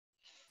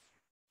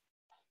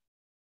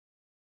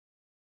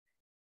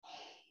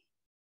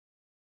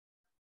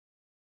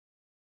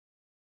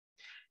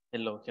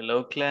Hello,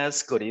 hello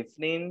class, good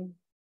evening.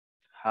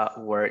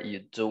 How are you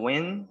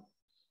doing?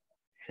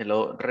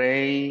 Hello,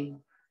 Ray.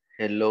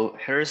 Hello,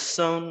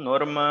 Harrison,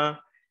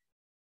 Norma,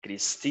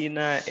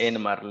 Cristina, and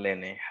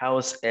Marlene.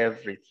 How's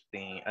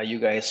everything? Are you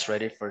guys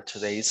ready for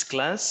today's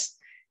class?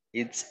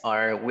 It's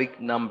our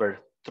week number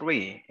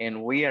 3,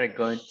 and we are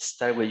going to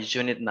start with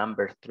unit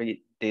number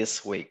 3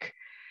 this week.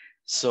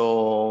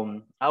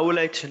 So I would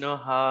like to know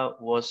how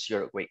was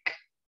your week?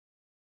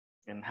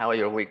 And how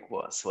your week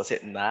was. Was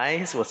it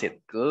nice? Was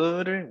it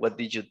good? What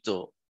did you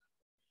do?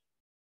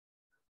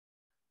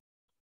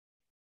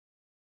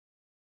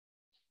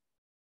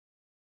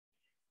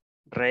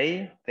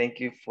 Ray,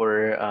 thank you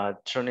for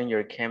turning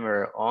your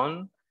camera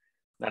on.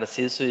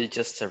 Narciso is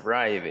just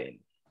arriving.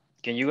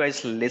 Can you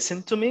guys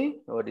listen to me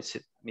or is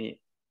it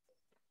me?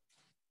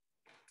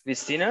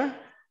 Christina,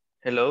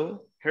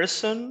 hello.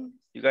 Harrison,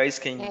 you guys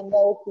can?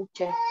 Hello,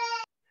 teacher.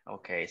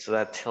 Okay, so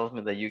that tells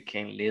me that you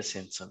can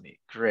listen to me.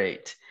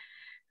 Great.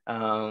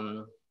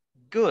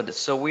 Good,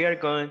 so we are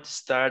going to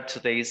start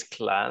today's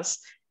class.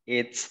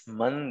 It's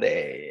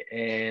Monday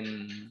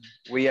and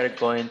we are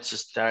going to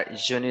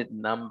start unit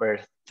number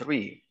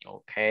 3,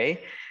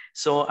 okay?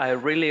 So I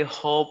really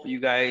hope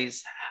you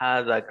guys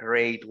had a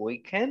great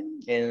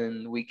weekend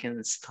and we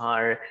can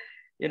start,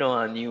 you know,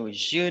 a new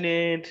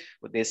unit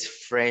with this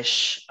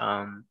fresh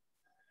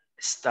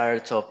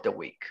start of the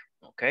week,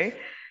 okay?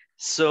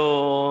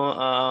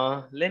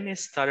 So let me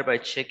start by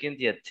checking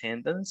the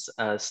attendance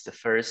as the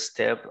first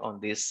step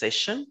on this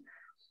session.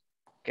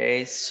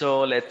 Okay,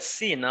 so let's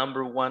see,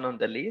 number 1 on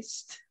the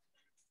list.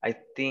 I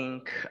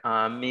think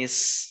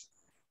Miss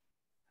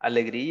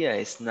Alegría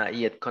is not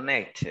yet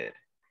connected.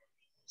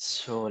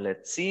 So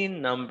let's see,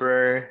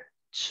 number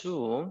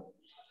 2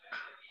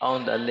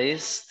 on the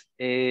list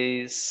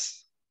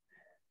is,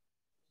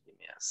 give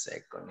me a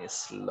second,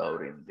 it's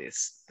loading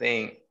this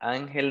thing,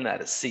 Ángel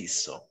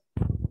Narciso.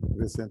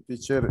 Present,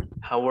 teacher.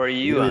 How are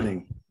you? Good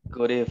evening.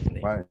 Good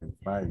evening. Fine,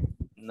 fine.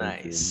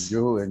 Nice.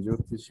 You and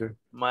you, teacher?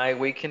 My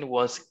weekend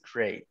was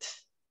great.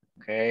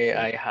 Okay,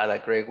 I had a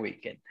great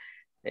weekend.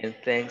 And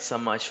thanks so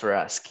much for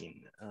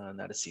asking,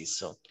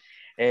 Narciso.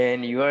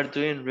 And you are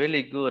doing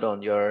really good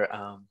on your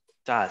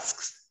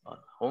tasks, on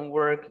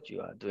homework.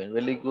 You are doing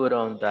really good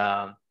on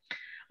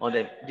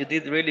you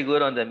did really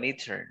good on the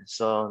midterm.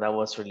 So that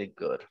was really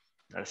good,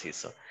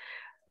 Narciso.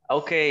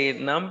 Okay,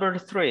 number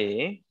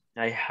 3,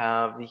 I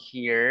have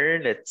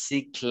here, let's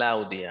see,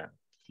 Claudia.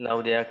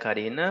 Claudia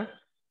Karina,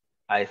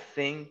 I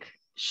think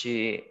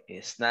she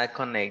is not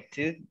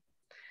connected.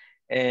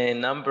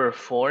 And number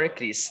 4,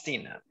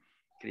 Cristina.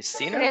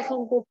 Cristina?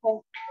 Present, teacher.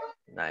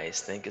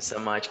 Nice, thank you so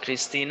much,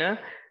 Cristina.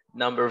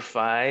 Number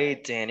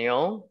 5,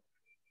 Daniel.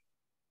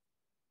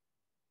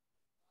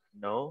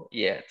 No,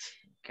 yet,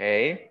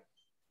 okay.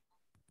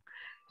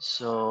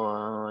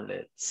 So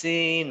let's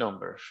see,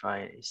 number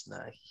 5 is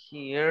not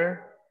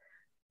here.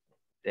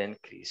 Then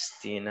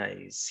Cristina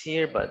is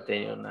here, but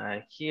Daniel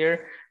not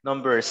here.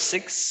 Number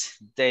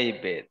 6,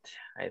 David.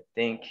 I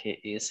think he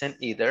isn't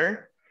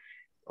either.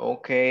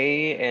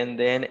 Okay, and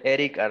then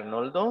Eric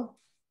Arnoldo.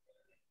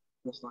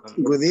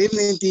 Good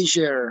evening,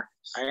 teacher.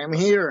 I am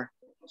here.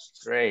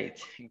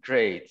 Great,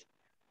 great.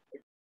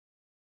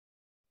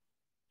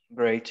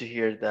 Great to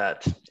hear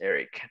that,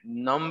 Eric.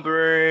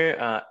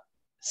 Number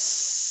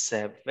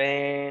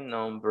 7,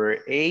 number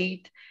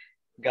 8,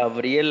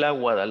 Gabriela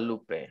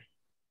Guadalupe.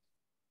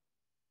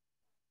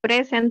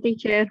 Present,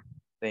 teacher.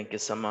 Thank you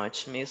so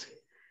much,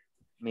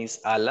 Miss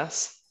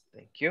Alas.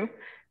 Thank you.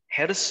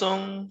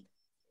 Gerson.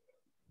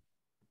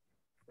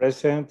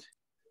 Present.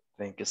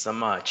 Thank you so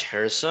much,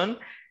 Gerson.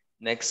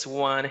 Next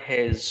one,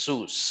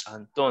 Jesus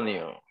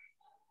Antonio.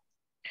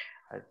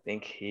 I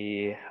think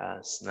he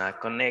has not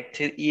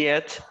connected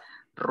yet.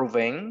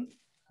 Ruben.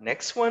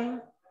 Next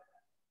one.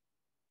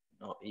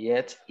 Not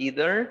yet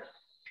either.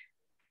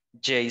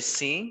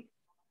 JC.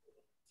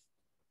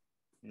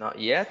 Not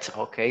yet.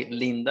 Okay.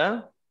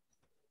 Linda.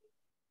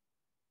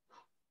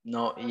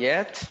 Not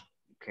yet.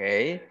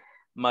 Okay.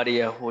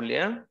 Maria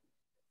Julia.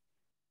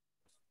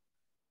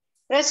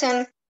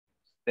 Present.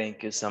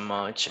 Thank you so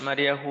much,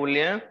 Maria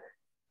Julia.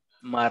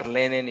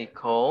 Marlene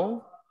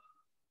Nicole.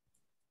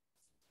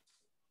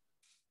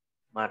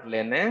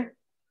 Marlene.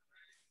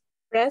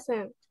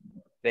 Present.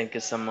 Thank you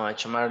so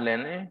much,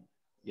 Marlene.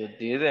 You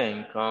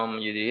didn't come,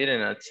 you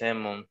didn't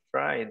attend on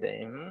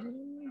Friday.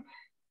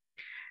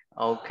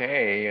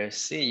 Okay, I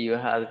see you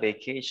had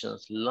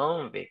vacations,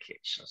 long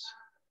vacations.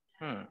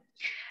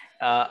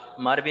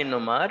 Marvin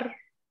Omar?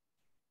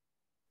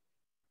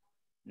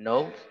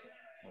 No.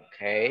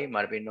 Okay,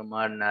 Marvin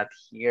Omar not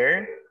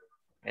here.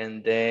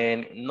 And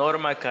then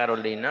Norma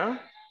Carolina.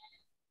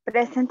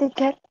 Present,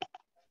 teacher.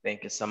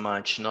 Thank you so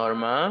much,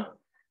 Norma.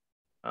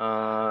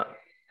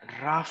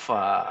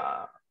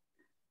 Rafa.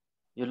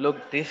 You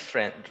look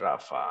different,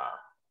 Rafa.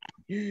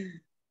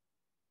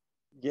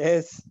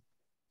 Yes.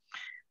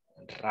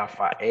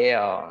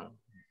 Rafael.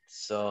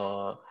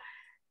 So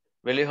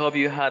really hope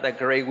you had a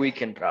great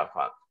weekend,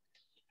 Rafa.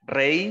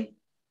 Ray.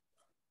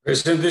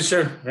 Present,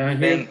 teacher. I'm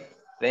here.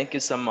 Thank you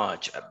so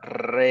much,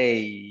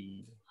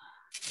 Ray.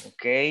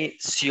 Okay,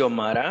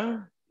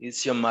 Xiomara.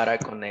 Is Xiomara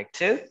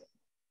connected?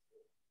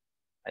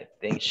 I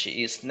think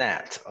she is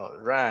not. All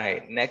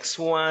right. Next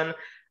one,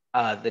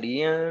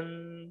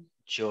 Adrian,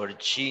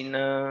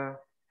 Georgina,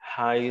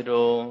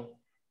 Jairo,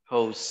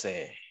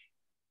 Jose.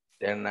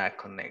 They're not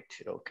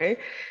connected, okay?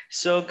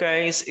 So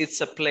guys,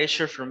 it's a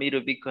pleasure for me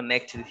to be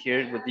connected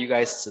here with you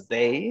guys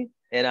today.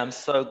 And I'm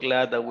so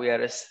glad that we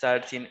are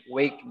starting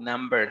week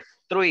number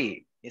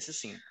 3. This is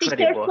Teacher,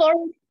 incredible.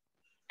 sorry.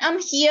 I'm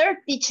here,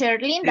 Teacher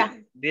Linda.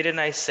 Didn't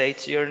I say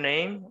to your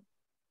name?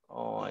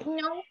 Oh,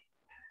 No.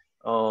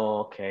 oh,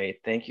 okay.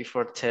 Thank you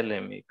for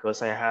telling me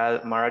because I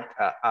had marked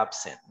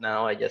absent.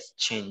 Now I just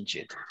change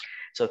it.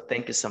 So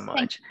thank you so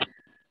much.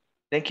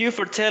 Thank you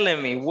for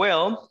telling me.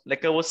 Well,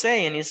 like I was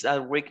saying, it's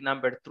week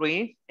number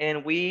 3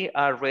 and we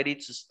are ready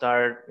to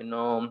start,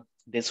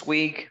 this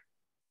week.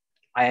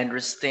 I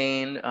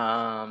understand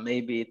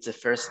maybe it's the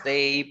first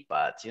day,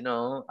 but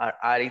our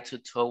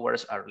attitude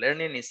towards our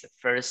learning is the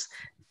first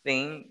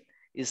thing,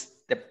 is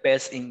the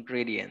best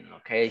ingredient,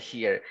 okay,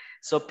 here.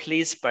 So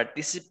please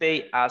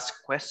participate,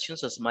 ask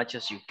questions as much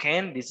as you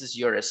can. This is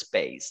your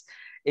space.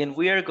 And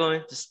we are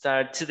going to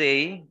start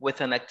today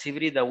with an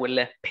activity that we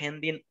left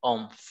pending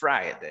on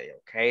Friday,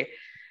 okay?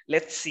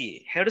 Let's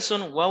see.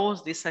 Harrison, what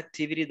was this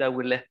activity that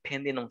we left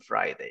pending on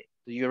Friday?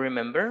 Do you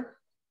remember?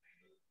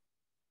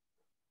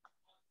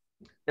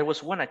 There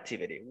was one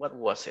activity. What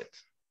was it?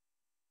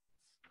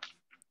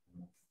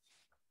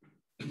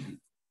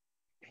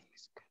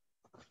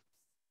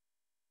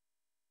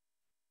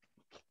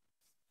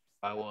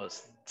 What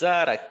was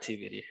that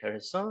activity,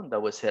 Harrison?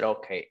 That we said,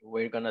 okay,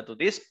 we're gonna do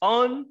this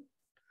on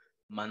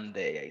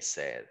Monday, I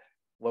said.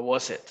 What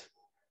was it?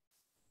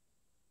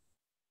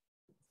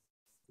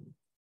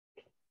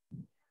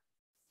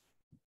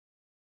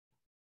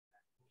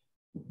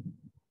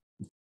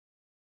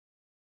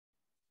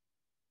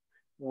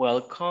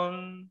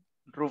 Welcome,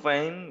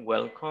 Ruben,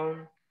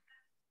 welcome.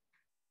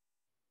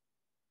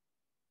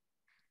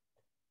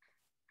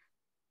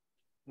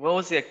 What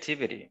was the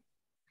activity?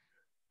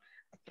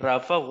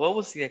 Rafa, what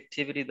was the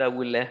activity that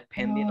we left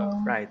pending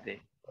on Friday?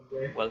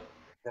 Well,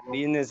 The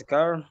business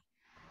card.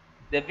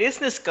 the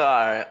business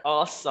card,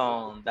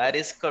 awesome, that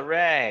is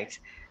correct.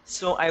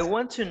 So I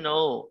want to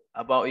know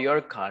about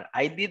your card.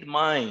 I did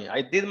mine,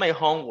 I did my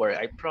homework,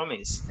 I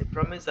promise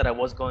that I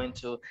was going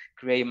to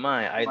create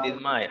mine. I did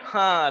mine.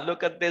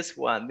 Look at this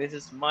one, this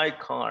is my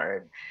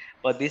card.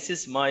 But this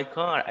is my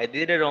card, I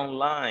did it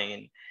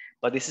online.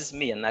 But this is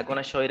me, I'm not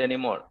gonna show it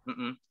anymore.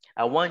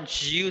 I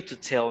want you to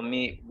tell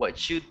me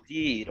what you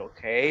did,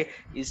 okay?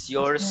 It's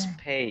your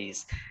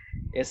space.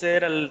 Esa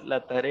era la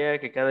tarea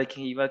que cada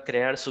quien iba a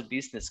crear su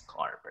business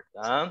card,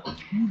 ¿verdad?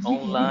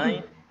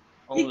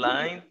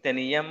 Online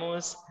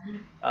teníamos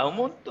a un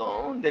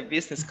montón de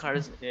business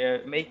cards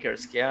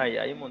makers que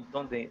hay un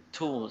montón de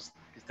tools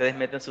que ustedes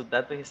meten sus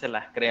datos y se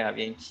las crea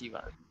bien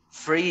chivas.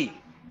 Free,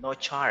 no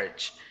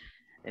charge.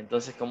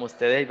 Entonces, como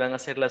ustedes van a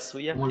hacer las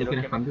suyas, quiero que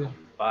me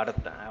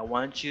compartan. I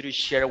want you to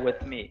share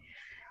with me.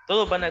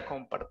 Todos van a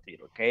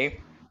compartir, ¿ok?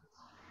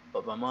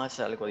 Pues vamos a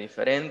hacer algo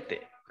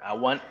diferente. I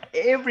want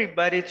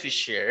everybody to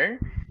share.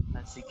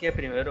 Así que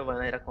primero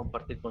van a ir a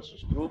compartir con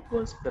sus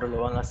grupos, pero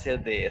lo van a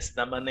hacer de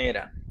esta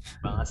manera.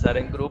 Van a estar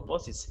en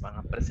grupos y se van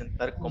a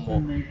presentar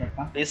como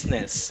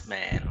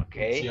businessmen, ¿ok?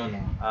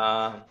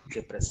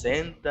 Se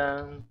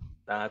presentan,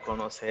 van a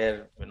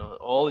conocer,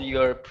 all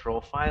your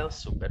profiles,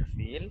 su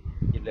perfil,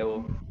 y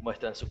luego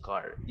muestran su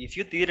card. If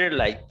you did it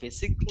like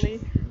physically,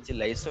 si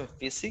la hizo en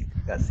físico,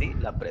 así,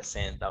 la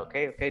presenta, ¿ok?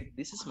 Ok,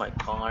 this is my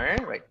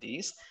card, right,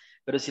 this.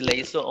 Pero si la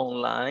hizo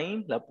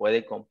online, la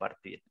puede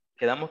compartir.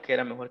 Quedamos que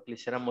era mejor que lo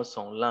hiciéramos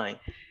online.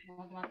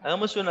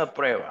 Hagamos una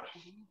prueba.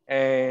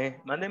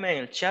 Mándeme en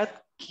el chat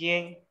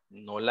quién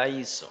no la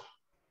hizo.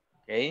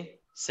 ¿Ok?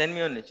 Send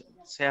me on the chat.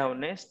 Sea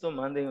honesto,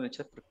 manden en el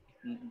chat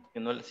que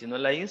no, si no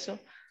la hizo.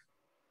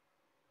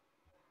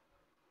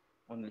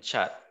 En el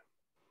chat.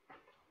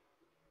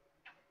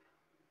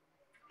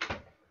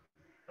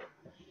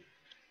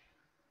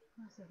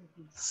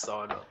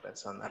 Solo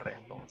personas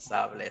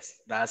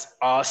responsables. That's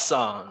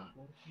awesome.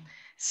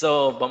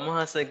 So, vamos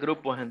a hacer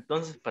grupos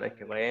entonces para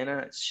que vayan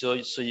a so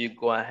you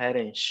go ahead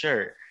and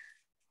share.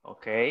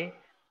 Okay.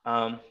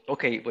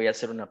 Okay, voy a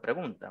hacer una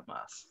pregunta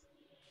más.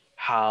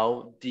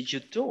 How did you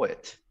do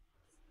it?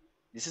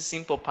 This is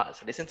simple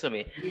past. Listen to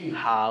me.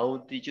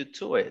 How did you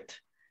do it?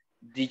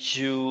 Did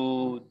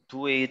you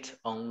do it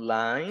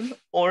online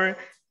or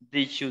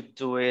did you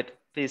do it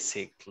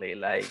physically?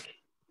 Like,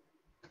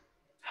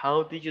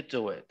 how did you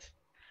do it?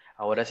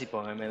 Ahora sí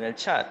pónganme en el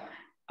chat.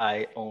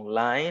 I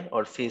online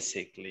or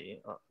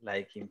physically,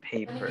 like in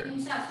paper.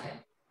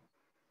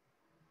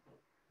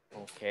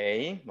 Ok,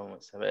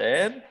 vamos a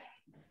ver.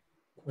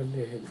 ¿Cuál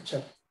es el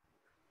chat?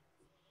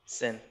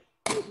 Send.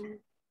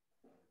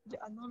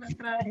 Ya no la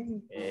traje.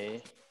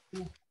 Okay.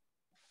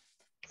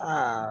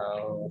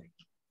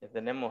 Ya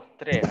tenemos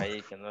 3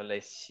 ahí que no la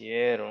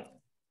hicieron.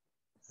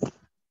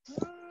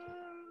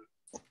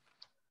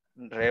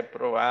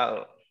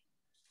 Reprobado.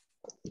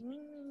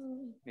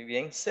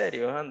 Bien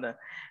serio, anda.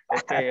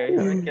 Ok,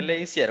 ¿qué le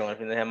hicieron el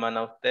fin de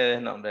semana a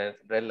ustedes? No, hombre,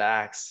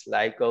 relax,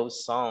 life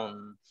goes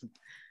on.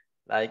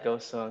 Life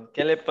goes on.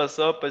 ¿Qué le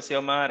pasó, pues,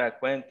 Xiomara?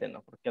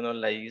 Cuéntenos, ¿por qué no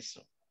la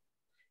hizo?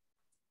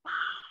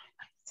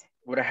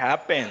 What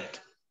happened?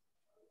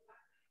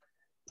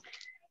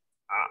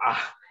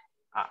 Ah,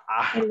 ah,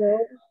 ah. Hello.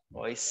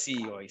 Hoy sí,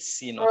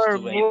 no Or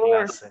estuve en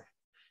board. clase.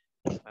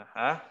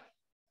 Ajá.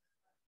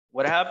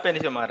 What happened,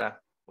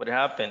 Xiomara? What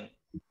happened?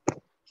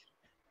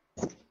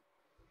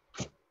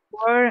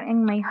 Board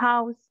in my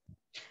house.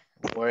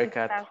 Work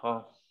at Está-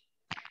 home.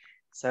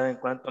 ¿Saben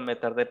cuánto me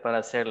tardé para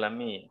hacer la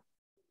mía?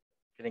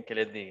 ¿Quieren que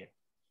les diga?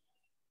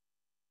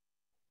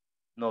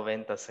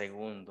 90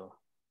 segundos.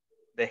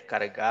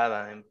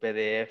 Descargada en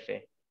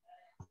PDF.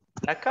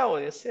 La acabo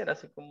de hacer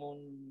hace como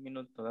un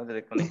minuto antes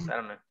de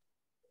conectarme.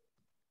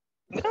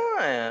 No,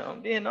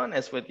 I'm being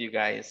honest with you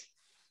guys.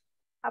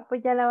 Ah,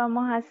 pues ya la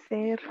vamos a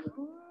hacer.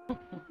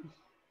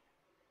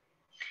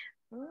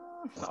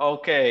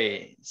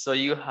 Okay, so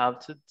you have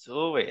to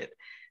do it.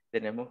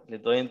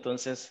 Les doy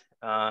entonces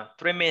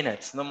 3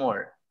 minutes, no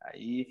more.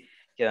 Ahí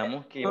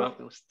quedamos que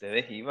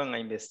ustedes iban a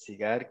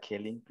investigar qué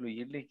le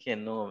incluirle y qué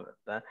no,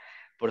 ¿verdad?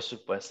 Por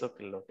supuesto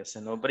que lo que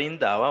se nos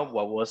brindaba,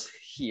 what was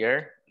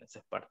here, esa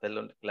es parte de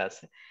la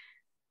clase,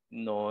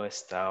 no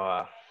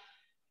estaba,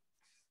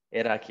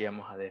 era que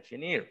íbamos a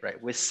definir, right?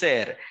 We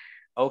said,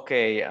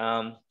 okay,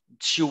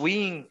 should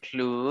we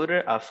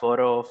include a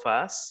photo of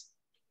us?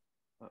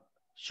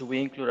 Should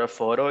we include a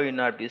photo in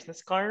our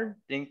business card?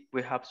 Think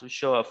we have to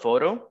show a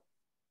photo?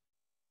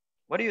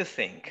 What do you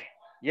think?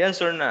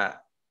 Yes or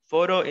not?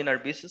 Photo in our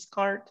business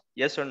card?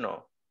 Yes or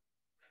no?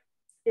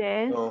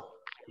 Yes. No.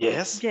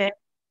 Yes? Yes.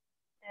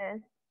 Yes.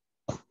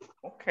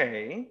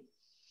 Okay.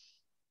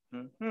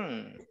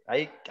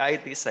 I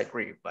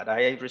disagree, but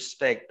I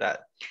respect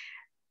that.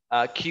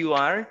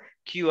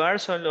 QR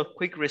son los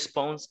quick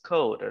response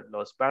code,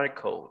 los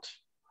barcode.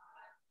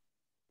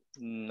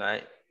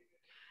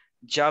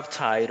 Job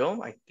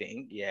title, I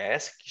think,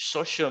 yes.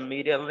 Social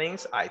media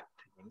links, I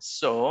think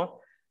so.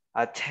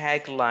 A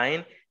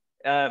tagline.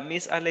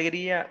 Miss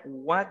Alegría,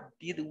 what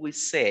did we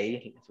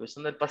say?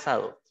 Versión del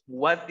pasado.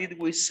 What did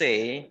we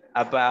say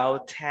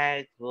about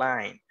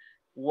tagline?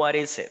 What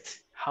is it?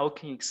 How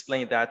can you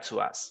explain that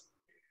to us?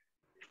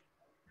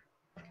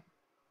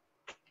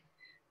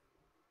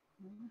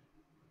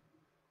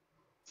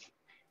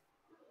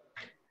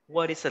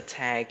 What is a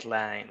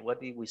tagline?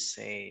 What did we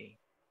say?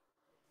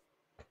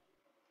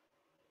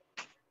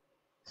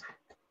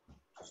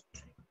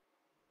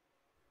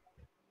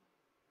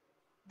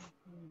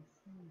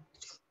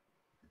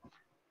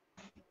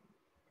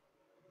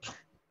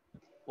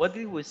 What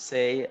did we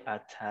say a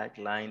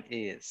tagline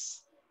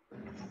is?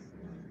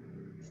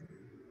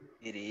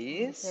 It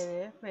is?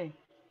 PDF.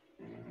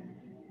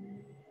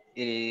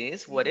 It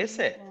is? What is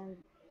it?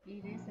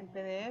 It is en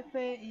PDF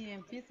y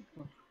en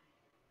físico.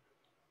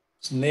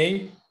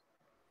 Snake,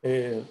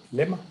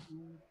 lema.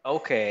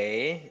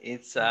 Okay,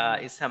 it's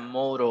a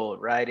motto,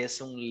 right? Es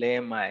un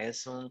lema,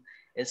 es un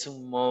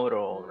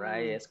motto,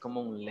 right? Es como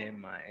un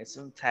lema. Es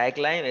un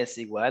tagline, es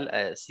igual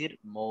a decir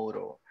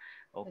motto.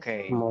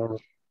 Okay.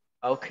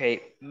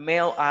 Okay,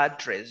 mail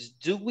address.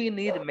 Do we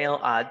need mail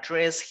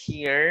address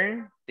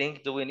here?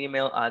 Do we need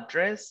mail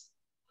address?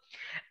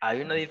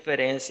 Hay una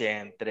diferencia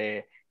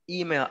entre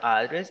email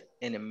address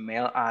and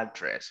mail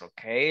address,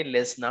 okay?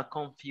 Let's not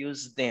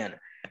confuse them.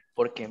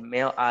 Porque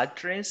mail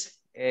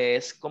address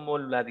es como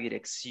la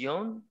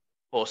dirección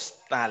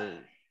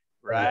postal,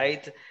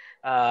 right?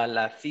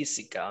 La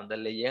física, donde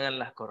le llegan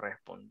las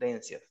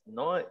correspondencias,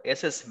 ¿no?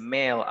 Ese es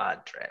mail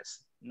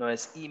address, no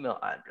es email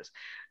address.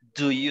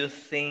 Do you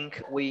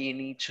think we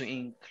need to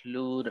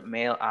include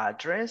mail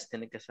address?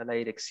 Tiene que ser la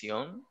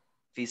dirección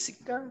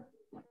física.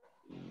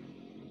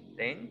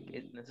 Think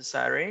it's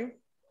necessary.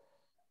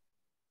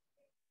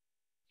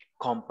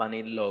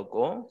 Company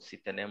logo, si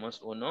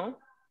tenemos uno.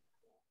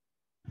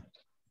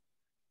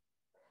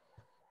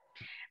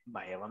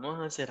 Vaya, vamos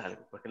a hacer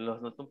algo porque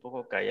los noto un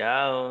poco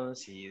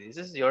callados y this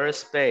is your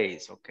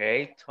space,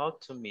 ok? Talk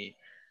to me.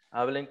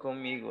 Hablen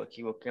conmigo,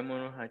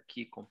 equivoquémonos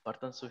aquí,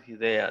 compartan sus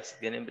ideas. Si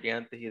tienen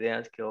brillantes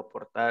ideas que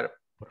aportar,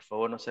 por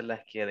favor no se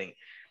las queden.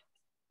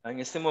 En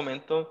este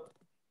momento,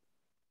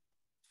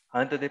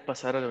 antes de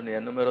pasar a la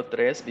unidad número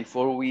 3,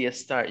 before we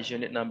start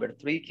unit number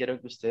 3, quiero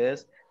que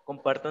ustedes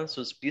compartan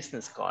sus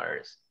business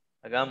cards.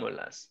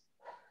 Hagámoslas.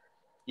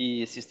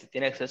 Y si usted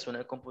tiene acceso a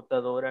una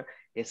computadora,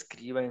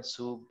 escriba en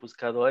su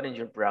buscador, en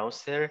your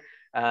browser,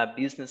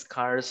 Business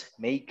Cards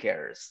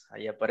Makers.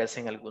 Ahí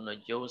aparecen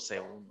algunos, yo usé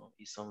uno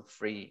y son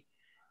free.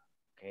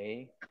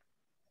 Ok.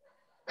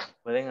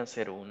 Pueden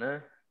hacer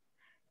una.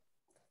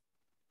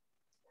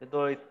 Les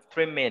doy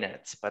 3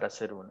 minutes para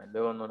hacer una.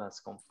 Luego no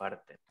las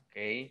comparten.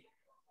 Ok.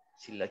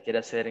 Si la quiere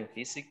hacer en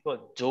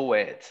físico, do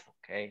it.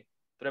 Ok.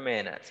 3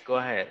 minutes. Go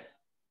ahead.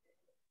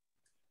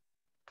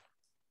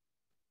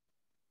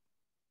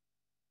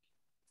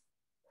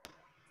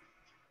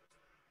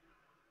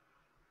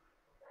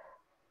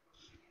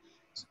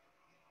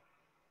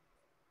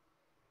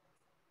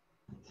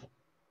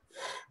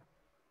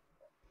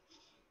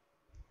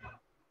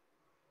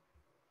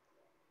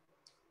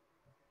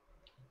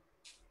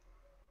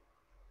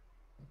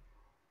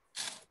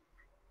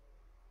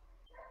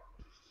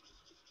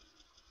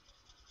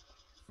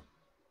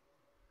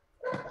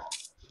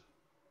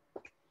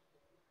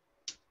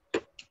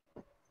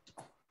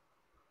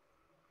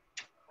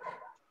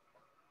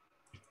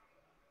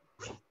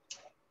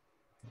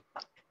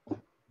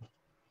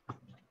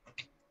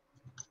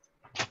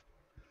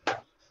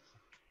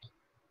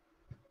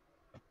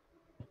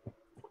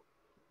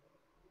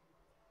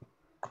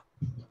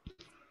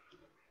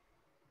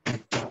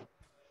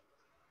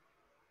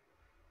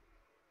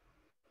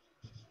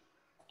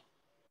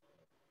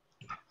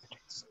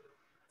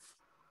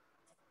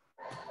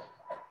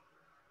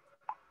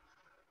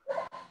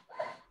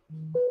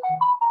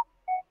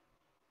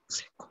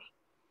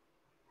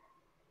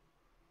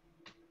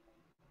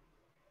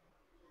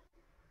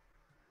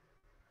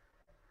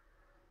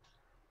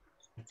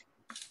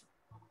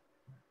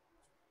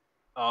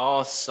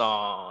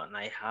 Awesome.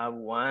 I have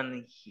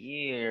one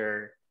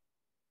here.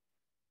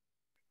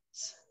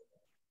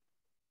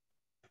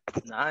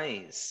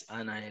 Nice,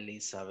 Ana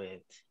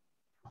Elizabeth.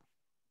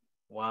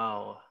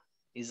 Wow.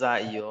 Is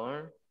that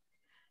your?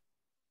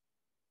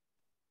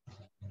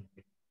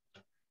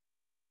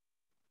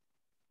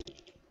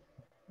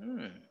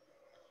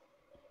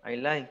 I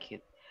like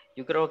it.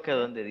 Yo creo que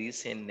donde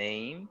dice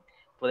name,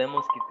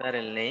 podemos quitar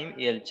el name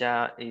y el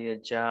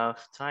job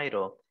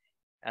title.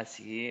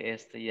 Así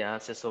ya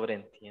se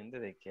sobreentiende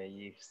de que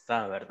ahí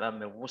está, ¿verdad?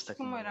 Me gusta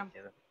cómo le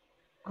queda.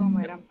 Como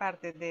eran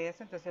parte de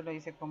eso, entonces lo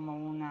hice como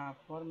una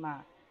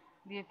forma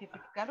de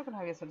identificar lo que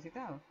nos había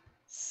solicitado.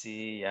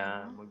 Sí,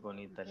 ya, muy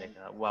bonita le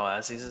queda. Wow,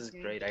 this is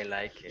great. I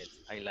like it.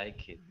 I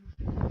like it.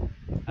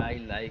 I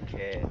like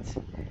it.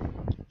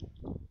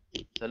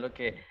 Solo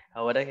que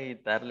ahora hay que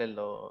quitarle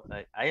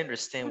I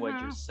understand what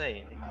you're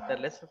saying. Hay que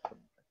quitarle eso.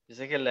 Yo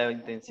sé que la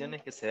intención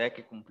es que se vea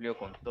que cumplió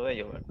con todo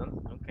ello, ¿verdad?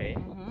 Ok.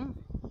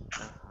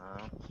 Ajá.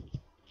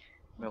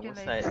 Me Porque le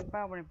gusta hice en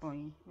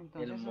PowerPoint.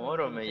 Entonces el eso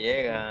moro, fue lo me que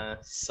llega.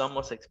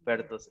 Somos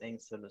expertos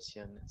en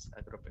soluciones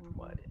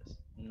agropecuarias.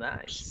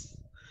 Nice.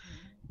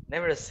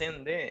 Never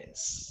seen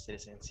this,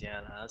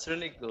 licenciada. That's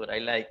really good. I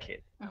like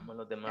it. Vamos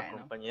los demás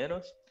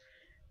compañeros.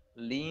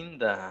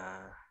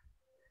 Linda.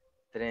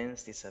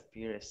 Trends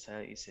disappear,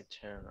 style is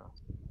eternal.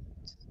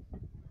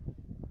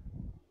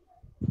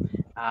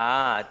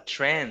 Ah,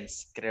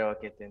 trends creo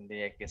que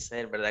tendría que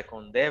ser, ¿verdad?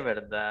 Con D,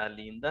 ¿verdad,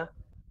 Linda?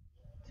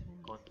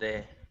 Con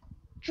D.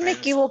 Me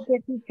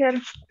equivoqué,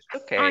 teacher.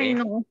 Ok. Ay,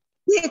 no.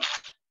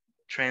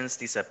 Trends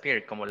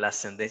disappear, como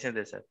las tendencias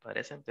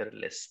desaparecen, pero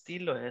el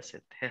estilo es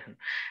eterno.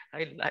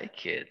 I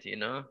like it, you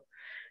know.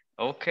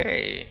 Ok,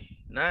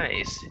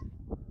 nice.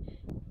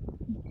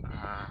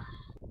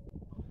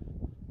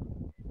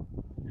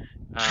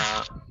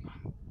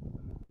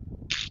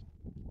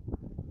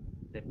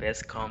 The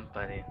best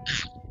company.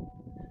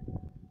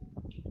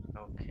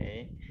 Ok,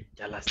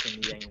 ya las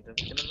tenían,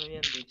 entonces que no me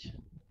habían dicho.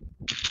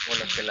 O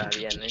los que las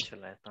habían hecho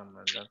las están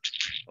mandando.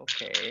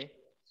 Ok,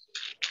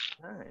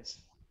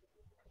 nice.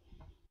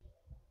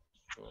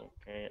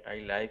 Okay,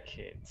 I like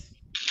it.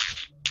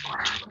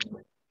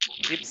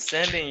 Keep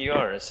sending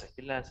yours.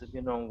 Aquí las estoy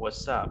viendo en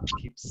WhatsApp.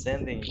 Keep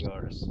sending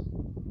yours.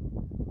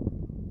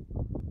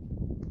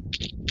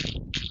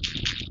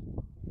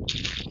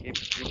 Keep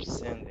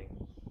sending.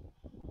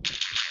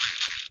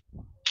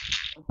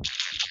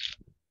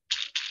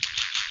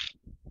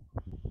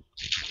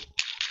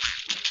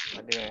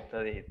 Alguien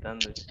está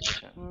digitando y se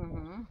escucha.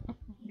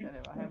 Ya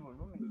le bajé el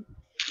volumen.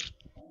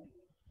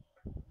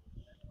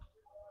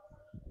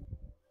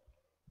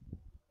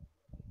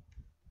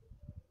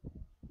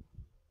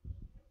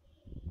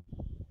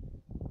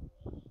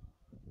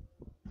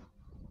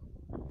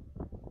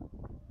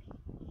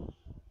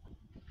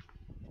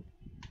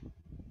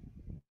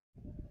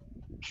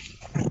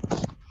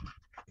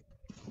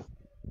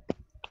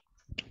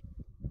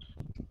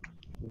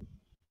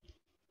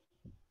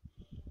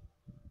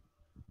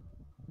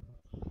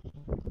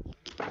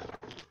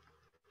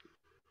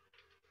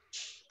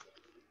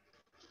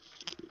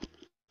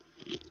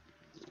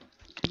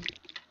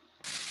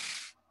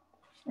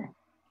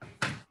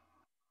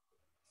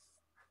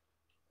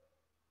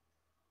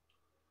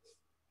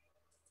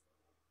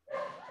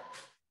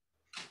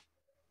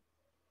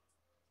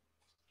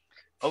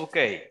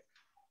 Okay,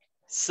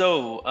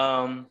 so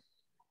I'm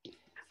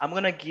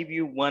gonna give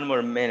you 1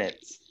 more minute.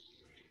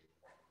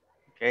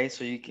 Okay,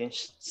 so you can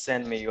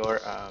send me your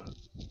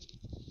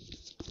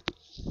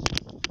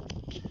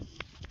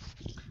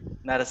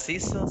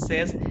Narciso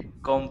says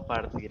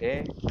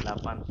compartiré la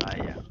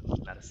pantalla.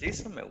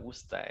 Narciso, me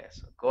gusta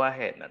eso. Go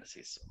ahead,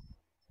 Narciso.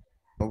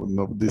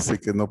 No, dice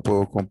que no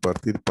puedo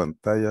compartir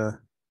pantalla.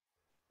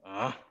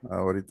 Ah,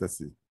 Ahorita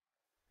sí.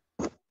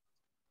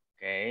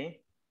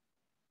 okay.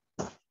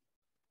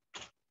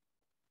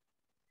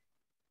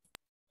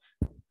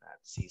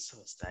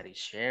 Narciso, study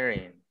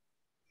sharing.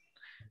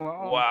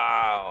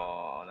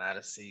 Wow,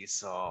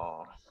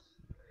 Narciso.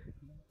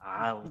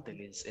 Ah,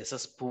 utiliza, eso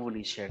es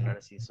publisher,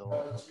 Narciso.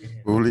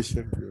 Okay.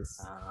 Publisher, yes.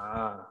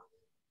 Ah.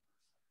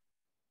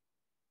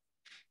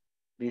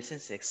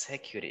 Business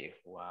executive,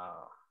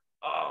 wow.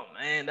 Oh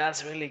man,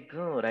 that's really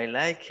good. I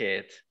like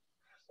it.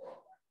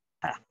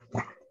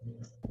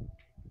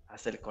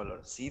 Hace el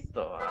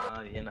colorcito,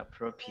 bien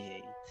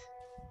appropriate.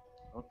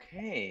 Ok.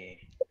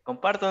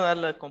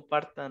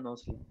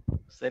 Compártanos.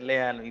 Usted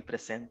léalo y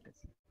presente.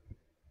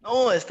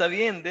 No, está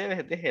bien,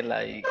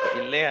 déjela y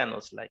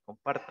léanosla y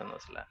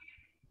compártanosla.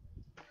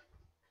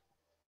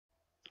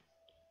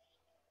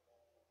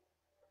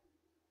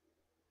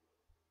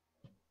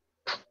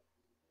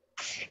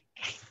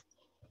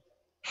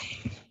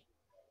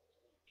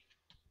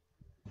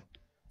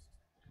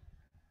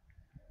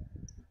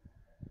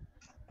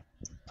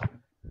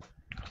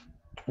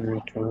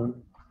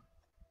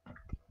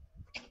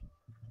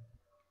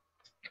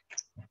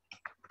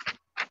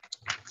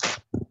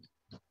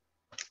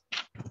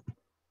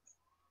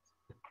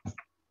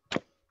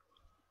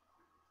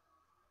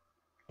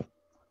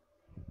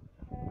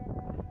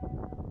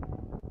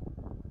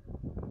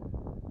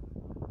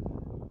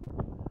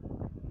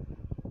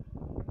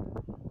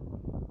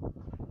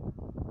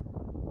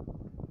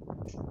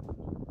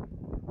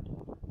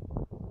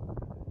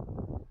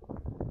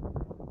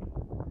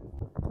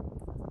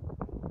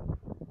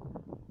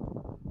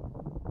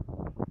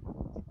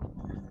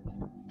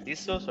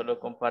 Narciso, solo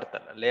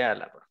compártala,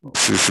 léala, por favor.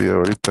 Sí, sí,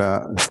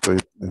 ahorita estoy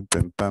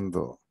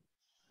intentando.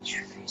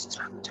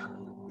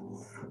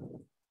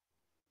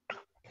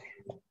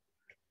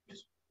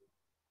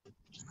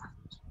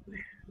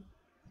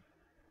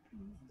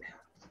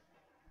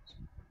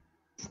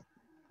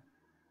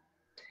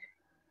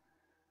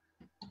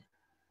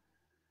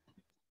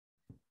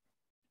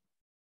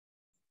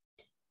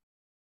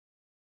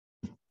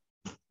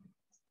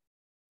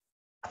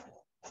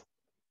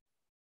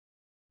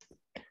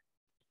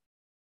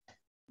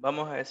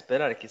 Vamos a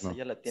esperar, quizá No,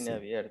 ya la tiene sí,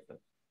 abierta.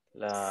 sí,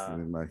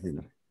 me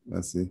imagino.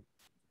 Así.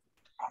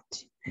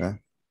 ¿Ah?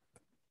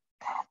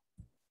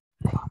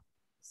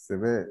 Se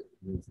ve.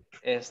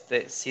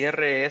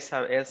 Cierre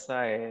esa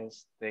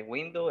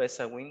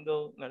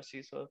window,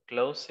 Narciso,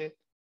 close it.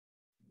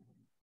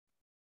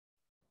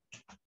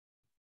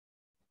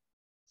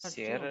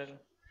 Cierre.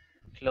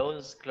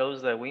 Close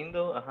the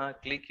window, ajá,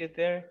 click it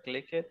there,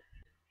 click it.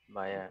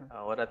 Vaya,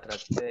 ahora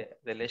trate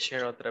de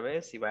share otra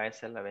vez y va a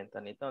hacer la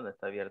ventanita donde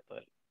está abierto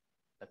la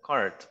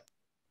card.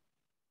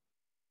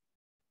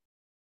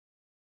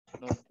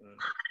 No,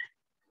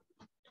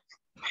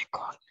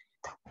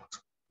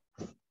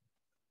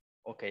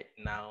 okay,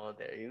 now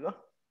there you go.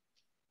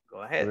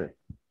 Go Se ahead. ve.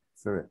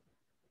 Se ve.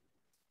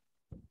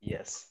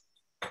 Yes.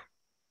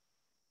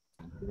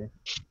 Ok.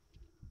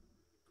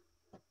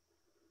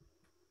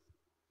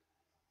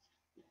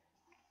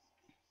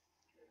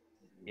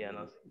 Ya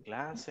no,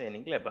 clase en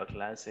inglés, va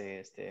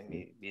clase,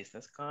 mi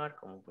business card,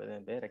 como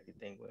pueden ver, aquí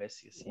tengo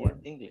SCC Bueno.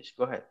 English.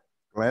 Go ahead.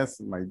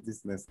 Class, my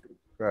business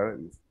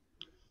card.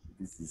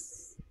 This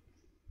is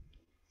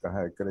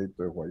caja de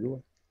crédito de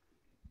Guayúa.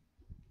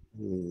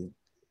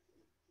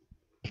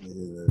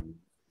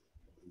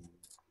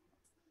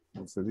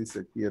 Como se dice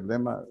aquí el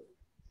lema,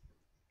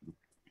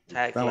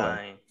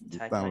 Tagline.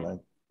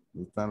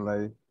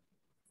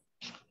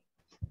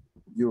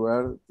 you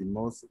are the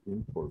most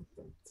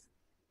important.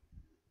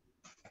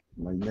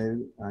 My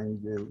name,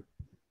 Angel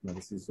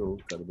Narciso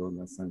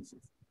Cardona Sanchez,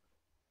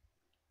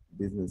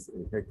 business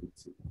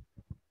executive.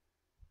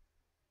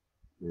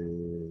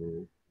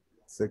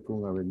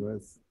 Second Avenue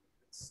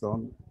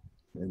Son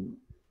and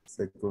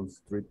Second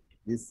Street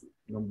is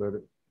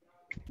number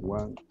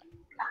 15.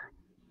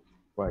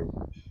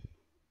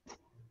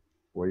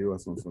 Guayua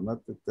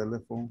Sonsonate,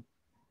 telephone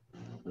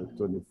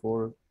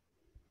 24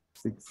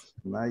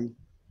 69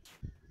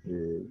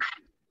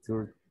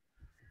 35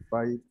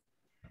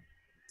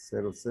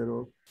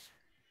 00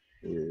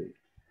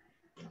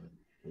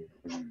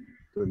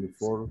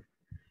 24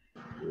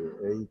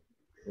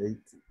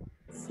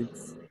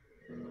 886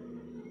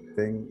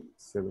 1000.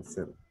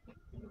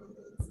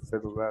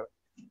 Celular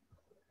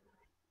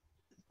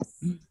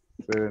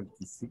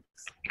 76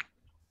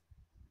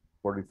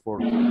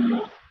 44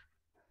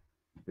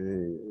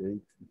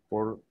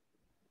 84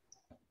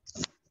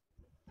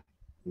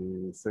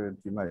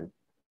 79.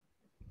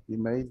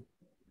 Email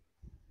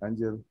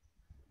Angel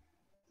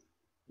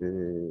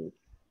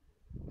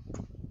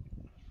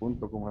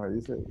punto, como se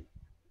dice,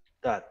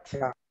 That.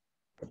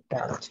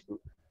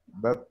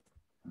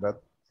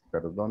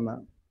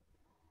 Cardona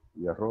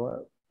y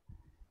arroba,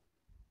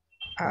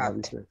 ¿cómo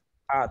dice?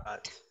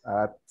 At.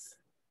 At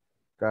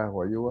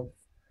Cajuayúa.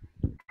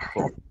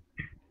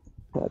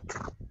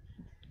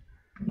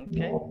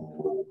 Okay.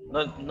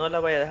 No la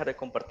voy a dejar de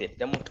compartir.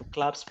 Demos two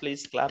claps,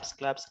 please. Claps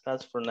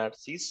for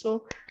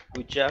Narciso.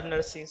 Good job,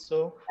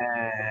 Narciso.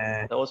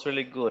 That was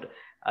really good.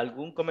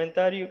 ¿Algún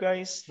comentario,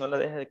 guys? No la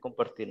deje de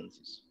compartir,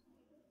 Narciso.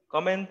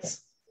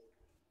 Comments?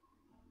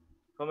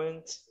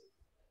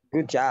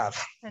 Good job.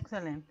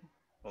 Excelente.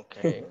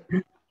 Okay.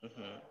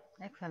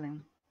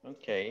 Excelente.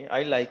 Okay,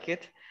 I like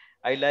it.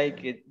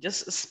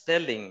 Just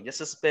spelling,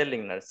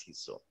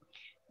 Narciso.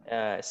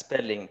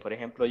 Spelling, por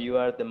ejemplo, you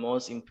are the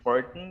most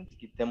important.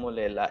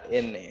 Quitémosle la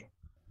N,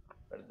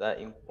 ¿verdad?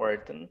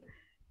 Important.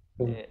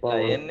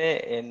 La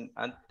N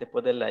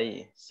después de la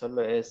I,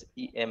 solo es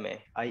IM,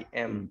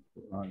 IM.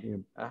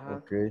 Ajá.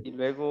 Okay. Y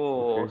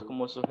luego, Okay.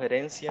 como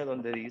sugerencia,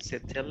 donde dice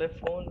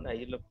telephone,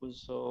 ahí lo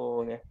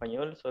puso en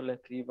español, solo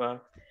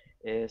escriba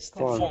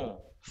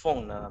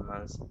phone nada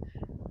más.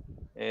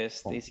 Y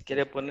si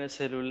quiere poner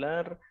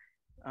celular,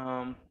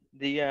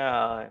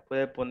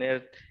 puede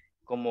poner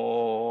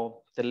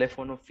como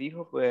teléfono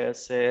fijo, puede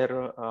ser,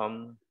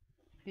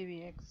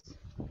 PBX.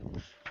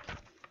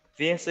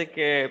 fíjense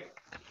que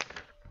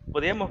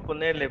podríamos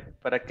ponerle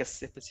para que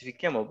se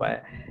especifiquemos,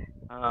 vaya,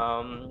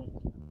 a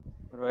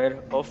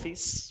ver,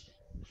 office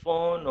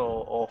phone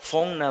o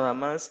phone nada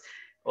más,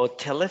 o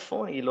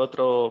telephone y el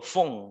otro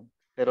phone,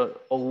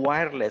 pero o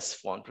wireless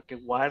phone, porque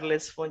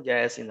wireless phone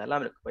ya es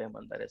inalámbrico. Voy a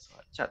mandar eso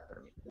al chat,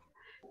 permítanme.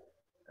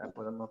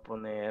 Podemos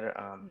poner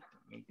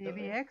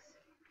PBX.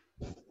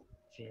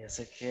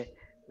 fíjense que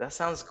that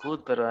sounds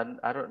good, pero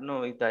I don't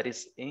know if that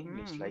is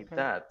English like Okay.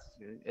 that.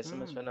 Eso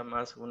me suena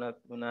más una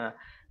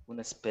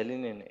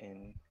spelling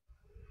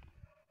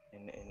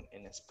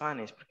en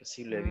Spanish, porque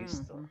sí lo he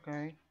visto.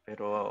 Okay.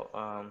 Pero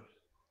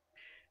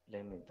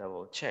let me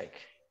double check.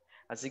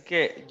 Así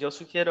que yo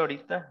sugiero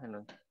ahorita,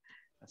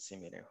 así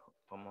miren,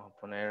 vamos a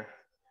poner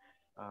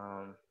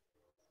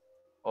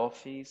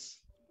office,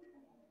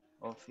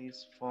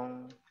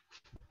 phone,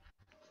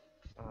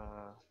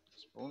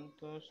 dos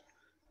puntos.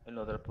 El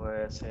otro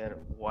puede ser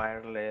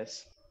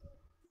wireless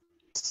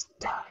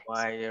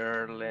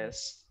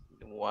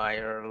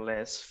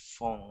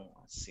phone,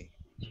 así.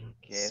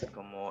 Que es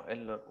como,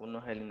 uno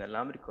es el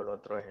inalámbrico, el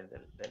otro es el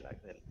de la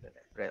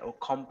empresa, o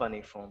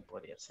company phone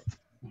podría ser.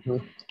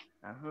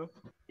 Ajá.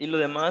 Y lo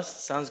demás,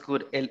 sounds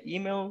good. El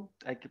email,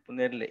 hay que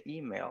ponerle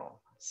email.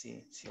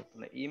 Sí,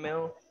 pone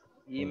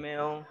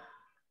email,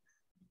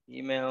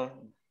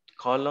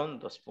 colon,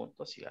 dos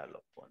puntos y ya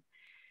lo pone.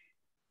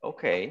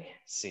 Ok,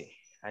 sí.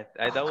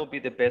 That would be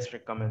the best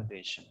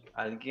recommendation.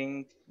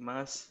 ¿Alguien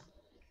más?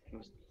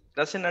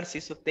 Gracias,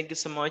 Narciso. Thank you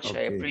so much. I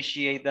Okay.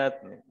 appreciate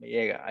that. Me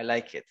llega. I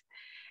like it.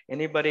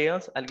 Anybody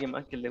else? ¿Alguien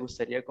más que le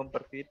gustaría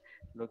compartir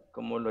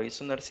como lo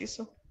hizo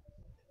Narciso?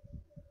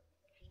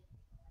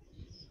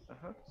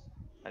 Ajá.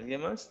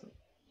 ¿Alguien más?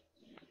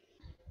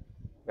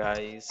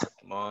 Guys,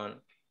 come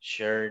on.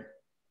 Share.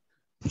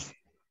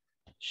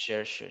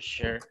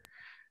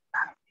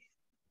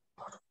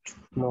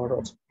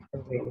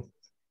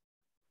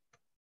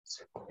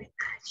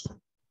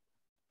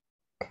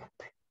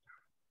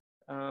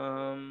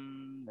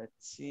 Let's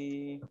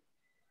see.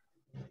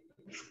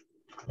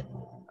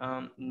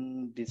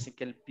 Dice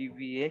que el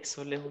PBX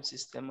solo es un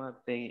sistema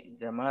de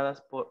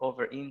llamadas por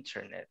over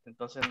internet,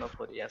 entonces no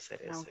podría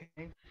ser ese.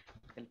 Okay.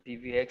 El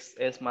PBX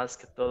es más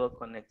que todo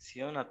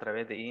conexión a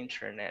través de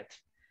internet.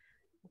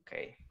 Ok.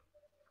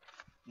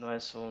 No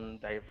es un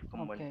drive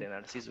como el de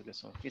Narciso, que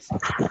son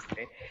físicos.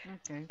 Okay.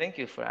 Okay. Thank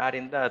you for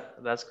adding that.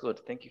 That's good.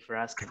 Thank you for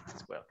asking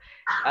as well.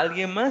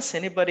 ¿Alguien más?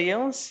 Anybody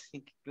else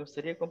que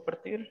gustaría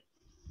compartir?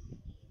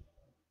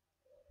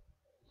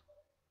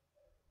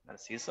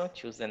 Narciso,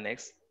 choose the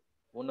next.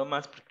 Uno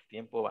más porque el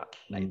tiempo va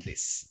like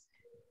this.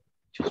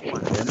 Choose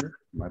one.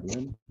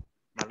 Marlene.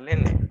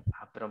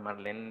 Pero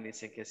Marlene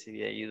dice que si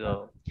había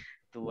ido,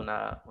 tuvo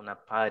una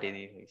party,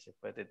 dijo, y se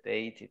fue de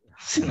date y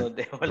se nos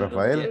dejó el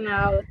Rafael.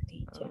 No,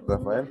 teacher.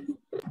 Rafael.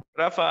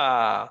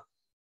 Rafa.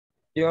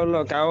 Yo lo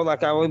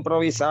acabo de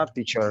improvisar,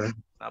 teacher.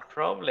 No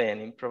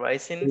problem.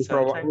 Improvising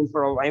sometimes.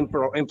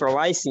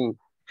 Improvising.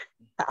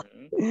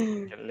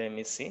 Let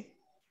me see.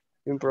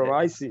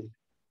 Improvising.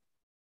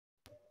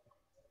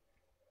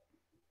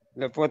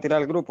 ¿Le puedo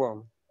tirar al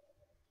grupo?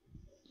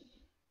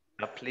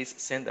 Please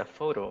send a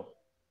photo.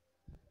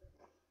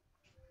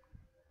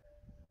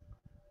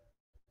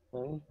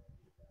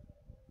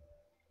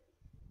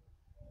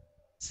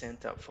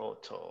 Send a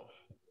photo.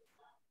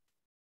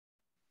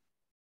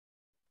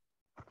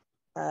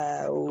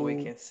 So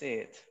we can see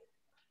it.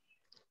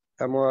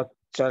 Vamos a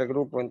echar el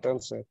grupo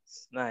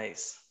entonces.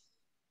 Nice.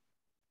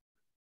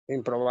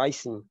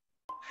 Improvising.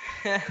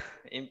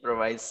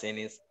 Improvising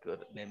is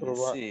good. Let me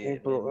see.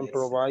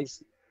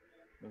 Improvising.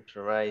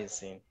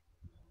 Improvising.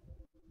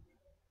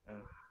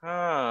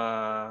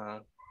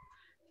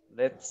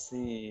 Let's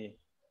see.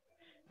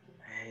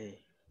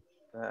 Hey,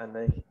 I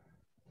like.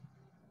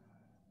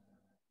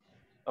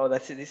 Oh,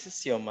 this is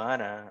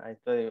Xiomara. I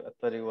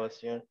thought it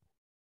was your.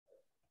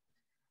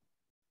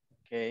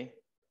 Okay.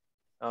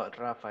 Oh,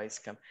 Rafa is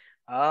coming.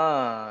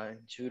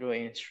 Judo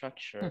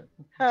instructor.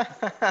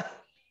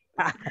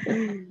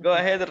 Go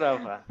ahead,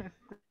 Rafa.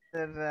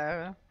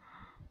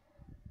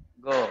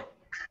 Go.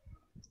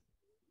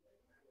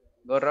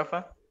 Go,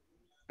 Rafa.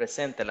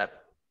 Preséntela.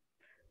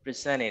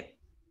 Present it.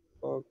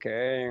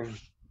 Okay.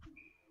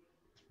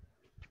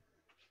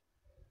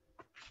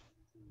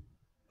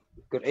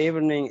 Good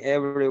evening,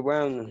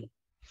 everyone.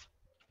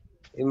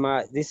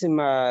 This is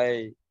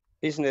my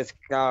business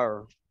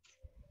card.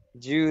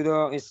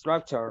 Judo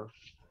instructor.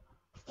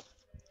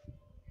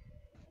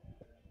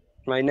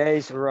 My name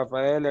is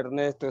Rafael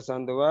Ernesto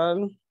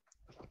Sandoval.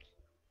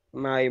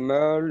 My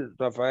email,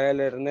 Rafael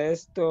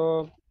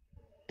Ernesto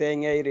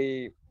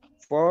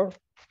 1084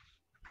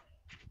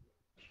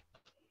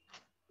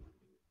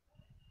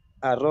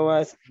 at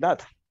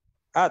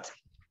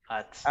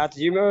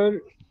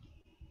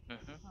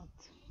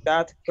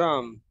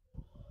gmail.com.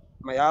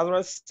 My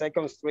address,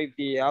 2nd Street,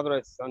 the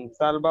address San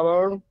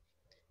Salvador.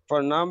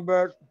 Phone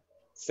number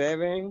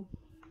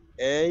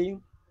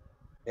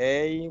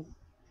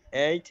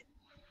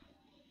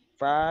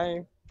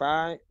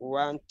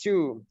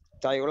 7885512.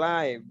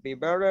 Tagline, be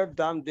better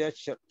than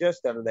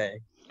yesterday.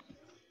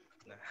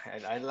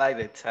 I like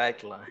the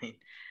tagline.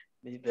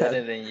 Be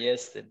better than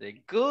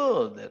yesterday.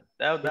 Good.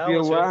 That If you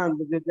was want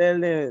to tell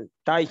the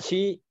Tai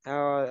Chi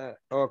or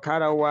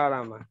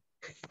Karawarama.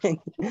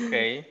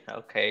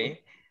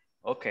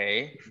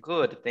 Okay.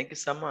 Good. Thank you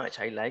so much.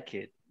 I like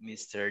it,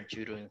 Mr.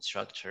 Judo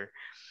instructor.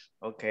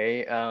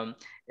 Okay.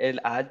 El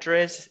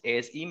address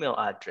es email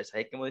address.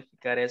 Hay que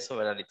modificar eso,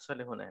 ¿verdad?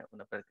 Solo es una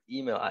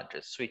email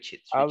address. Switch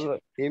it.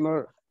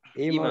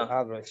 Email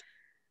address.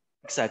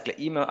 Exactly.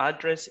 Email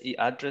address y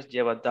address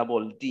lleva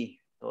double D.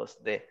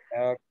 2D.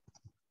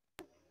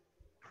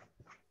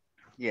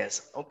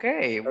 Yes.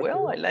 Okay.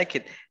 Well, I like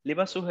it. Le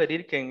iba a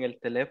sugerir que en el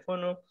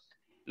teléfono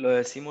lo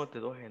decimos de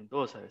 2 en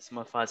 2. Es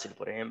más fácil.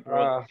 Por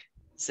ejemplo,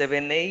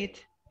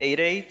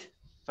 7888-5512.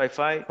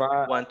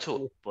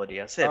 5512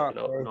 podría ser.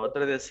 Lo Okay.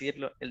 otro es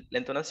decirlo, la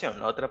entonación.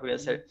 La otra podría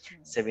ser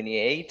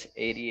 78,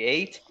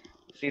 88,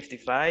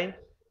 55,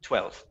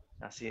 12.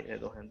 Así de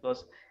dos en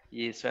dos.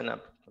 Y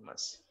suena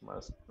más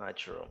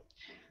natural.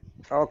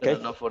 Okay. Pero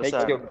no Thank you.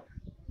 forzarlo.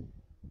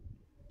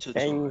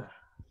 Thank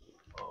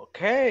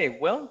Okay,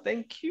 well,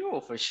 thank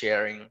you for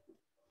sharing.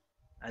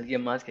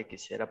 ¿Alguien más que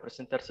quisiera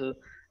presentar su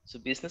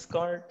business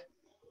card?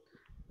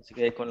 Así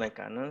que con las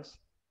ganas.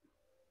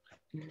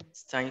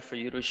 It's time for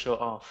you to show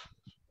off.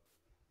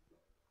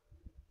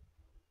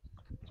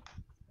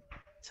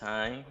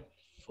 Time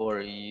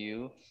for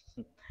you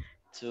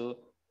to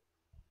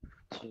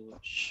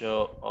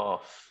show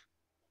off.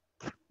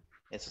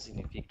 Eso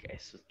significa,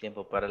 es su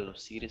tiempo para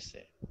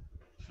lucirse.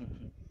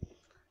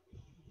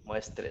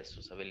 Muestre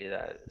sus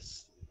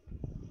habilidades.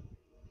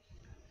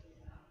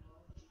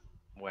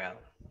 Well,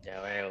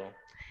 ya veo.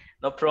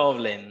 No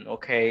problem,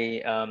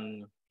 okay.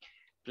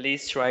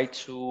 Please try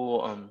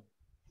to,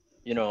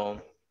 you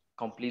know,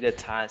 complete the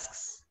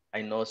tasks.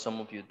 I know some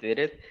of you did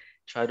it.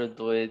 Try to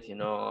do it, you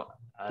know,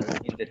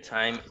 in the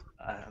time,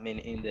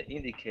 in the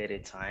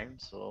indicated time,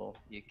 so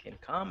you can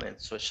come and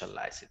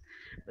socialize it.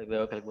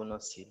 Veo que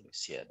algunos sí lo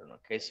hicieron,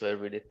 okay? So I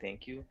really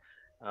thank you,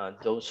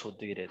 those who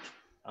did it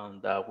on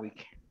that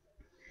weekend.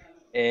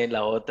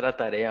 La otra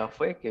tarea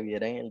fue que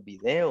vieran el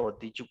video.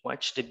 Did you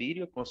watch the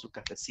video con su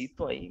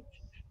cafecito ahí?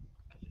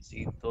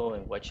 Cafecito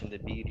and watching the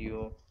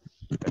video,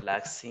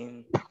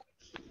 relaxing.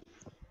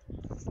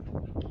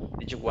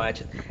 Did you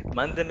watch it?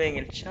 Mándeme en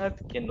el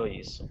chat quién lo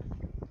hizo.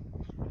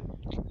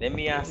 Let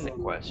me ask the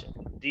question.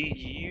 Did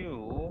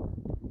you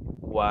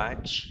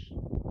watch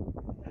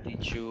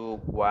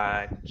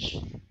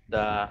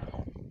the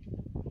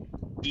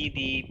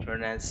ED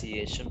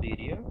pronunciation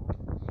video?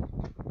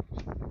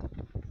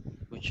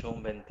 Escucho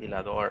un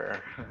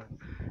ventilador.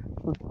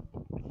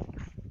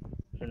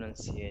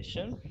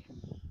 Pronunciation.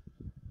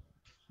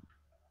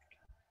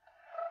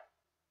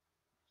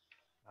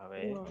 A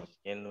ver,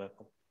 ¿quién lo...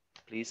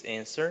 Please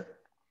answer.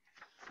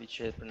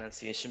 Feature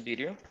pronunciation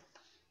video.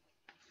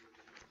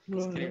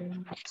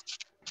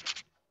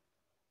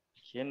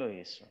 ¿Quién lo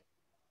hizo?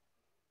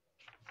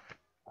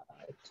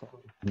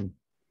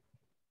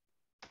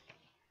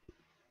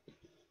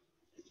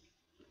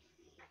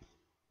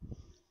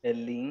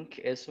 El link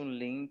es un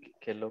link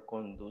que lo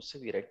conduce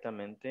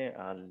directamente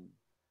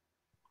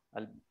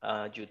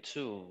a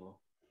YouTube.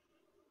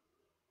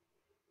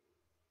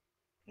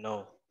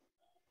 No.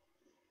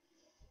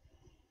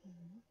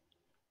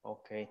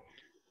 Ok.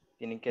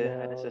 Tienen que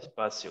dejar ese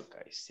espacio,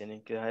 guys.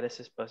 Tienen que dejar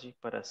ese espacio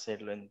para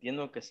hacerlo.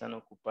 Entiendo que están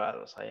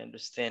ocupados. I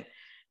understand.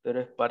 Pero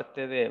es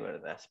parte de,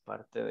 ¿verdad? Es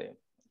parte de.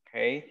 Ok.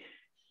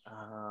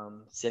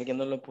 Si alguien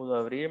no lo pudo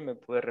abrir, me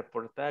puede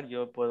reportar.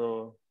 Yo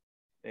puedo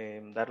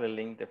darle el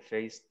link de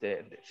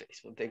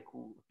Facebook,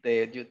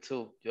 de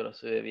YouTube. Yo lo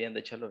estoy viendo.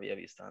 De hecho, lo había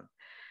visto antes.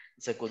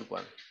 It's a good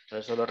one. Por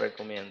eso lo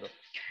recomiendo.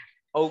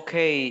 Ok.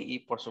 Y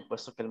por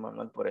supuesto que el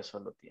manual por eso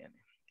lo tiene.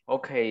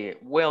 Okay,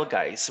 well,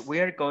 guys, we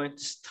are going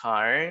to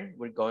start.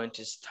 We're going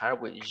to start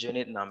with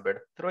unit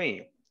number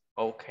 3.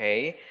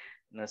 Okay,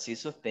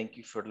 Narciso, thank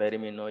you for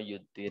letting me know you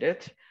did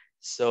it.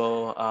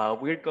 So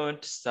we're going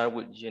to start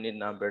with unit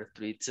number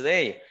 3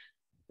 today.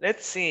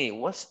 Let's see,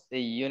 what's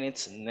the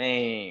unit's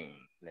name?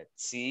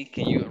 Let's see,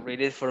 can you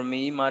read it for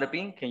me,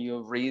 Marvin? Can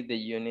you read the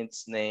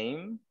unit's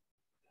name,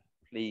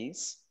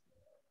 please?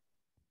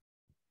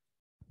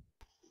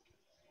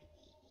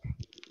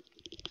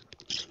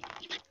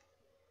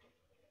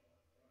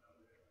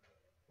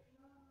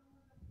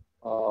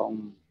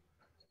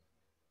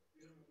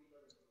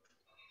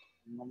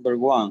 Number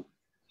 1.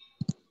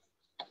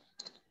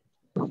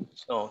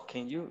 So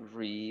can you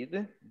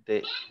read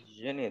the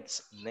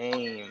unit's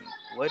name?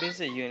 What is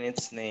the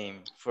unit's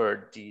name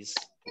for this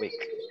week?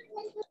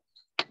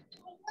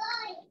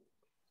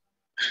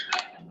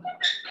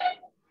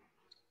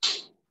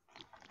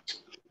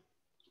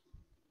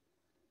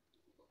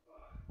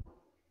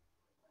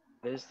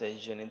 What is the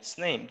unit's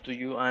name? Do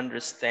you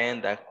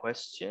understand that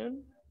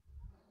question?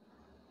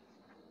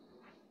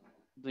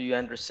 Do you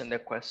understand the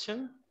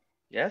question?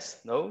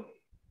 Yes? No?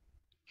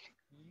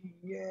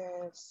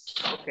 Yes.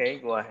 Okay,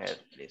 go ahead,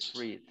 please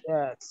read.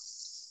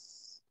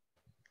 Yes.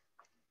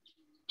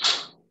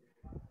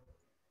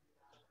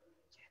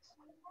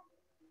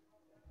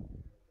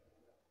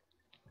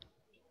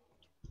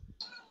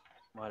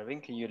 Marvin,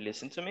 can you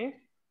listen to me?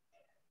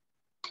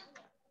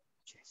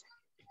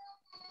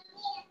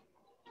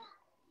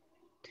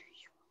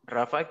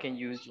 Rafa, can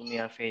you do me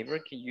a favor?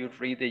 Can you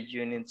read the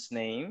unit's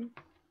name?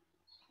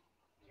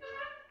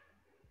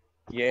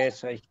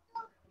 Yes,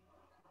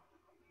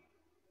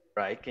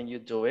 Right, can you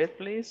do it,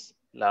 please?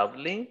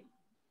 Lovely.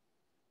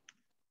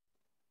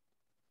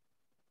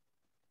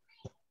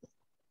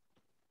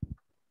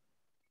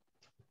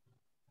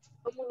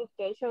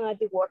 Communication at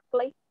the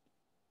workplace.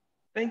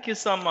 Thank you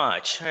so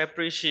much. I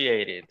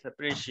appreciate it.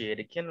 Appreciate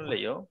it. ¿Quién lo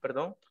leyó?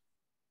 Perdón.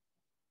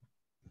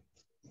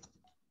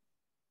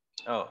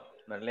 Oh,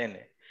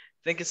 Marlene.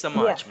 Thank you so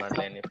much,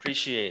 Marlene.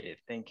 Appreciate it.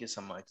 Thank you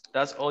so much.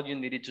 That's all you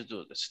needed to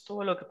do. Es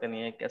todo lo que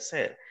tenía que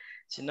hacer.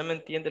 Si no me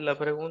entiende la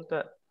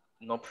pregunta,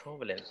 No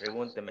problem,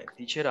 pregúnteme.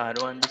 Teacher, I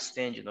don't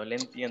understand you, no le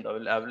entiendo,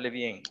 hable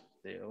bien.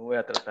 Yo voy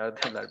a tratar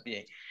de hablar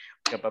bien.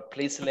 Okay, but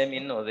please let me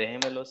know,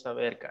 déjenmelo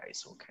saber,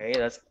 guys, okay?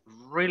 That's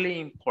really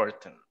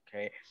important,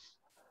 okay?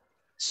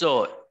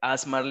 So,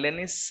 as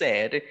Marlene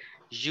said,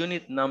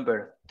 unit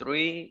number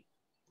 3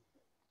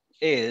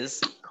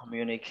 is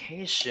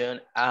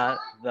communication at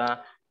the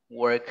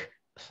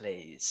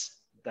workplace.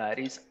 That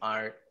is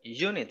our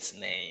unit's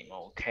name,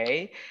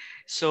 okay?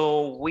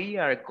 So we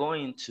are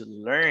going to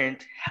learn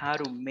how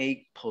to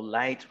make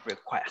polite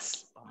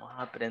requests. Vamos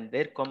a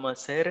aprender cómo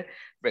hacer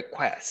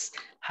requests.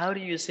 How do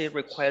you say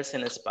request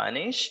in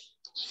Spanish?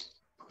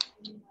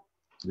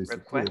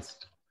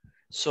 Request.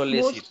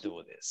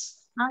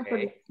 Solicitudes.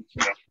 Okay.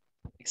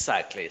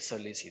 Exactly,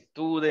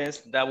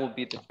 solicitudes, that would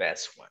be the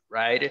best one,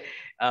 right?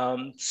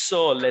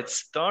 So let's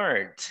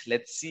start.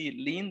 Let's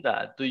see,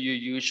 Linda, do you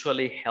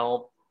usually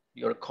help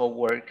your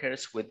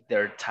coworkers with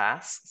their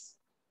tasks?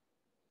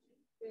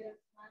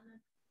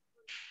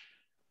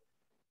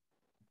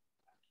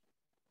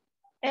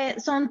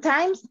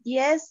 Sometimes,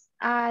 yes,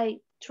 I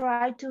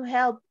try to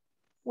help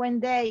when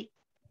they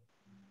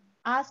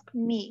ask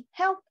me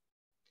help.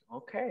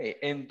 Okay,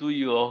 and do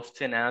you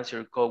often ask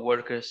your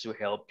coworkers to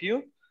help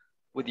you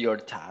with your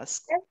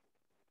task?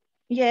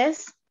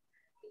 Yes.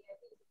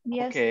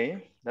 Yes.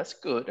 Okay, that's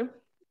good.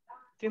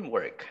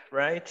 Teamwork,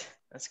 right?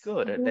 That's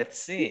good. Mm-hmm. Let's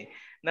see.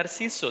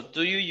 Narciso,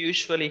 do you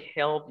usually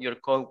help your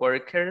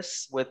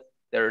coworkers with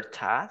their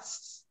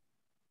tasks?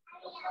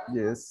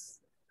 Yes.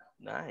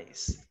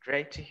 Nice.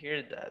 Great to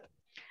hear that.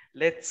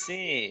 Let's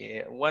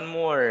see. One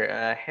more.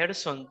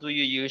 Gerson, do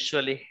you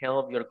usually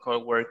help your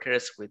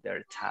coworkers with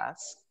their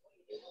tasks?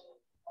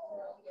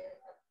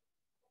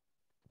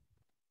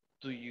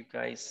 Do you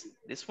guys,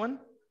 this one?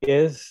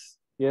 Yes,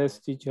 yes,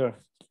 teacher.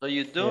 So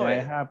you do I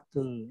it?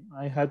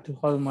 have to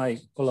help my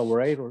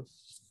collaborators.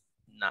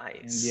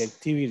 Nice. In the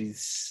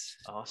activities.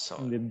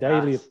 Awesome. In the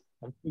daily That's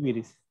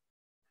activities.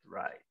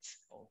 right.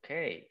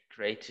 Okay,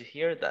 great to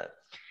hear that.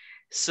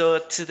 So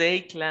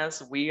today,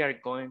 class, we are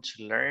going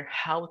to learn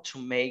how to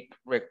make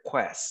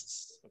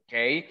requests,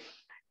 okay,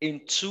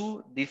 in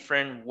 2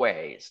 different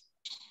ways.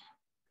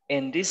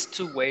 And these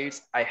 2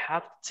 ways, I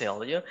have to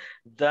tell you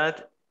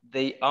that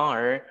they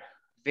are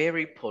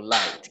very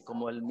polite.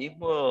 Como el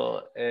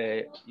mismo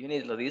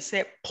unit lo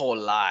dice,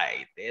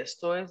 polite.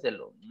 Esto es de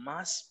lo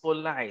más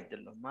polite, de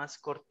lo más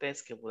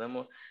cortés que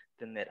podemos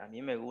tener. A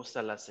mí me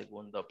gusta la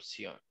segunda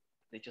opción.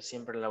 De hecho,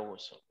 siempre la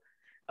uso.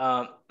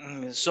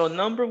 So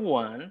number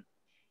 1,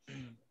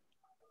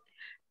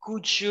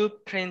 could you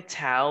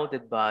print out the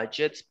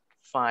budget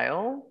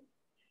file?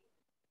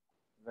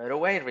 Right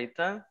away,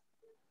 Rita.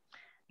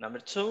 Number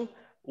 2,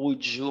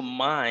 would you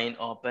mind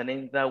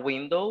opening the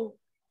window?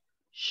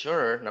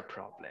 Sure, no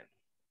problem.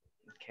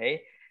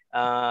 Okay,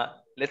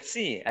 let's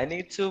see. I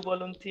need 2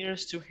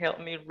 volunteers to help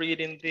me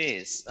reading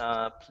this.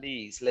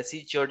 Please, let's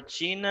see,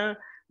 Georgina.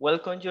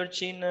 Welcome,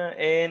 Georgina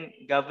and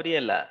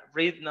Gabriela.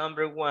 Read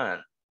number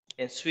 1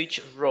 and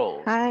switch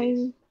roles.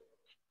 Hi.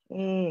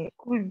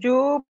 Could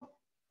you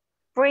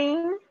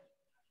print?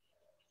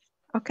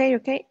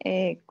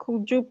 Okay.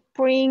 Could you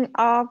print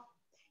up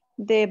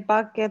the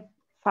bucket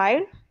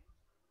file?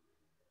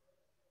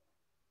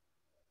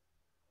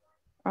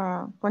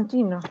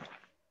 Continue.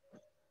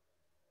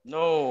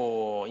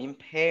 No,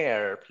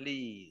 impair,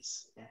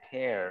 please.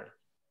 Impair.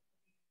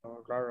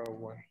 Oh, right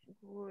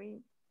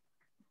away.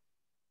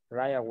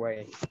 Right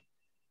away.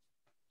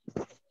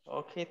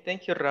 Okay,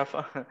 thank you,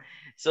 Rafa.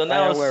 So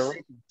now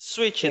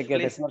switch it,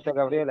 please.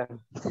 Gabriela.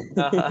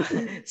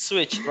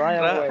 Switch. Right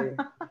away.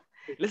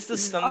 Let's do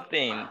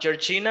something.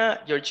 Georgina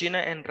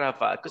and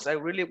Rafa, because I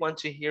really want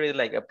to hear it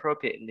like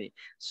appropriately.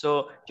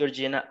 So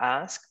Georgina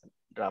asks,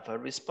 Rafa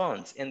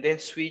responds, and then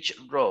switch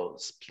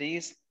roles.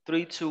 Please,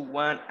 3, 2,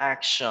 1,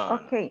 action.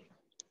 Okay.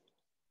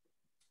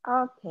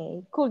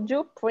 Could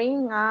you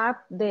print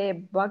up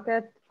the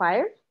bucket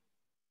file?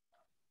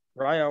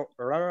 Right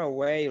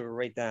away,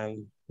 right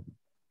down.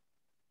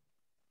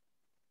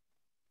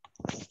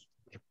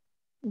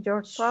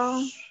 Your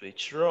turn.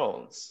 Switch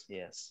roles,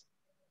 yes.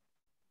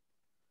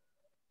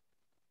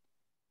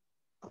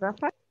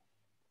 Rafa?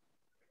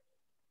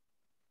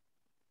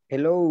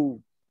 Hello.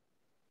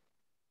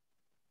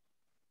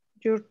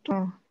 Your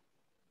turn.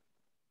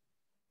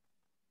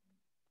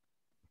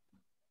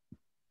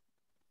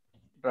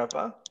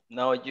 Rafa,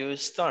 now you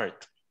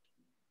start.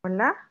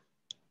 Hola?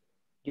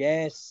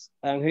 Yes,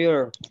 I'm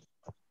here.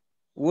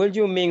 Would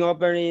you mean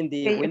opening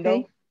the window?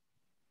 Okay.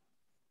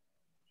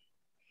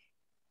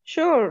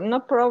 Sure,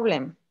 no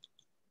problem.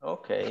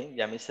 Ok,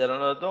 ya me hicieron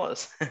los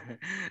 2.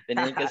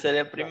 Tenían que ser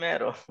el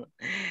primero.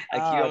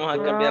 Aquí vamos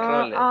a cambiar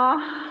roles.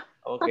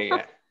 Ok,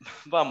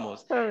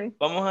 vamos. Sorry.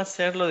 Vamos a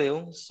hacerlo de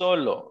un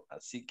solo.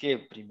 Así que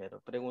primero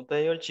pregunta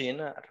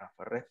Georgina,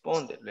 Rafa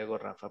responde. Luego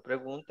Rafa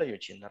pregunta,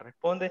 Georgina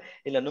responde.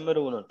 Y la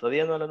número 1,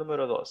 todavía no la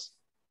número 2.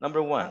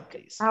 Number 1,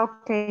 please.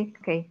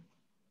 Okay.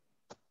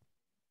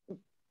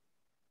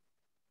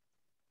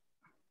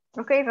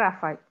 Okay,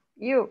 Rafa,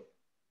 you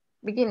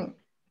beginning.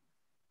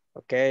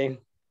 Okay.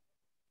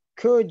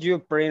 Could you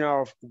print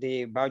off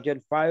the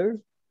budget file?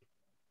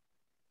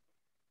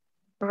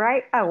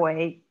 Right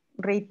away,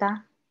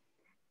 Rita.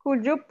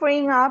 Could you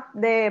bring up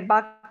the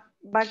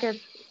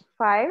bucket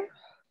 5?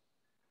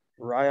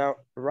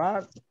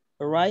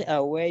 Right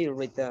away,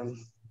 Rita.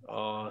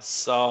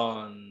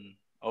 Awesome.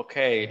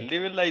 Okay,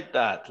 leave it like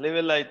that. Leave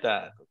it like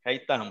that. Ok, ahí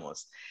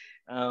estamos.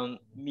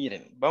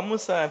 Miren,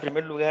 vamos a en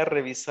primer lugar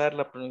revisar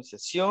la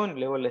pronunciación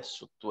y luego la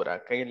estructura.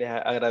 Ok, les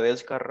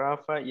agradezco a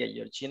Rafa y a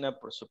Georgina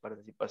por su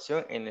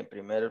participación en el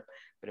primera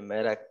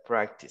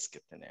practice que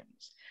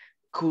tenemos.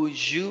 Could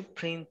you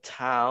print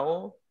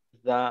out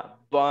the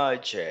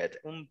budget?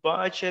 Un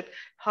budget,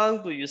 how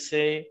do you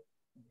say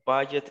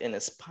budget in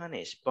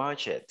Spanish?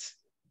 Budget.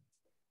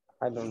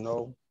 I don't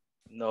know.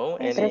 No,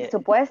 El any,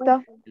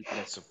 presupuesto. el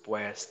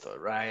presupuesto,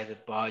 right? The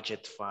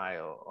budget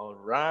file. All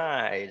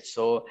right.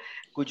 So,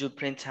 could you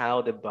print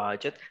out the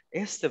budget?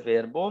 Este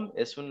verbo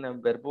es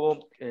un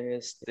verbo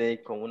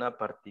con una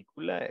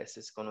partícula. Este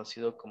es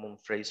conocido como un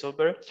phrasal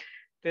verb,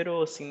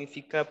 pero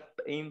significa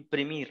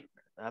imprimir.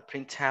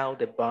 Print out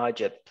the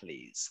budget,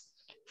 please.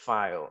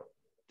 File.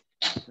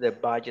 The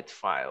budget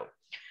file.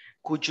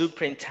 Could you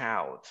print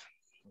out?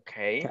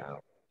 Okay.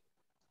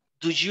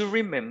 Do you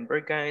remember,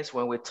 guys,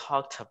 when we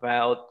talked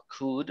about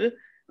could?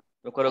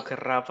 Me acuerdo que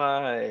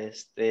Rafa,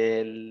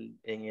 en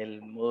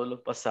el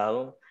módulo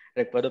pasado,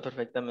 recuerdo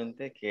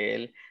perfectamente que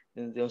él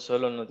de un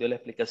solo nos dio la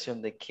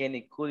explicación de Ken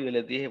y could. Yo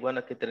les dije,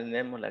 bueno, que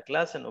terminemos la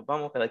clase, nos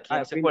vamos, cada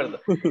quien se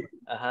acuerda.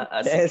 Ajá,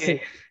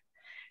 así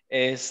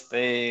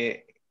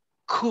que,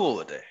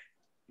 could.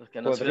 Los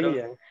que no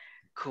supieron,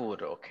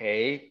 could, ok.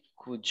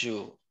 Could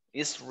you.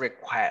 Is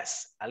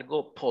request,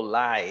 algo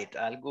polite,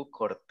 algo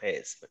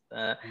cortés,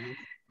 ¿verdad?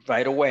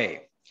 Right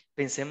away.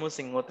 Pensemos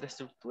en otra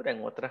estructura,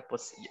 en otras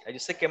posibilidades. Yo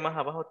sé que más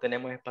abajo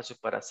tenemos espacio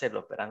para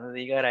hacerlo, pero antes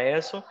de llegar a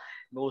eso,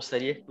 me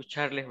gustaría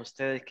escucharles a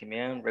ustedes que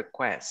me hagan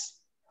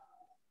request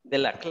de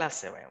la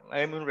clase.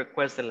 Háganme un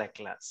request de la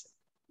clase.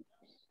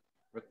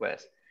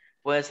 Request.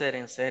 Puede ser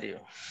en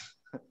serio.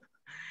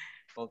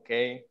 Ok.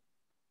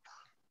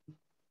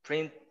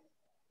 Print.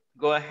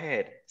 Go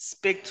ahead.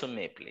 Speak to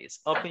me, please.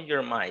 Open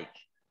your mic.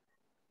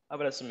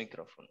 Abra su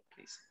micrófono,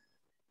 please.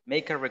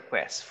 Make a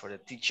request for the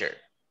teacher.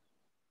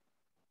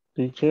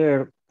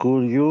 Teacher,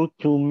 could you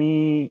to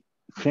me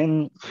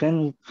send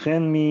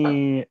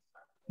me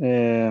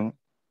the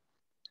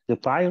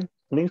file,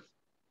 please?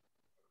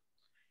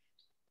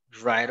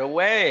 Right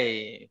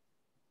away,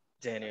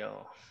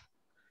 Daniel.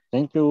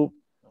 Thank you.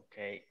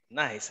 Okay,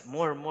 nice.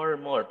 More,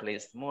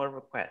 please. More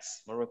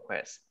requests. More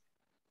requests.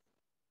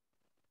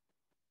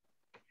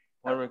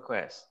 More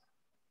requests.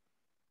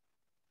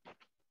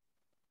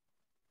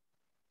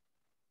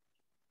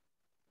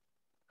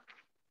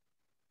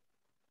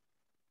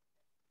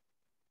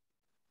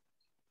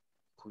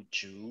 Could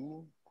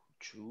you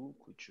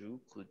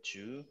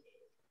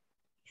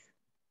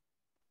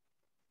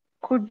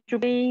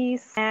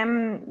please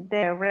send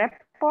the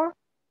report,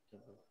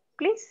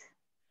 please?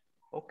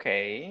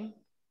 Okay.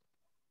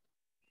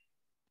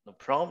 No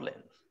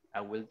problem.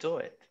 I will do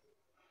it.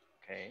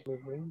 Okay.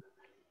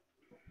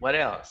 What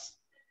else?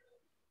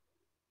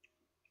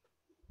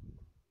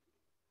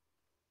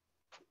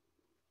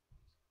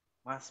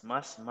 Más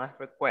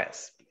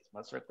requests.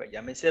 Más requests.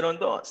 Ya me hicieron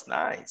dos.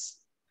 Nice.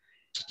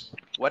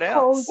 What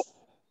else?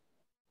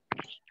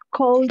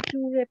 Could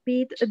you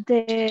repeat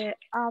the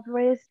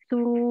address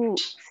to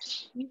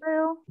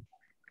email?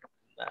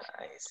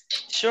 Nice.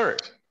 Sure.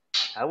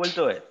 I will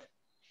do it.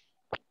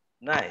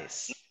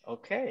 Nice.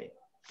 Okay.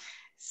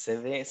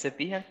 Se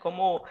fijan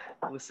cómo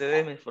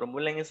ustedes me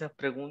formulan esas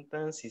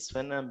preguntas y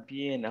suenan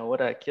bien.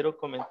 Ahora quiero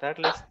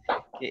comentarles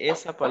que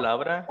esa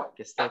palabra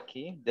que está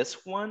aquí, this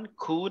one,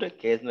 could,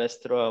 que es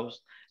nuestro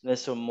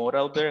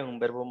modal verb, un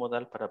verbo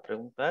modal para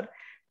preguntar,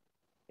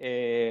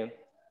 se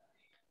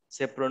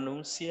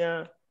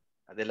pronuncia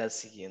de las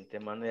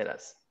siguientes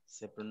maneras.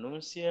 Se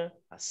pronuncia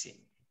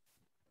así.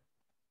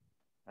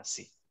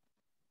 Así.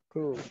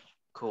 Could.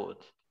 Could.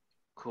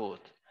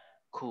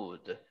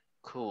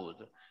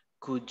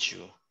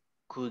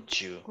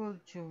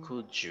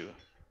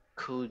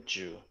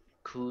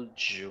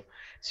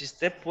 Si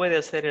usted puede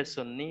hacer el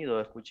sonido,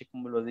 escuche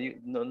cómo lo digo,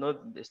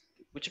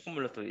 escuche cómo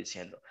lo estoy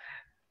diciendo.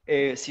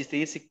 Si usted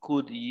dice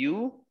could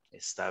you,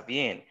 está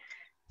bien.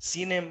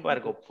 Sin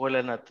embargo, por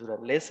la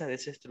naturaleza de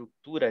esa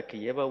estructura que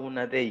lleva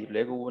una D y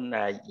luego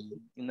una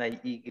Y,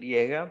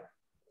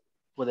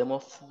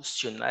 podemos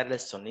fusionar el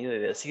sonido y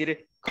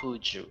decir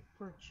could you.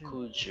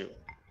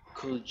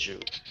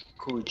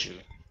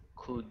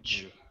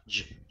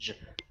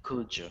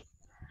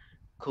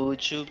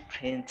 Could you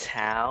print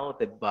out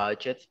the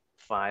budget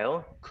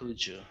file? Could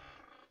you?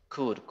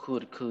 Could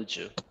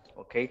you?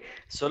 Ok.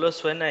 Solo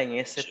suena en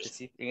este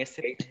preciso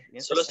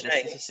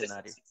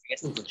escenario.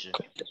 Could you?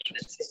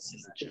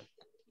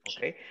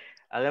 Ok.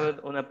 Hágame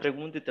una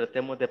pregunta y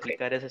tratemos de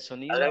aplicar ese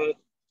sonido.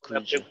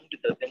 Could you?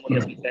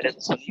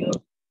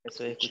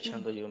 Estoy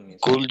escuchando yo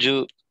mismo. Could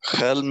you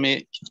help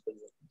me?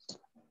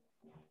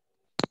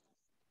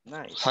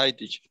 Nice. Hi,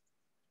 teacher.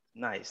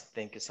 Nice.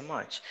 Thank you so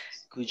much.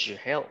 Could you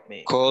help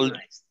me?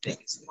 Nice. Thank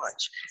you so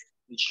much.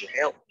 Could you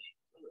help me?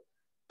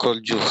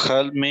 Could you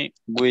help me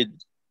with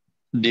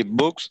the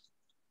books?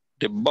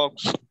 the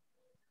box.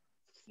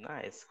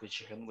 Nice. Could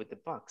you help me with the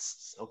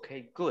box?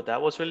 Okay, good.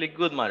 That was really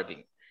good,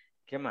 Marvin.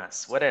 ¿Qué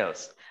más? What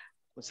else?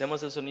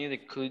 Usemos el sonido de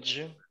could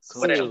you.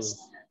 Could What you. else?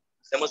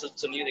 Usemos el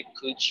sonido de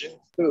could you.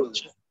 Could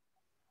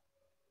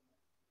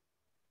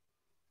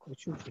Could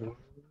you. you?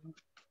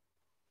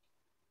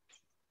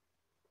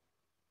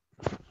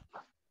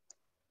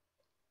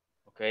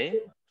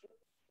 Okay.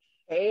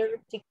 Share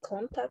the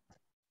contact.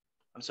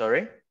 I'm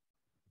sorry.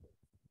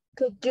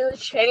 Could you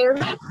share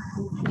the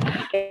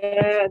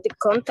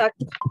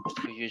contact?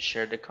 Could you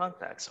share the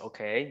contacts?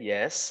 Okay,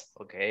 yes.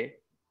 Okay.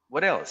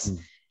 What else?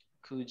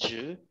 Could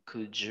you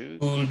Could you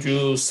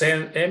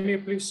send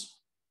email, please?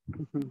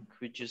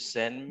 Could you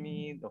send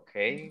me?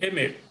 Okay.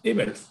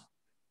 Email.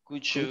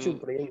 Could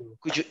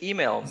you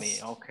email me?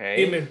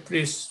 Okay. Email,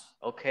 please.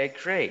 Okay,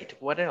 great.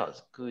 What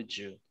else? Could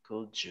you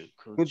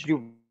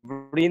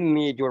bring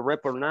me your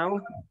report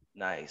now?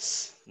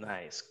 Nice,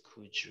 nice.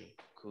 Could you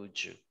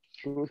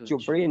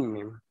bring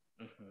me?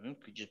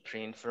 Could you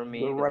print for me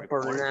Your the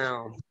report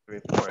now?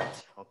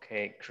 Report.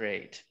 Okay,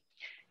 great,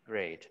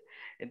 great.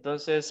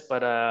 Entonces,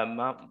 para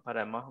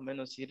más o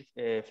menos ir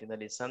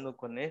finalizando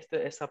con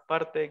esta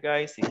parte,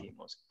 guys,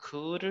 dijimos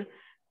could,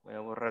 voy a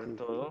borrar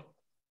todo,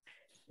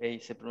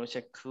 se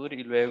pronuncia could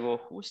y luego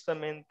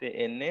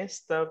justamente en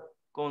esta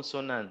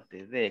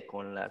consonante D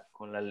con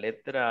la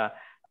letra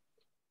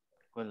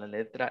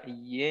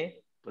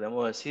Y,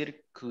 podemos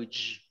decir could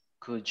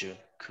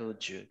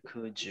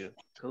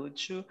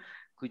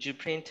you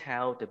print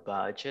out the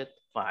budget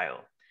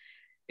file.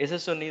 Ese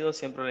sonido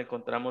siempre lo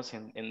encontramos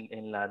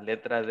en la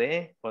letra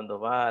D cuando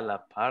va a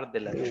la par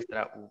de la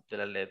letra U, de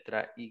la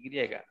letra Y.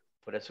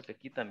 Por eso que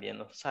aquí también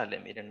nos sale.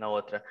 Miren la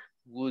otra.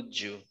 Would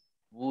you.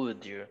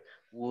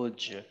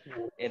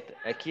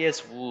 Aquí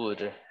es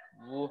would.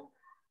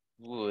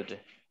 Would.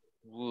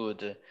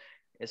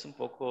 Es un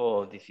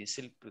poco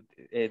difícil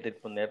de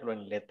ponerlo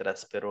en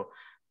letras, pero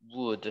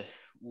would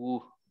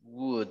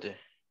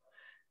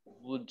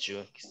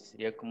you, que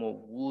sería como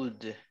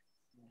would.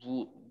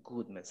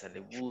 Good, me sale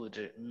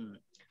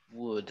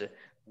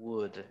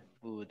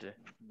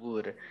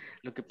would.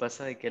 Lo que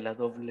pasa es que la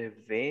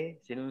W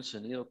tiene un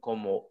sonido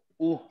como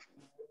U.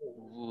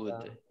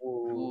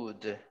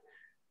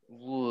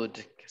 Would,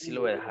 que sí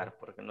lo voy a dejar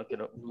porque no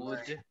quiero.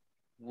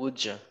 Would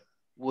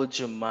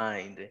you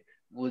mind?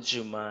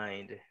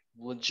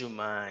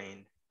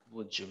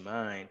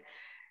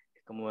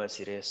 ¿Cómo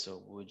decir eso?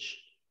 Would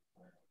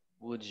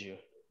you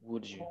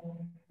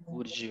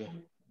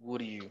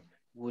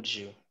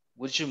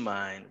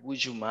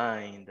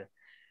mind?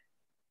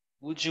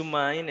 Would you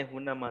mind es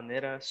una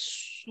manera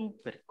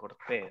súper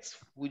cortés.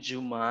 Would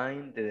you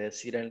mind de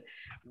decir el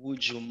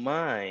would you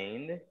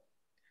mind,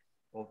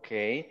 ok,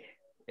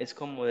 es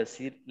como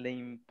decir le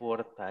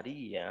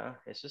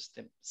importaría. Eso es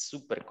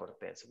súper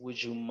cortés. Would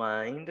you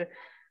mind?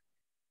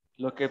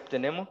 Lo que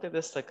tenemos que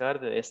destacar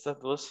de estas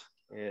dos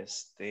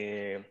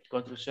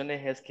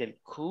construcciones es que el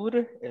could,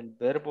 el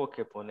verbo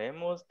que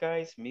ponemos,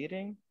 guys,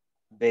 miren,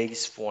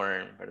 base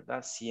form,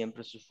 ¿verdad?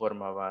 Siempre su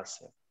forma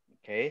base,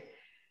 ¿ok?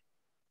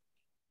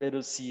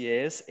 Pero si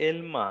es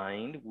el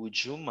mind, would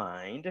you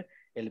mind,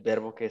 el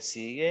verbo que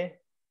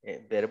sigue,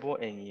 verbo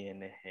en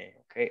ing,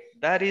 ¿ok?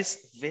 That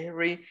is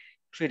very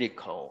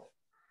critical,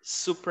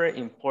 super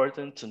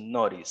important to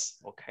notice,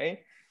 ¿ok?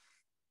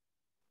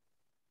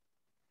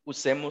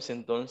 Usemos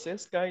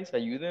entonces, guys,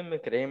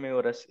 ayúdenme, créeme,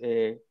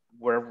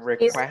 word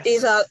requests.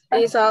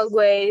 Is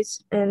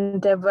always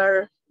in the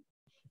verb,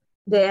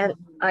 the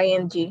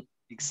ing.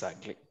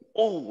 Exactly.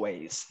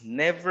 Always.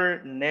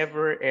 Never,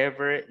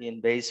 ever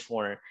in base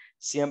form.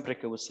 Siempre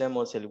que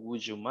usemos el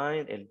would you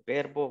mind, el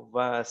verbo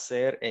va a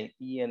ser en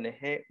ing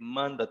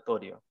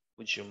mandatorio.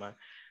 Would you mind?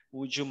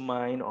 Would you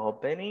mind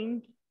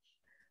opening?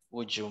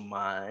 Would you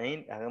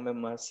mind? Háganme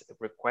más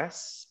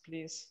requests,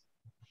 please.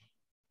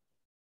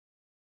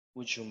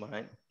 Would you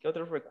mind? ¿Qué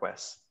otros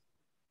requests?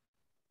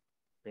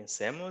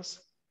 Pensemos.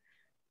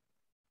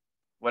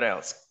 What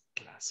else,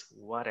 class?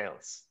 What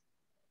else?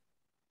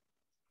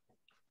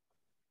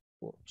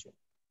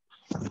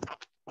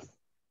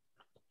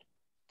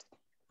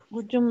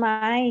 Would you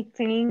mind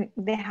cleaning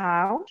the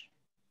house?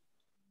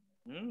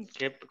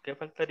 ¿Qué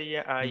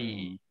faltaría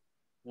ahí?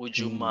 Would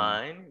you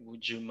mind?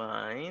 Would you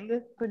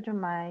mind? Would you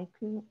mind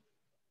clean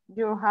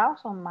your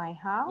house or my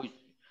house?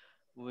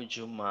 Would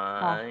you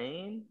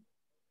mind?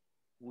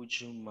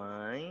 Would you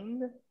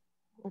mind?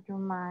 Would you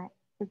mind?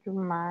 Would you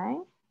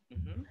mind?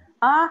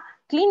 Nice.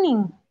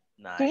 Cleaning.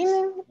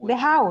 Cleaning the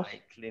house.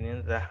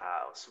 Cleaning the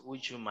house.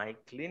 Would you mind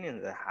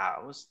cleaning the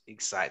house?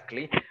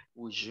 Exactly.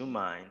 Would you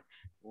mind?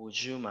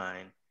 Would you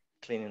mind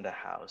cleaning the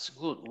house?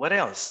 Good. What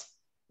else?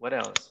 What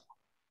else?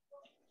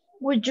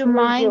 Would you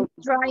mind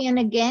trying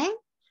again?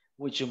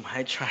 Would you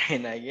mind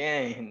trying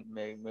again?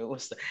 Me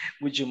gusta.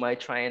 Would you mind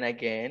trying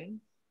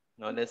again?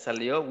 No le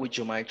salió. Would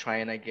you mind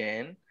trying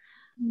again?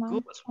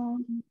 Good.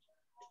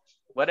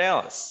 What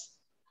else?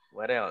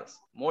 What else?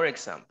 More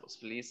examples,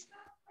 please.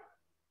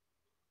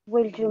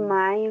 Would you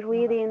mind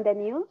reading the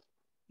news?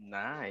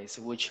 Nice.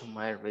 Would you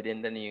mind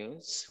reading the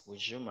news?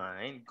 Would you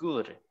mind?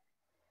 Good.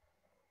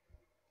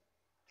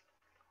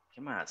 ¿Qué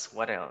 ¿Qué más?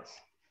 What else?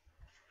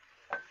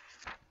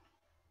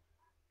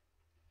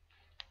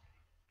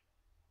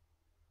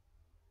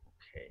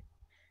 Okay.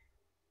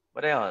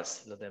 What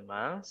else? Los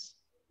demás.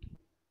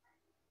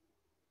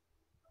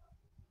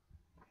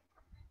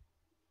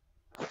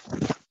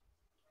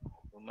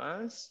 ¿Algo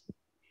más?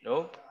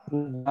 Nope.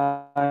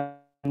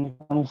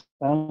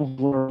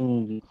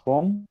 Answering the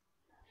phone.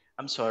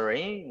 I'm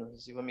sorry. No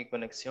sé si fue mi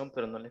conexión,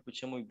 pero no la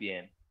escuché muy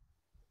bien.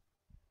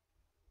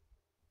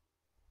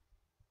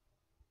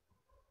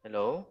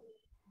 Hello.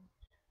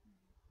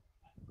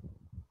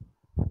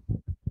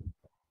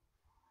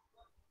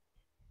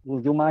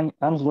 Would you mind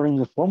answering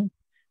the phone?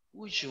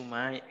 Would you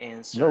mind No.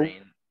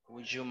 answering?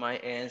 Would you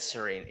mind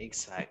answering?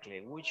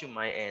 Exactly. Would you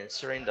mind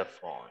answering the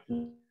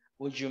phone?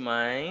 Would you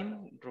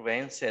mind?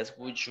 Ruben says,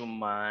 would you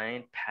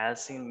mind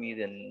passing me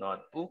the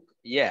notebook?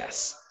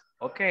 Yes.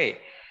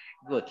 Okay.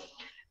 Good.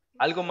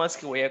 Algo más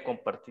que voy a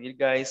compartir,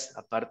 guys,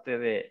 aparte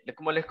de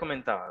como les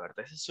comentaba,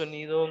 ¿verdad? Ese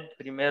sonido,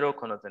 primero,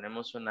 cuando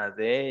tenemos una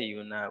D y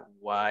una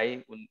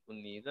Y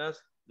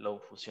unidas, lo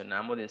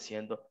fusionamos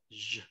diciendo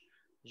y,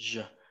 y.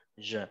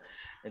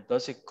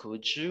 Entonces,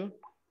 could you,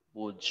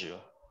 would you,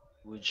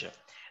 would you.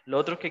 Lo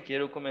otro que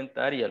quiero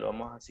comentar, y ya lo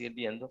vamos a seguir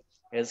viendo,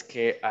 es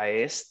que a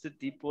este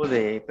tipo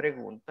de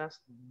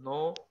preguntas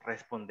no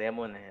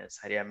respondemos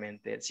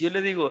necesariamente. Si yo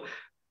le digo,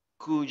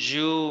 could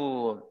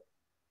you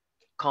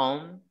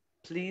come,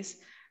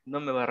 please, no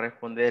me va a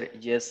responder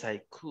yes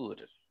I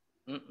could.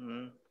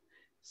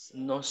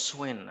 No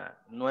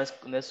suena, no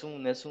es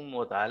un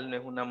modal, no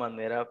es una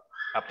manera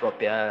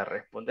apropiada de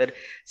responder.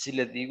 Si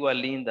le digo a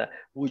Linda,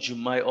 would you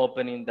mind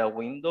opening the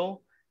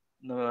window?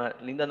 No,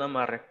 Linda no me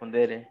va a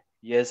responder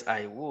yes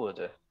I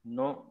would.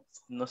 No,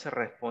 no se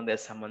responde de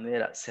esa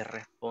manera, se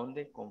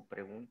responde con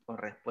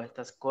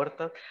respuestas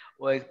cortas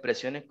o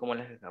expresiones como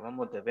las que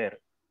acabamos de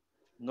ver.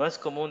 No es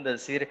común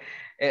decir,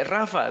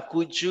 Rafa,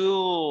 could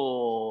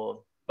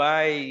you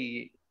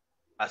buy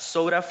a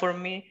soda for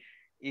me?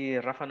 Y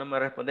Rafa no me va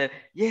a responder,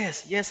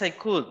 yes, yes, I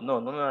could. No,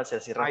 no me va a decir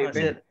así. Rafa va a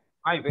decir,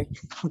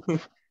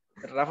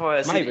 Rafa va a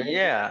decir, Maybe.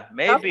 yeah, Of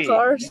maybe.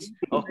 course.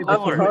 Of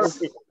Of course.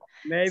 course.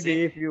 Maybe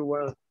Sí. if you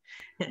want.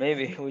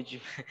 Maybe, would you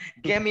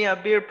get me a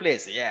beer,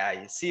 please?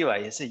 Yeah, sí, va,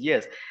 yes,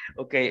 yes.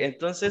 Ok,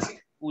 entonces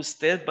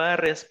usted va a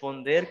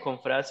responder con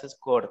frases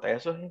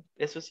cortas.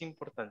 Eso es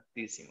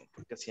importantísimo,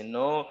 porque si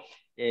no,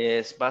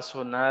 va a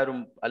sonar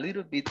a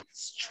little bit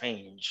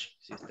strange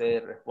si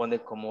usted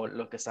responde como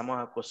lo que estamos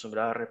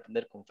acostumbrados a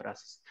responder con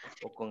frases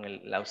o con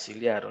el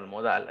auxiliar o el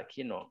modal.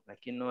 Aquí no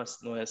es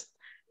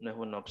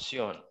una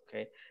opción.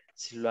 Okay.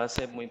 Si lo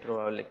hace, muy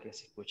probable que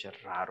se escuche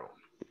raro.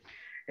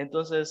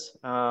 Entonces,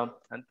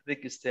 antes de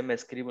que usted me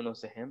escriba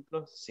unos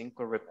ejemplos,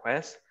 5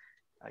 requests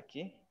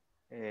aquí,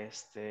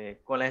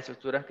 con las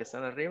estructuras que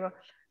están arriba,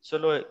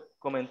 solo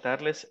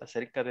comentarles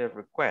acerca de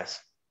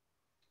request.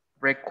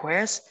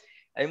 Request,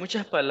 hay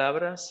muchas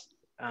palabras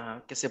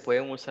que se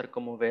pueden usar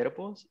como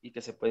verbos y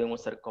que se pueden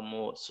usar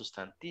como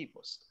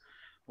sustantivos.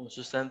 Un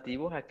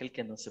sustantivo es aquel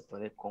que no se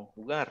puede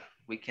conjugar.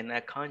 We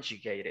cannot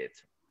conjugate it.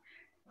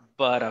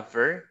 But a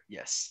verb,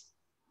 yes.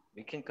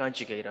 We can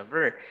conjugate a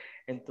verb.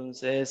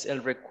 Entonces,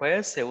 el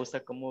request se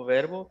usa como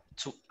verbo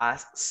to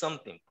ask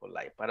something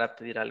polite, para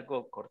pedir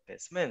algo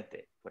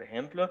cortésmente. Por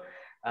ejemplo,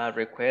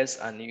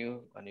 request a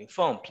new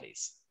phone,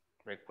 please.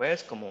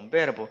 Request como un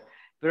verbo,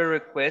 pero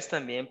request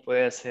también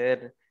puede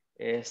ser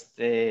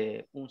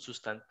un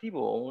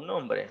sustantivo o un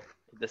nombre.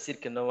 Es decir,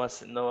 que no va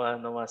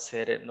a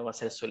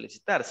ser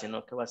solicitar,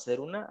 sino que va a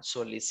ser una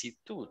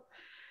solicitud.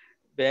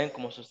 Vean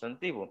como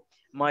sustantivo.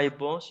 My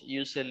boss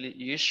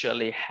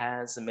usually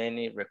has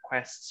many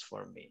requests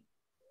for me.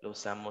 Lo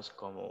usamos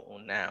como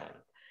un noun.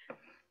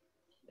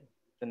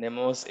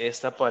 Tenemos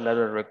esta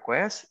palabra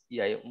request y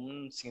hay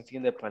un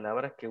sinfín de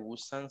palabras que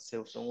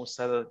son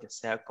usadas ya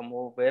sea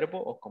como verbo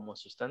o como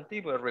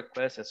sustantivo. El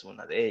request es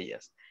una de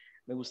ellas.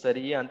 Me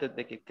gustaría, antes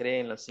de que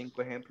creen los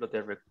 5 ejemplos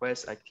de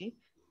request aquí,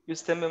 que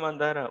usted me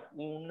mandara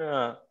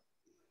una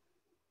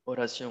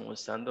oración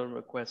usando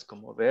request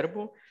como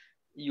verbo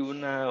y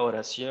una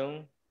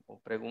oración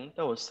o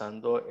pregunta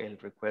usando el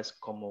request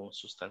como un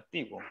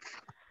sustantivo.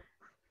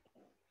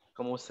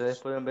 Como ustedes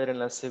pueden ver en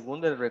la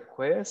segunda, el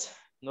request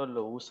no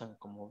lo usan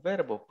como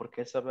verbo. ¿Por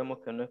qué sabemos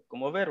que no es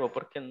como verbo?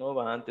 Porque no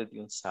va antes de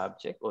un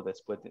subject o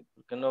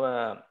porque no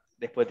va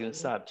después de un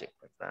subject,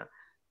 ¿verdad?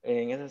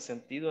 En ese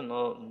sentido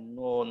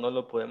no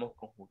lo podemos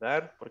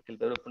conjugar porque el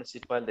verbo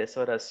principal de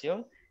esa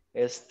oración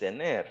es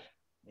tener.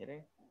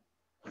 Miren,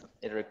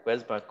 el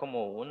request va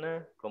como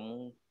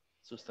un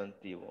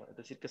sustantivo, es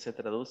decir, que se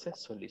traduce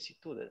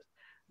solicitudes,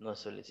 no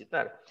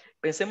solicitar.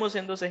 Pensemos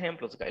en 2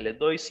 ejemplos, guys. Les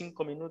doy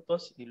 5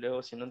 minutos y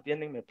luego si no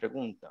entienden me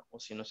preguntan, o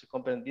si no se ha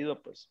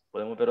comprendido, pues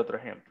podemos ver otro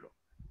ejemplo.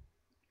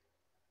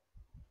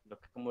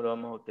 ¿Cómo lo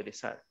vamos a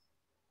utilizar?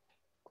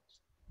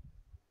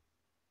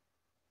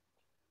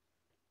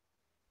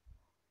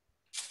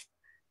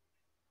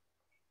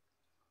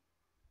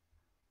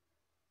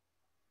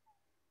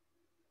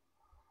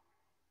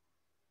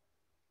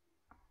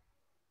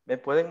 Me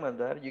pueden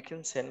mandar, you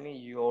can send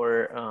me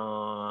your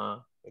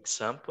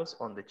examples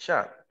on the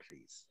chat,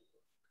 please.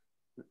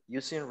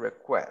 Using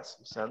request,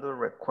 usando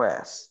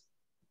request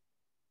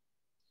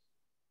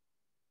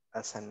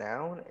as a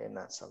noun and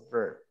as a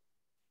verb.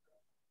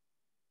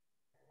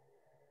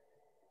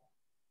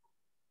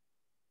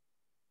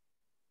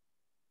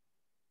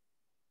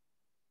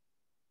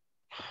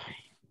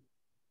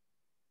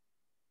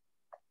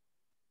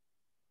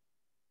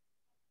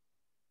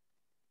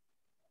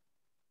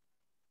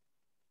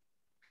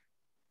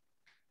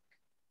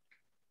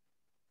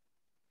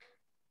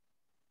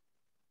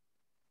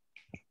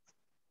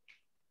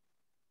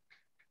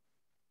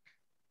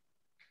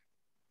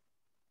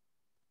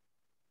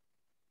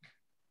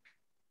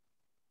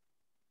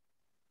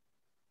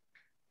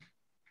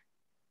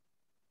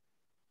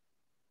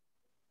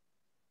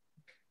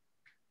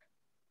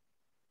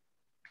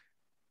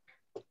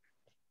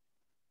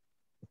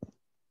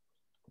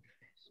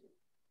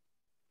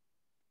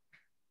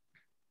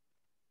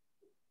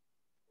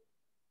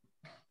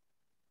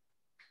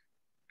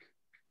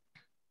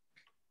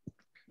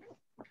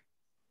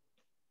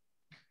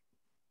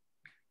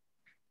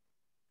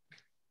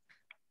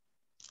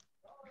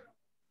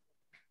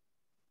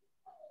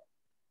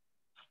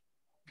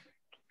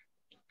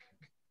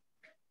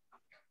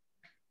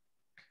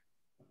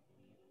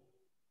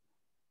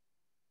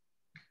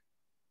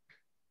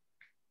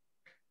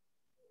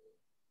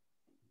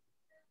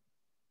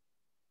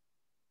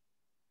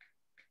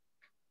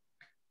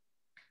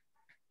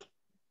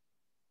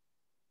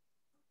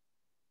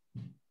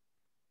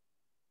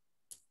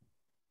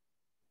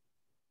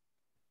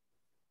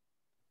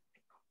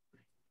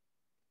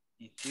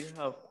 If you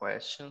have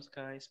questions,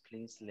 guys,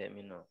 please let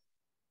me know.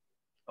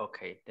 Ok,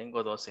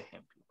 tengo dos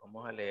ejemplos.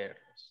 Vamos a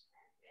leerlos.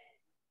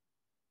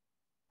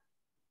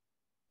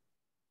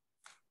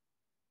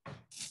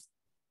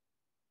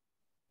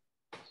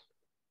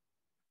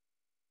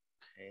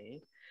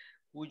 Okay.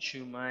 Would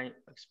you mind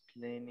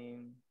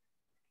explain,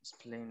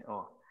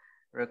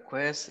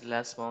 request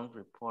last month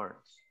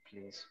report,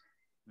 please.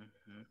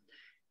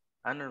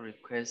 And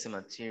request the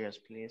materials,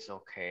 please.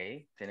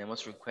 Ok.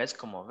 Tenemos request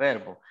como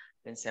verbo.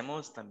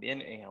 Pensemos también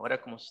en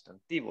ahora como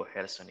sustantivo,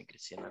 Gerson y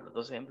Cristina. Los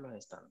dos ejemplos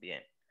están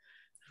bien.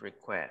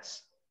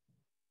 Request.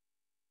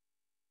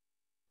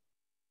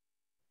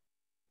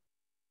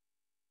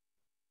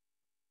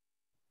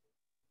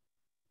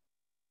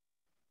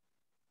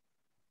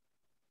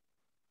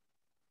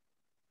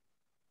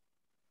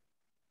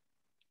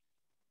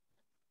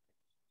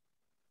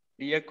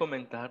 Quería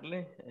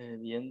comentarle,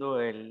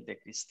 viendo el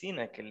de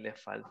Cristina, que le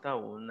falta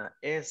una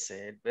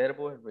S, el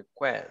verbo es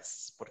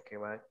request, porque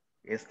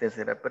es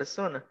tercera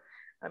persona,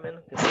 a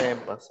menos que sea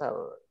en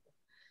pasado.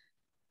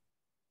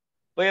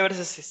 Voy a ver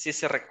si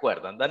se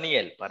recuerdan.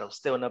 Daniel, para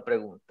usted una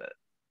pregunta.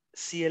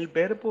 Si el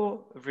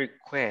verbo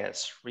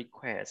request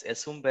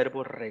es un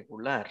verbo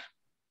regular,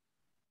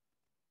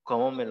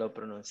 ¿cómo me lo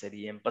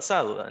pronunciaría en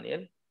pasado,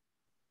 Daniel?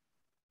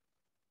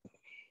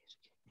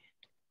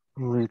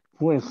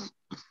 Request.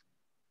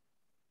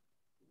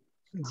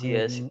 Si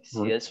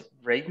es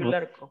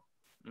regular,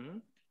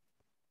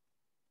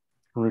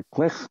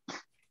 Request.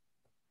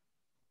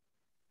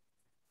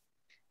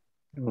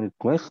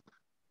 Request.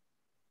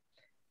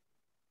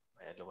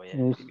 Lo voy a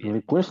Es escribir.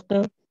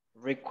 requesta.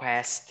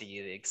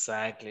 Requested,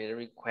 exactly,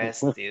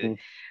 requested.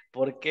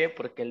 ¿Por qué?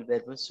 Porque el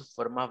verbo en su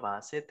forma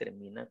base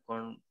termina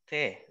con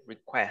T,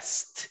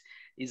 request.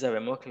 Y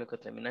sabemos que lo que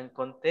terminan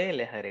con T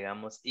les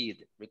agregamos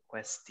id,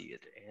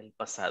 requested, es el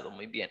pasado.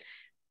 Muy bien.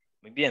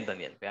 Muy bien,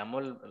 Daniel.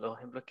 Veamos los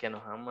ejemplos que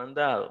nos han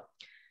mandado.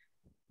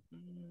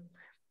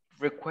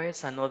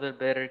 Request another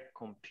better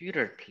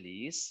computer,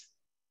 please.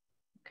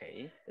 Ok,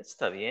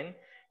 está bien.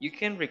 You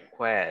can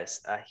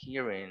request a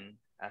hearing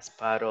as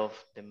part of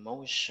the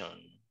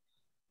motion.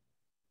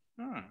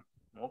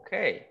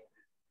 Okay.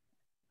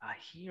 A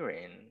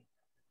hearing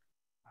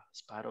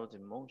as part of the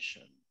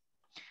motion.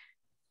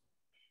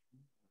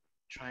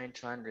 Trying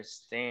to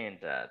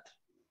understand that.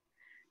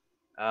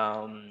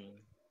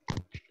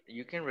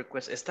 You can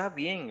request. Está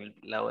bien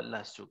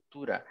la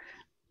estructura.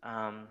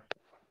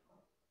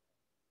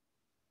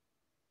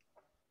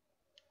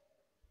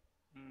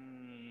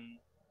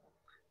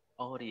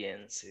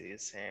 Audience,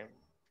 dice.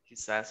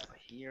 Quizás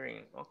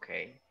hearing.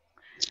 Okay.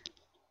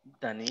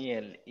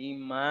 Daniel,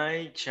 in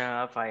my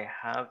job, I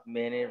have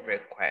many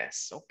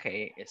requests. Ok,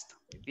 está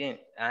muy bien.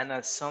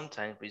 Ana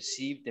sometimes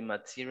receive the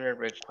material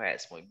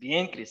request. Muy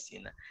bien,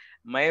 Cristina.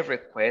 My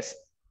request,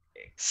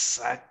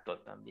 exacto,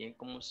 también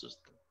como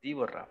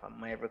sustantivo, Rafa.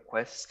 My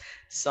requests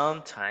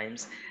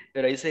sometimes,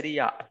 pero ahí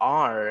sería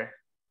are,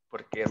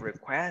 porque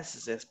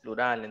requests es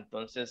plural,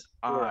 entonces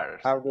are.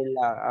 Are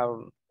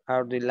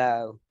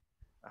allowed.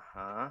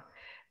 Ajá.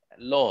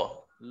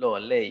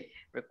 Ley.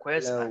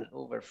 Request an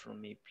Uber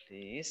from me,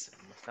 please.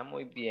 Está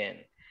muy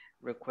bien.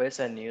 Request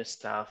a new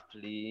staff,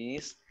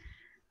 please.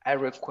 I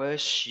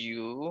request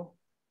you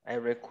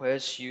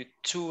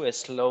to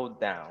slow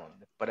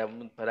down.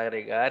 Para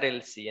agregar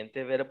el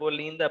siguiente verbo,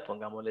 Linda,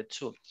 pongámosle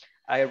to.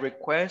 I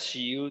request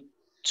you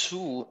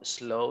to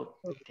slow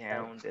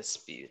down the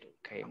speed.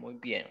 Ok, muy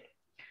bien.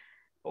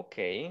 Ok,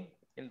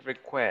 el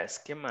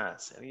request, ¿qué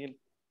más? El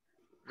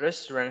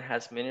restaurant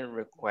has many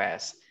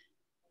requests.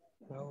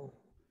 No.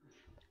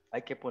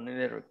 Hay que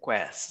ponerle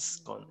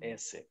requests con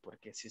S,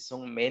 porque si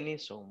son many,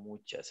 son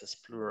muchas, es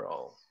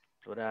plural,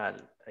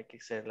 plural. Hay que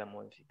hacer la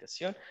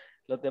modificación.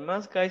 Los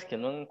demás guys que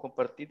no han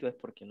compartido es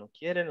porque no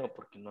quieren o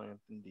porque no han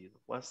entendido.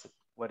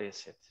 What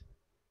is it?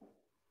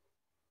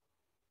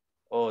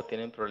 O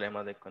tienen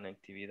problemas de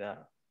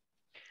conectividad.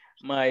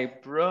 My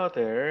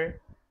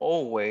brother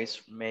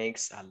always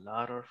makes a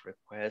lot of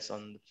requests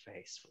on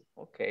Facebook.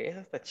 Ok,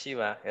 esa está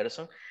chiva,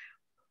 Gerson.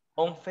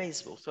 On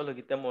Facebook, solo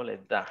quitémosle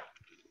da.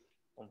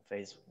 On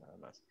Facebook nada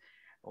más.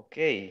 Ok,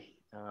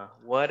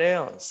 what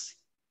else?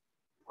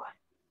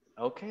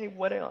 Ok,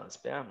 what else?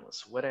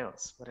 Veamos, what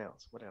else? What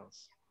else? What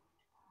else?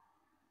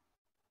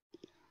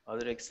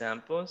 Other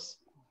examples?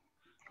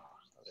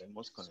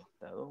 Hemos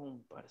conectado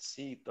un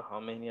parcito. How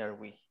many are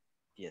we?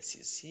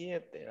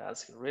 17.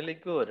 That's really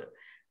good.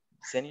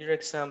 Send your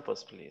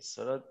examples, please.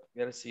 Solo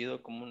he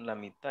recibido como la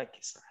mitad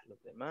quizás.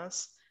 Los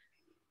demás,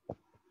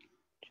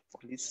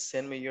 please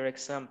send me your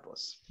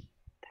examples.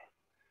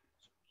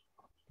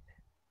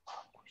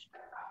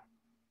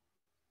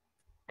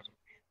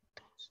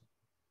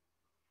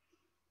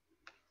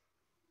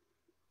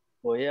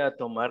 Voy a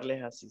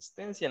tomarles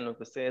asistencia en lo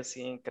que ustedes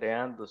siguen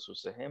creando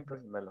sus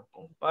ejemplos y me los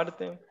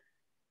comparten.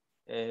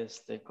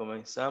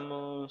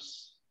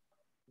 Comenzamos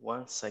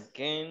once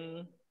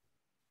again.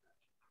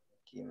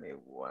 Give me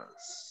 1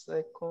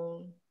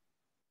 second.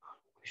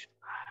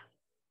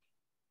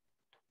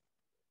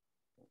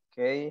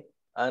 Ok,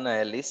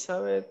 Ana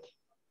Elizabeth.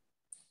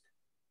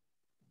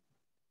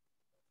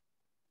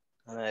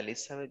 Ana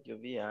Elizabeth, yo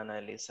vi a Ana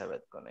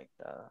Elizabeth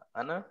conectada.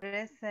 Ana.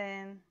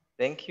 Present.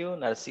 Thank you,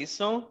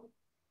 Narciso.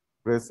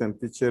 Present,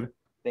 teacher.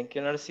 Thank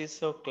you,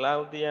 Narciso.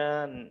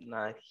 Claudia,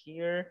 not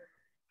here.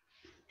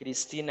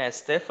 Cristina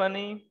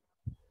Stephanie.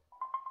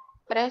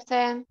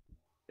 Present.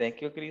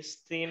 Thank you,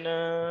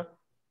 Cristina.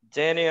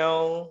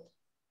 Daniel.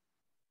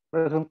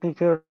 Present,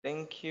 teacher.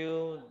 Thank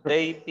you.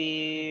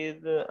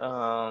 David.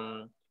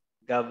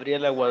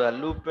 Gabriela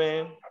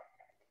Guadalupe.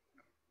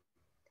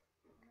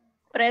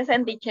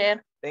 Present,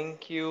 teacher.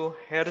 Thank you,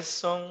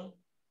 Gerson.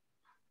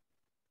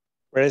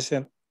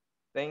 Present.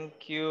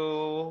 Thank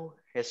you,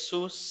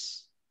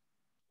 Jesús.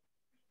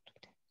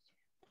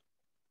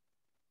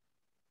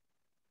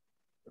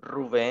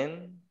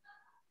 Rubén.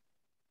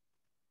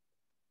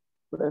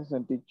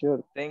 Present,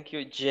 teacher. Thank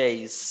you,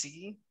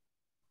 JC.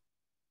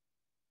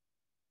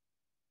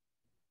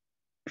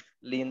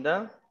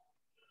 Linda.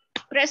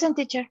 Present,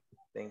 teacher.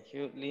 Thank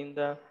you,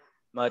 Linda.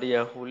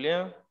 María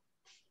Julia.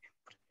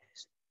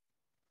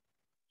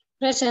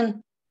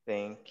 Present.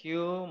 Thank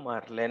you,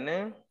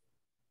 Marlene.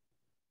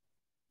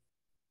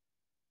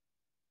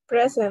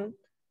 Present.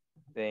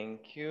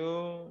 Thank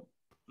you,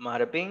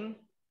 Marvin.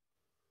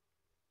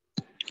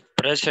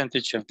 Present,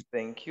 teacher.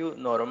 Thank you,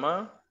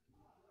 Norma.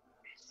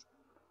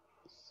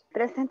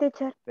 Present,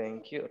 teacher.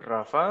 Thank you,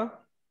 Rafa.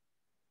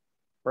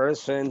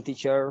 Present,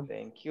 teacher.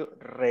 Thank you,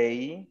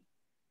 Rey.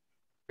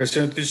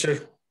 Present,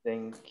 teacher.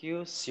 Thank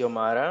you,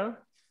 Xiomara.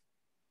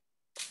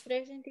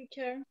 Present,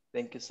 teacher.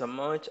 Thank you so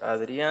much,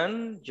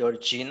 Adrián.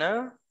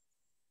 Georgina.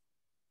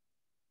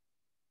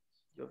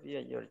 Yo vi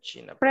a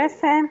Georgina.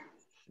 Present.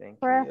 Thank you,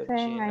 Present.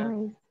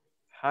 Georgina.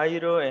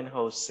 Jairo and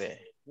Jose.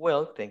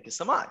 Well, thank you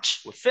so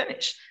much. We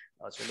finished.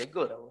 That was really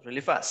good. That was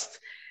really fast.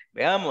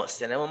 Veamos,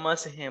 tenemos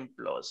más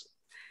ejemplos.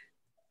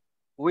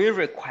 We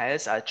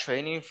request a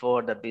training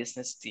for the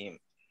business team.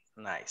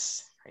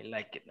 Nice. I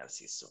like it,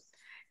 Narciso.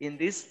 In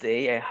this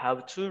day, I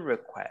have 2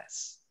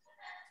 requests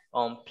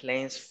on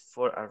planes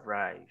for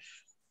arrive.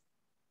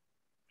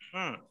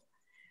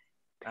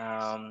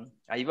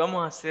 Ahí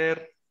vamos a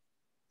hacer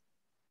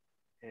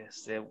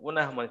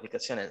unas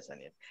modificaciones,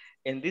 Daniel.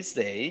 In this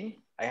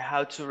day, I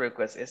have 2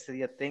 requests. Este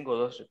día tengo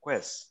 2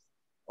 requests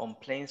on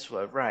planes to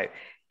arrive.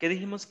 ¿Qué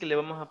dijimos que le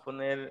vamos a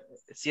poner?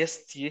 Si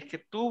es que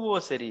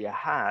tuvo, sería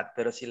had,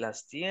 pero si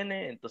las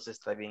tiene, entonces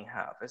está bien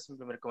have. Es mi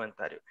primer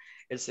comentario.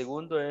 El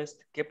segundo es,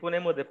 ¿qué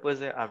ponemos después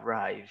de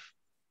arrive?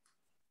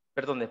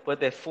 Perdón, después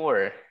de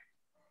for.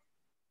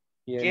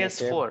 ¿Qué es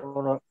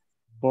for?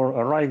 For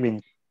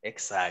arriving.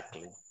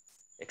 Exactly.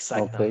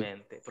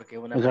 Exactamente. Okay. Porque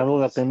es una Esa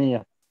duda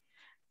tenía.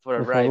 For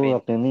Esa arriving.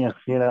 duda tenía,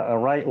 si era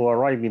arrive o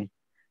arriving.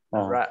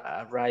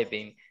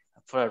 Arriving.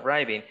 For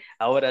arriving.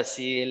 Ahora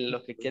sí,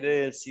 lo que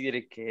quiere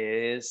decir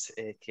que es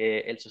que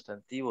el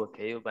sustantivo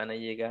que ellos van a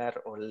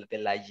llegar o de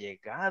la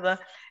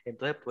llegada,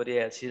 entonces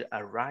podría decir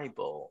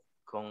arrival.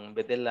 En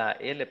vez de la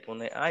L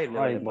pone I,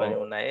 luego le pone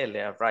una L,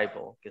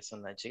 arrival, que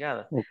son las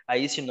llegadas.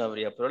 Ahí sí no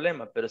habría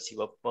problema, pero si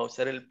va a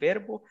usar el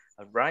verbo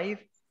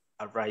arrive,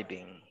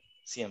 arriving,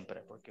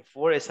 siempre, porque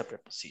for es a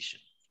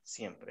preposition,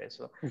 siempre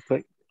eso.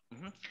 Okay.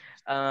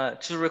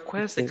 To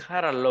request the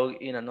catalog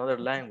in another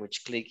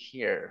language, click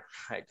here.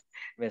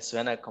 Me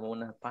suena como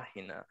una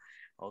página,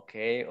 ok,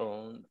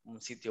 o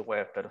un sitio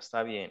web, pero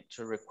está bien.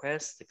 To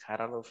request the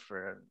catalog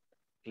for,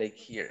 click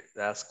here.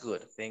 That's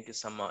good. Thank you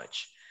so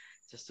much.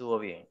 Eso estuvo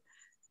bien.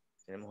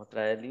 Tenemos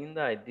otra de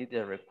Linda. I did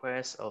the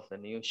request of the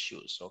new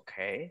shoes. Ok,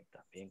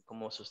 también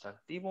como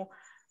sustantivo.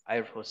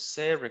 I,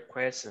 José,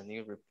 request a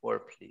new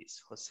report,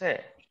 please.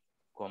 José,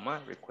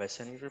 comma, request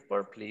a new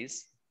report,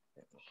 please.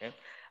 Okay.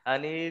 I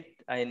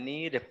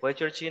need, después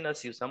Georgina,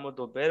 si usamos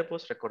dos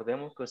verbos,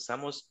 recordemos que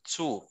usamos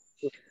to.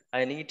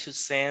 I need to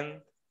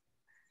send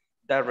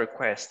that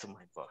request to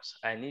my boss.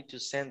 I need to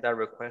send that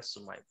request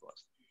to my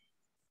boss.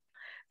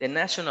 The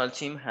national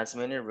team has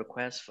many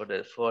requests for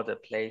the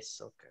play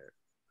soccer.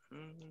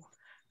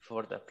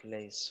 For the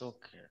play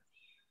soccer.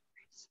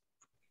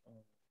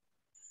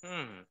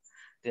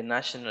 The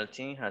national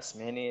team has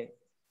many.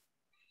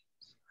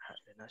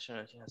 The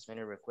national team has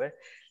many requests.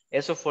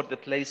 Eso for the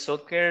play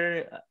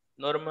soccer.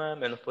 Norma,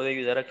 ¿me nos puede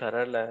ayudar a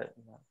aclarar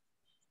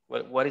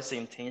what is the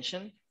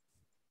intention?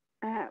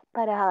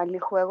 Para el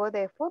juego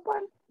de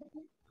fútbol.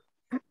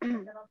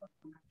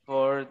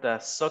 For the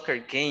soccer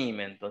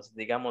game, entonces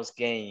digamos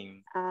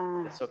game.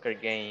 The soccer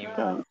game.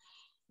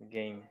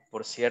 Game.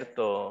 Por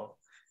cierto,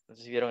 no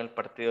sé si vieron el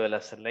partido de la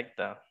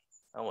selecta.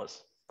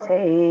 Vamos.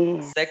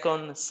 Sí.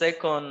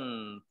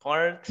 Second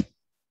part,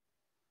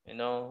 you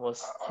know,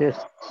 was Yes.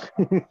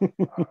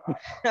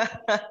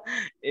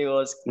 it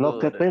was good. Los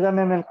que pegan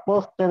en el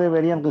poste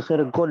deberían de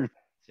ser gol.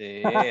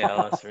 Sí, that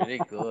was really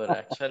good.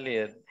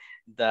 Actually,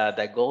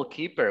 the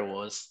goalkeeper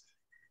was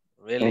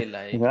really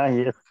like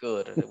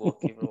good. The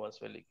goalkeeper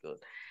was really good.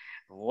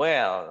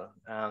 Well,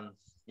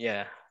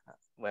 yeah.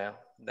 Well,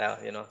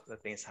 that, you know, the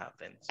things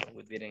happen. So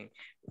we didn't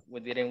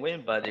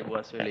win, but it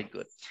was really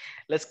good.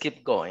 Let's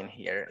keep going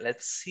here.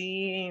 Let's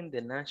see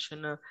the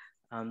national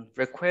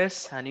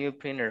request a new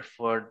printer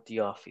for the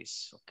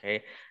office.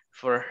 Okay,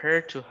 for her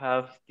to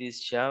have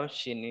this job,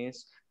 she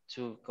needs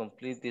to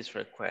complete this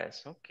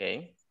request.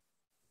 Okay.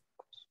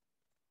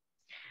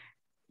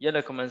 Yo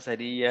le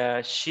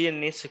comenzaría, she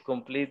needs to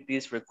complete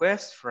this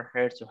request for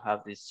her to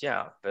have this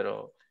job.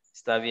 Pero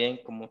está bien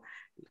como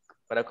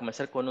para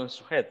comenzar con un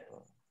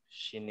sujeto.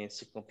 She needs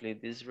to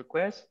complete this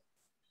request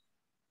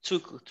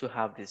to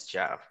have this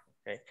job.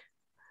 Okay.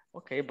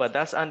 Okay, but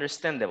that's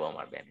understandable,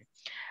 Marlene.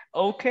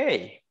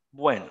 Okay,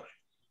 bueno.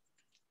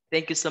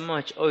 Thank you so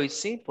much. Hoy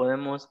sí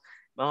podemos,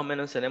 más o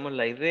menos tenemos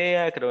la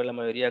idea, creo que la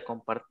mayoría ha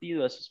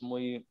compartido,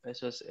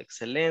 eso es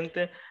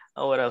excelente.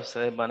 Ahora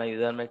ustedes van a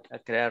ayudarme a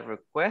crear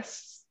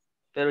requests,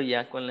 pero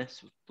ya con la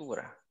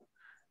estructura,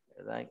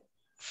 ¿verdad?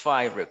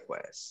 5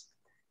 requests.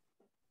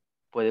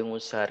 Pueden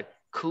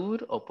usar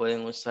could o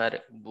pueden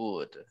usar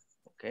would,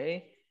 ¿ok?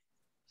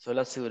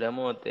 Solo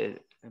aseguramos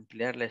de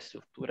emplear la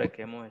estructura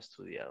que hemos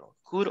estudiado.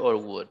 Could or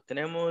would.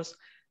 Tenemos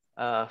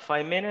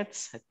 5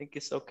 minutes. I think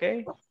it's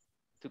okay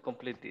to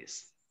complete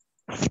this.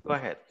 Go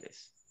ahead,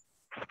 please.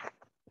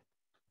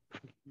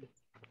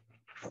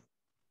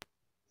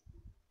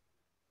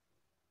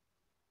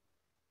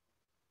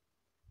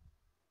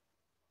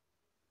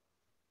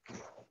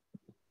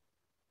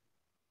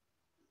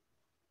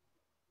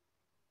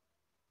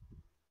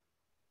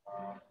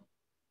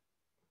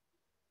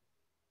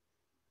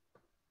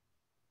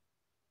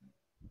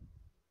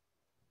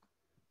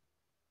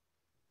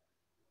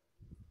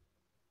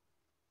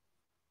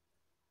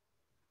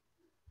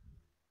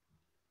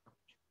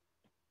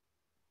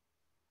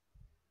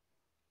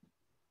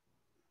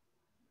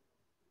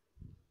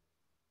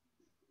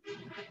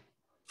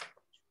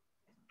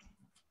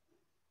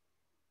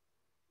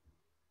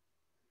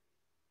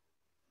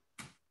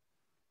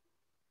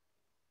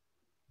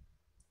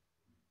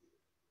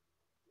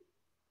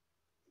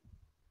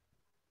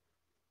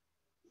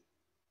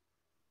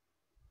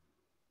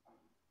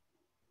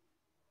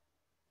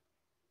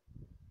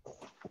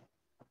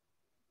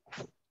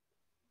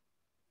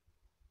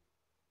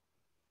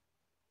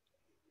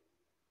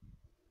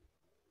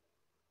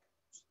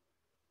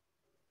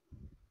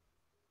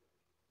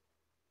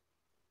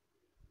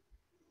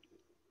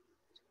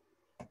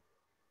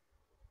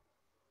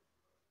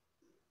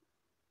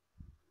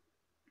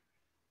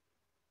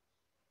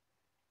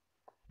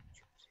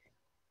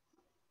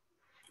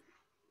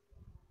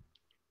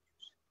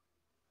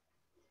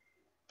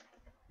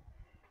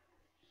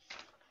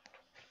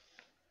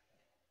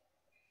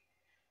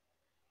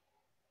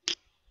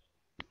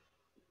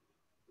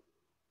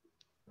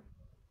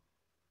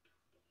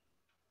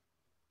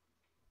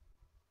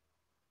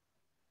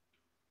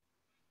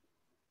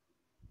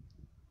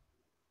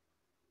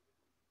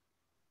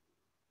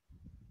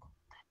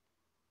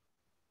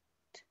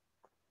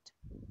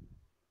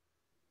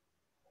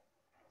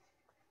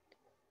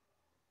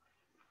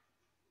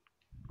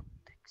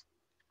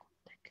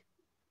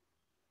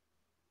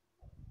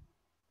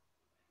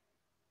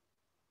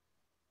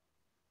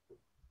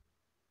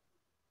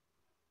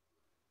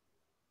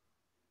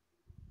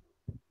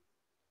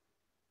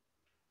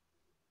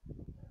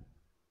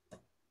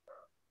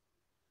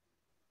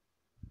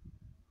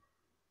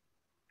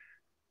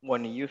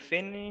 When you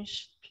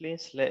finish,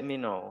 please let me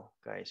know,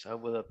 guys. I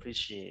will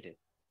appreciate it.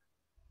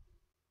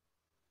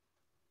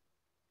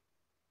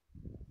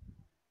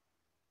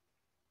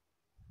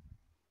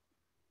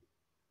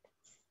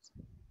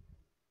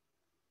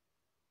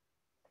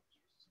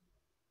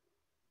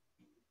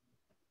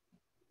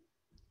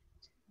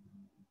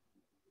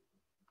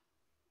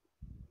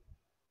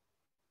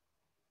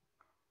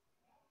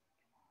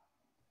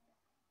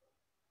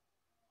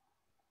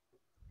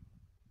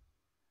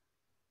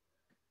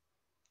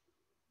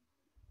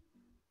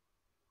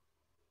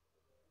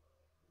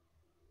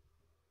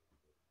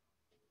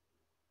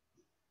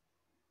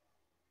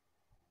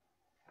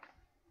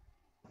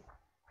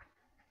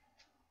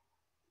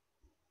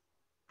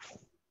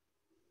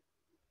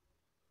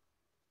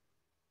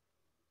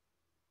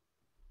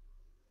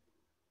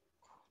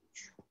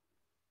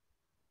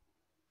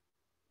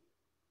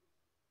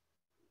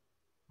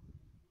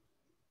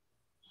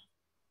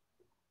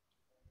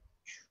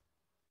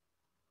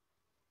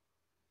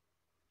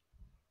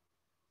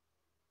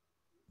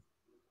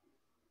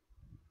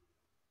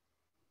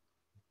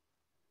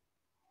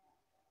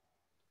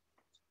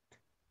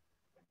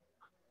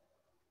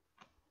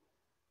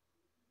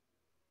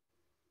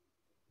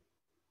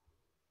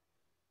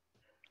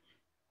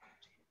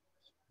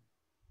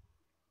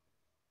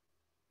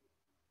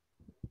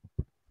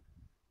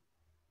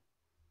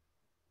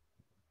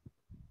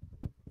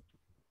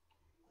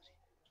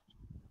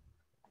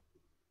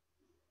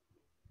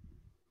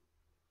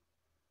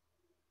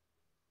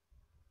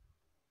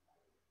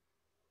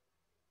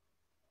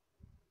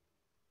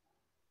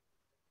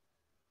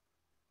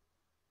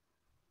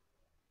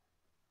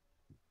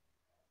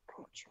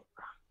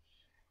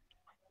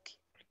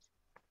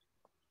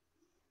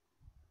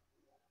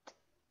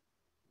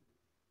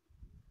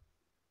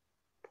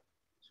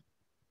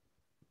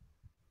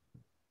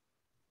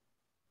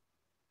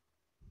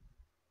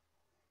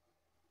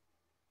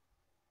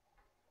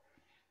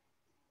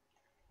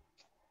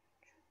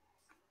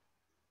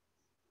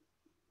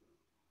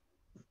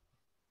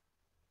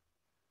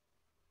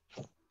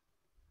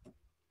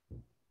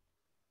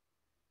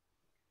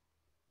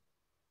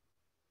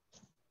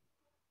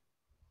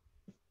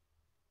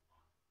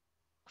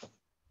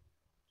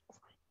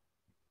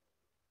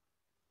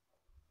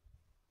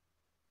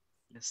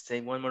 Let's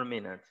take one more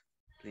minute,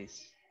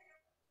 please.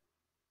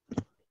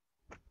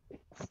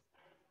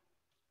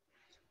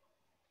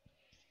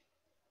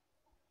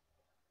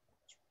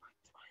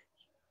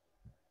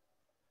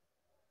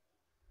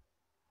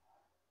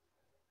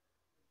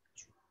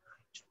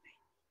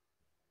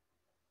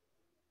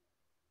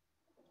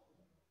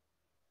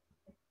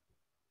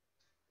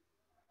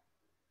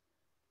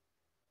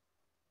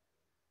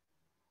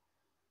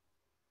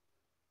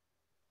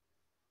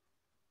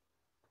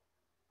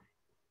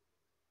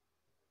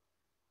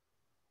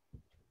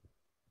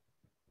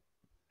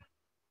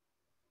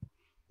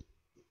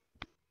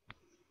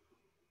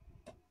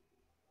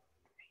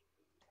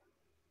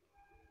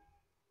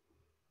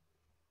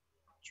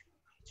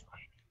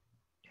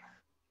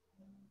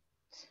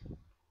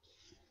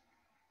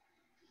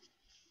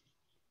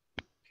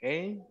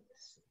 Okay,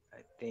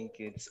 I think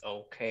it's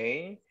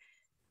okay.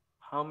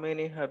 How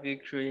many have you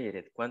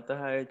created? ¿Cuántas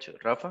ha hecho?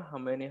 Rafa, how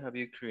many have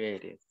you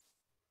created?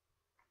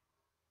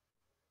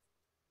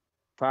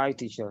 5,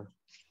 teacher.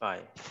 5.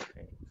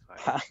 Okay,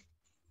 5.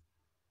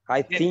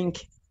 I Ten.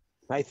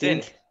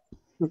 think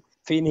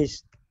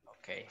finish.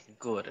 Okay,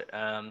 good.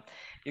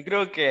 Yo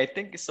creo que I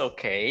think it's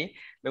okay.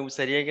 Me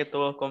gustaría que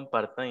todos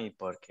compartan y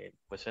porque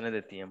cuestiones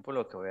de tiempo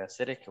lo que voy a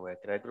hacer es que voy a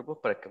crear grupos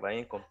para que vayan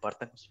y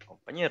compartan con sus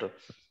compañeros.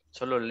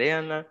 Solo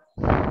léanla.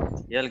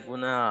 Si hay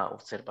alguna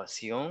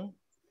observación,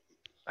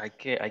 hay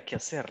que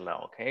hacerla,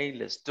 ok?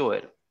 Let's do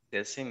it.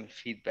 Desen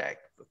feedback,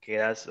 ok?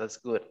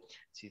 That's good.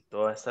 Si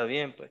todo está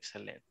bien, pues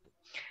excelente.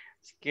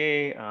 Así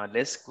que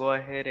let's go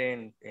ahead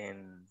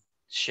and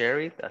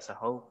share it as a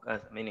whole,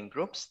 in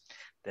groups.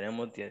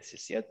 Tenemos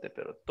 17,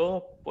 pero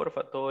todos,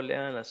 porfa, todos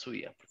lean la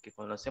suya, porque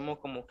cuando hacemos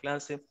como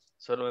clase,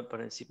 solo me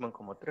participan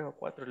como 3 o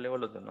 4, leo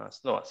los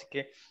demás. No, así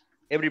que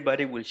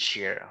everybody will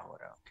share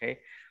ahora, ok?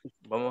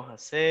 Vamos a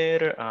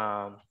hacer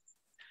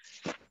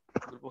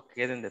grupos que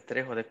queden de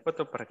 3 o de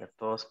 4 para que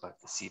todos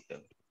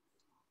participen.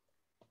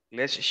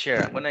 Let's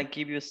share. I'm gonna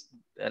give you,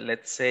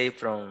 let's say,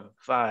 from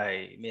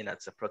 5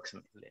 minutes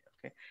approximately.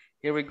 Okay,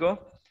 here we go.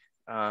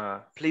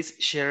 Please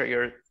share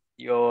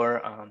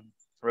your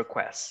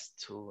requests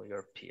to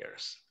your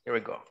peers. Here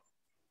we go.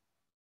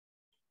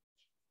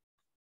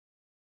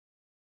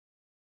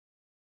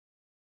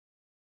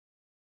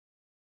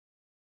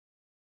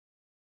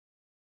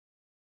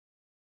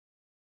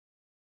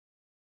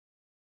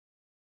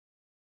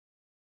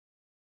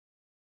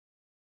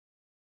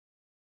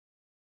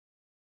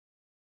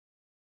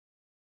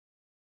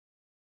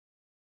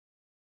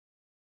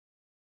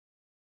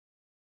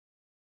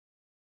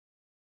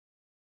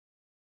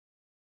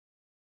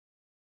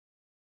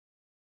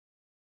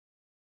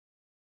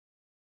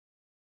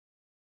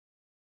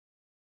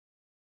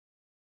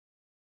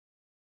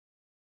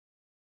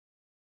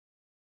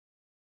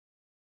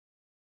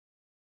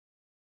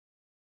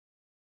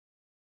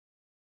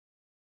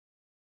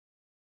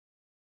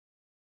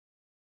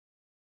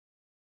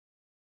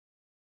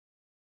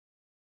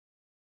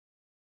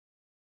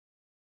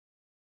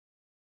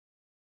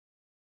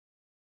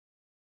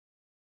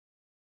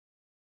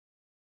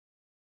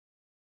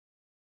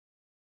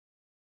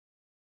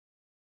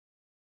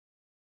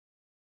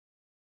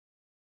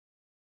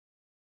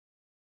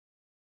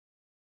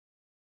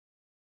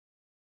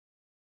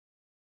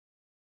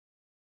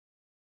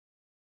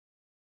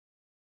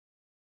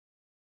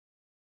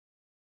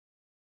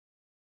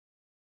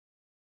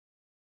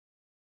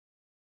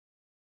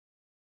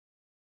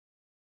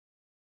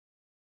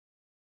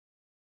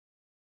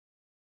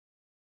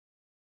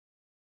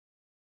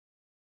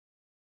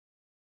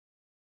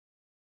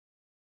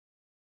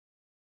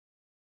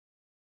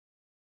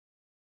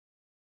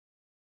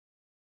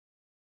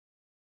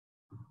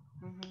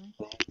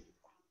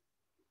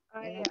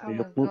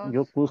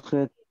 Yo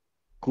puse,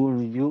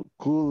 could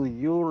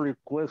you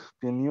request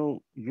a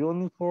new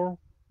uniform,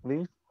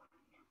 please?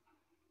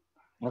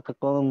 Acá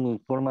todo en mi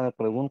forma de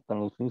pregunta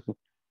los hice.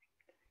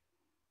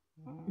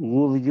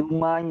 Would you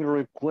mind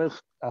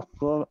request a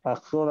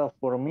soda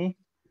for me?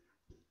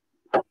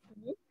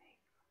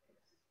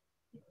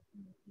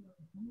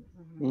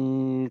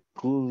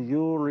 Could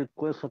you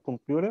request a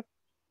computer?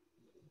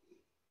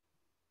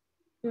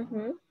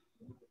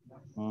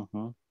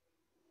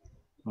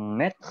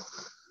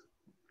 Next.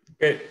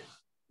 Okay.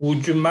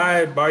 Would you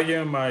mind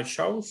buying my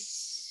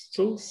shoes?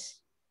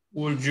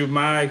 Would you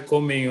mind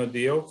coming to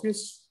the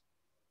office?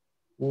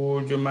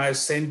 Would you mind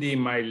sending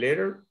my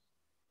letter?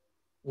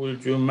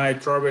 Would you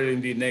mind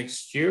traveling the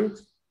next year?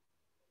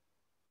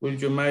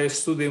 Would you mind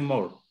studying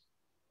more?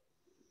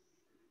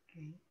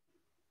 Okay.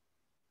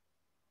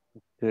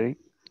 Okay.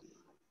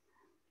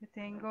 Yo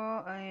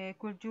tengo,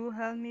 could you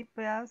help me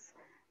pass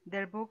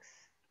their books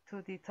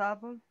to the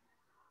table?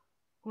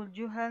 Could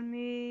you help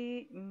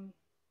me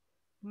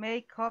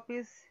make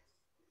copies?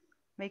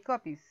 Make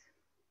copies.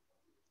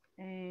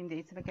 De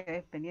ahí se me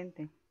quedé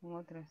pendiente con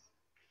otras.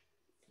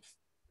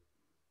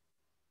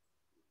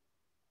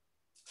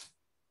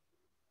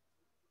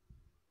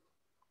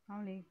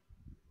 Only.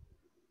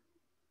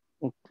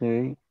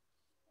 Okay.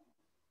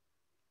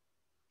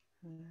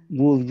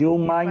 Would you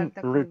Me mind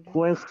falta could you.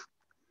 request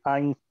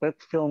an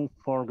inspection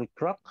for the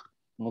truck?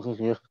 No sé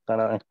si eso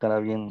estará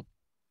bien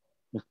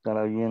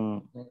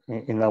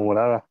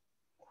elaborada.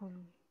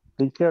 Could-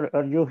 Teacher,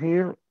 are you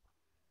here?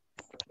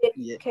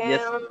 Yes, Can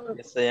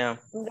yes, I am.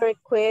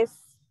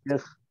 request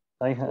Yes.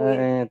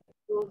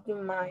 would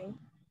you mind?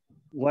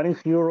 What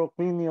is your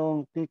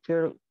opinion,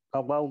 teacher,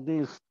 about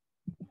this?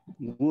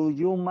 Would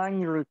you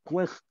mind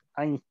request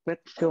an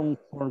inspection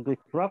for the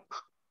truck?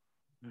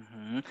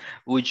 Mhm.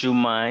 Would you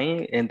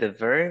mind, in the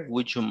verb,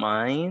 would you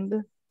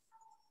mind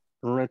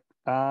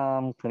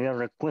Sería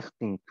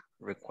requesting.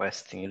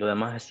 requesting? Y lo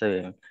demás está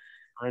bien.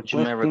 Would you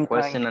mind Requesting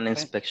requesting an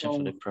inspection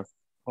for the property?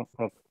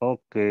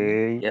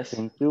 Okay, Yes.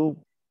 thank you.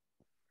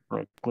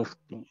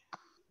 Requesting.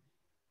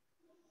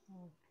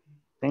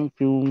 Thank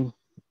you.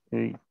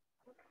 Okay.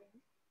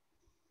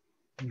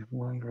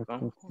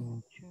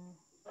 Requesting.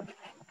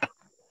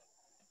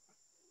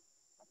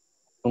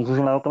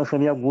 Entonces la otra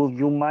sería, would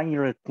you mind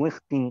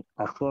requesting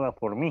a soda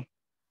for me?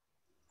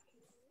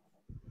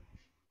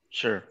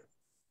 Sure.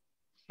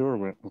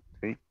 Sure,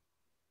 okay.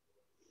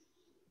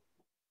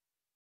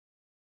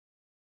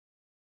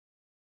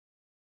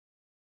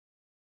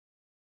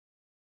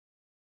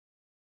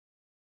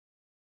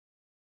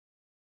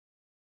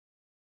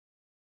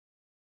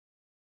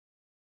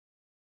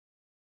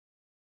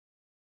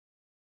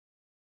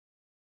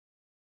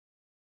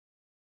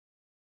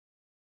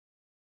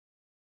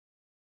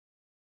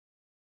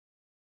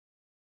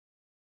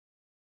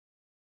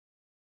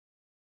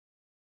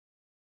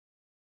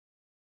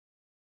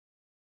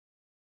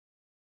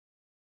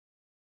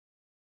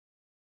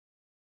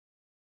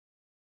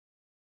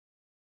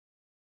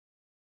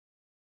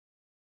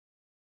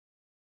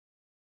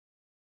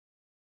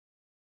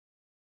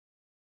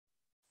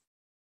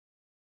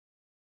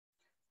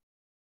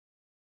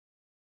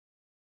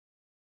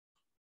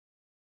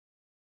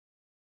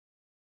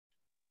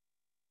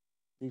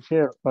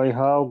 Teacher, I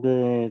have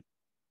the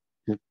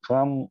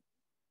cam,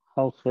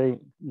 how say,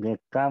 the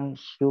cam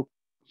shook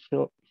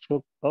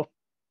off.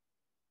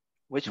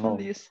 Which No.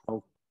 one is?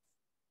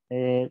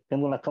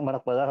 Tengo la cámara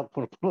apagada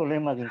por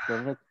problemas de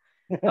internet.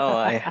 Oh,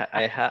 I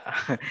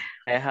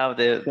have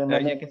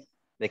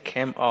the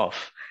cam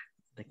off.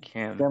 The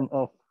cam. Cam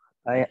off.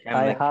 I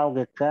have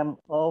the cam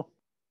off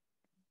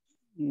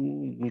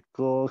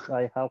because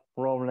I have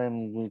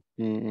problem with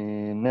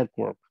the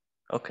network.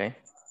 Okay,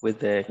 with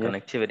the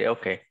connectivity.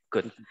 Okay,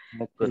 good.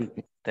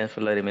 Good. Thanks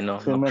for letting me know.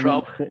 No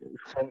problem.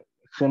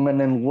 Se me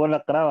lenguó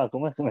la traba.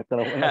 ¿Cómo es que me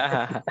trabó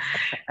la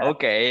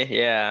Okay,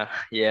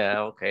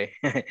 yeah, okay.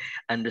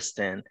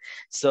 Understand.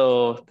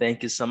 So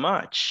thank you so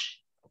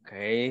much.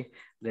 Okay,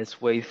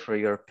 let's wait for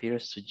your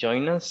peers to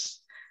join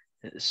us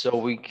so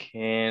we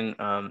can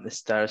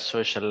start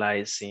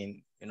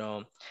socializing. You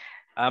know,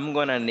 I'm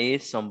gonna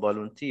need some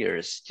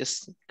volunteers,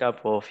 just a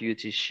couple of you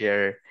to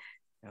share.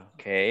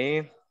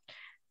 Okay.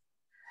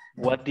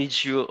 What did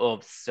you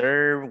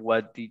observe?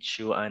 What did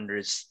you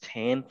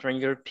understand from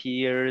your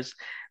peers?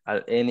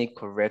 Any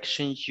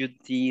corrections you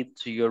did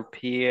to your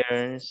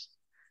peers?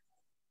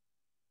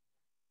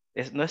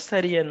 No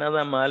estaría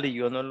nada mal y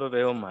yo no lo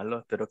veo malo.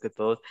 Espero que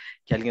todos,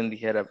 que alguien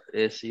dijera,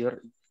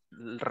 señor,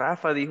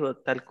 Rafa dijo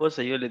tal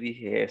cosa, yo le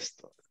dije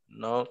esto.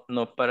 No,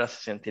 no para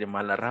sentir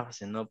mal a Rafa,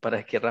 sino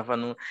para que Rafa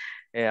no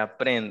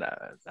aprenda,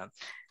 ¿verdad?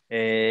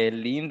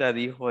 Linda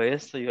dijo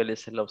esto, yo le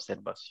hice la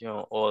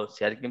observación. O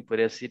si alguien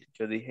puede decir,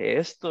 yo dije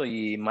esto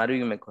y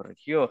Mario me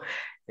corrigió.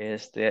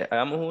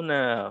 Hagamos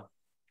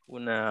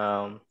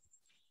una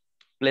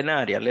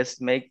plenaria. Let's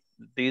make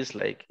this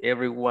like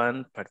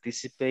everyone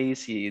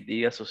participates y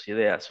diga sus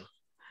ideas.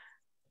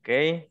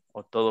 Okay?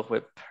 O todo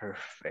fue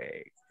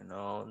perfect. You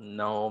know,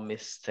 no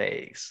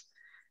mistakes.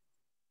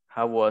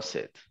 How was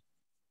it?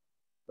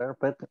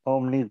 Perfect,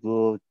 only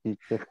good,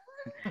 teacher.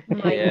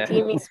 My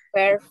team is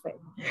perfect.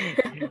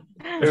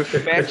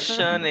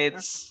 Perfection,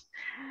 it's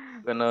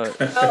gonna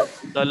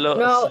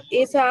no,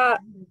 it's a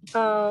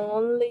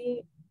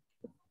only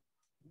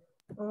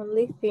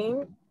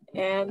thing.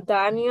 And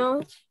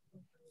Daniel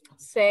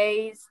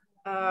says,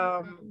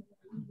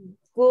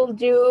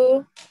 would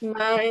you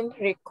mind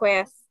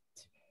request?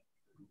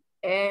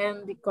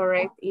 And the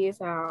correct is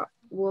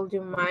would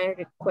you mind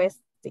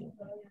requesting?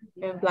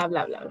 And blah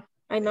blah blah.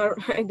 I know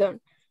I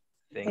don't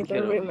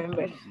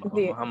remember.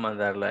 Vamos a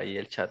mandarla ahí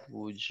el chat.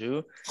 Would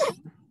you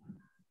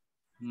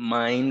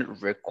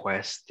mind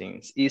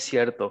requesting? Y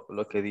cierto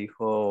lo que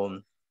dijo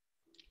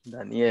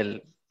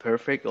Daniel.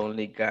 Perfect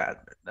only God,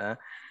 ¿verdad?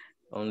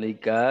 Only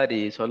God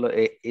y solo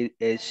Ed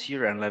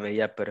Sheeran la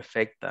veía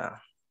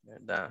perfecta,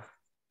 ¿verdad?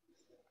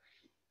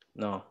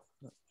 No.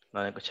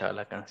 No he escuchado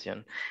la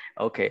canción.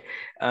 Okay.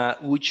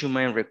 Would you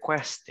mind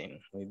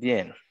requesting? Muy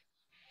bien.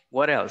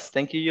 What else?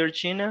 Thank you,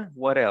 Georgina.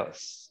 What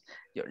else?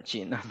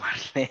 Georgina,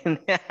 Marlene.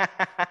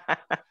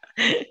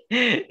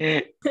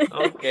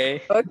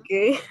 Okay.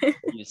 Okay.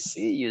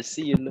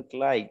 You look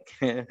like,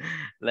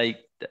 like,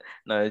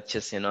 no, it's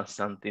just,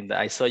 something that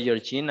I saw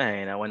Georgina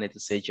and I wanted to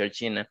say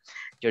Georgina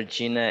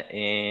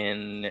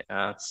and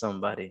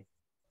somebody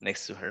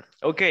next to her.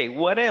 Okay,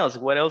 what else?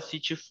 What else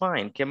did you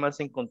find? ¿Qué más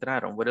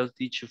encontraron? What else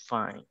did you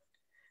find?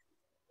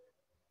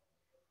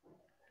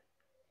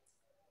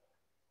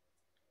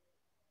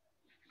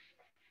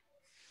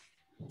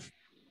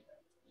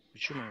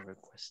 Would you mind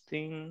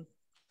requesting?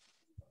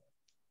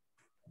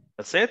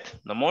 That's it?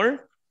 No more?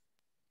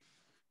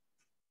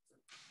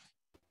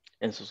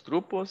 En sus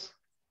grupos?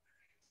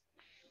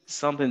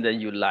 Something that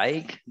you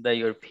like, that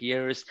your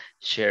peers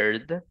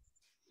shared,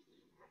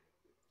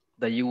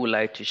 that you would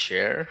like to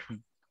share?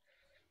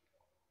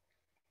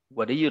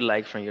 What do you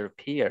like from your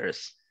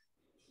peers?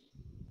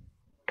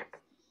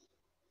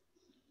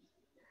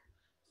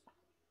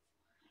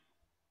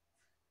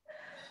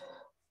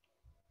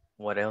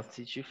 What else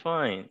did you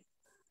find?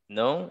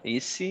 No,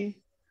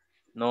 easy?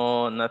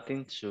 No,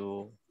 nothing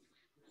to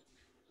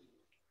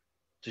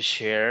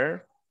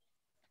share?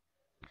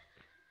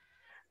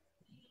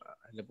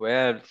 Le voy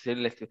a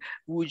decirle,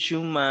 would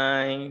you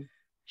mind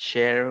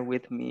share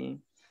with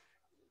me?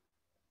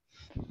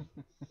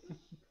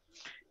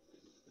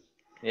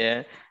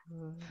 Yeah.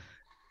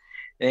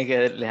 Tienen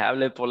que les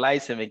hable polite y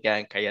se me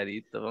quedan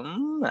calladitos.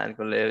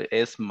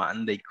 Es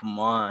Monday, come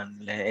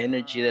on. La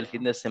energy del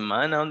fin de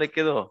semana, ¿dónde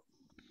quedó?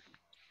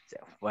 Se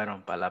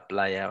fueron para la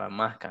playa,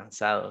 más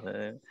cansados.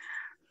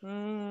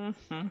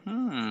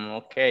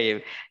 Ok,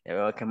 ya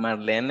veo que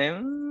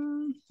Marlene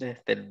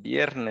desde el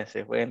viernes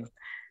se fue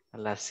a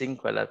las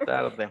 5 de la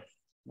tarde.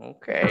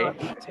 Ok.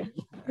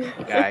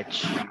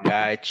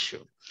 Got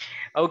you.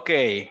 Ok,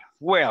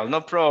 well,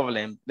 no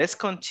problem. Let's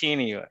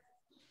continue.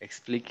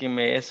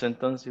 Explíqueme eso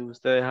entonces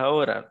ustedes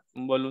ahora.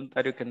 Un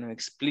voluntario que nos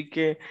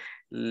explique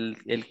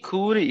el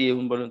could y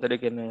un voluntario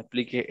que nos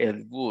explique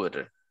el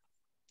would.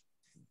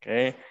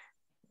 Okay.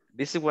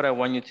 This is what I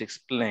want you to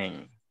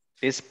explain.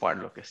 This part,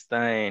 lo que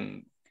está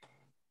en,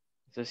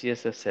 no sé si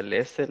es el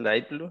celeste,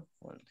 light blue.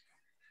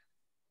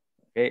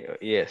 Okay,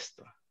 y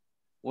esto.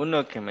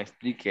 Uno que me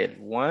explique el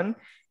one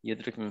y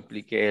otro que me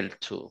explique el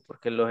two.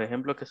 Porque los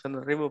ejemplos que están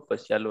arriba,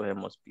 pues ya los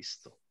hemos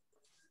visto.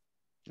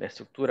 La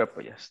estructura,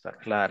 pues ya está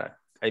clara,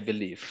 I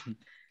believe.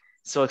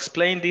 So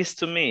explain this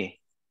to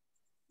me.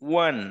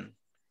 One,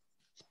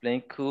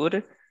 explain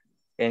could,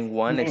 and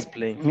one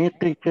explain. Me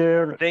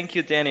teacher. Thank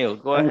you, Daniel.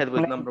 Go ahead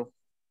with number.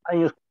 I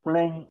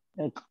explain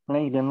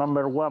the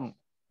number one.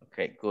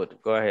 Okay,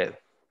 good. Go ahead.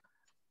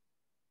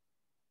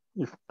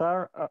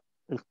 Start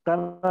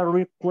a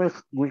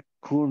request with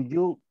could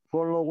you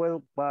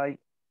followed by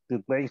the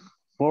base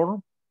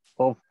form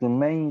of the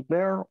main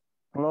verb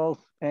plus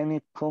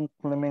any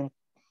complement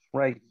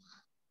phrase.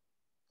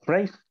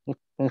 Phrase,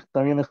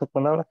 ¿está bien esa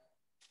palabra?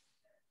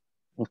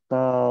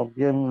 ¿Está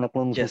bien la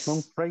pronunciación?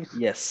 Yes.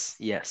 Phrase.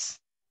 Yes.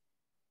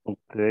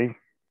 Okay.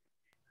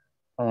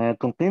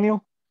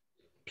 Continue.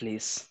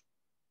 Please.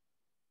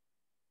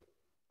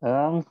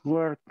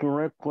 Answer to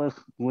request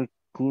with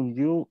could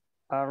you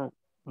are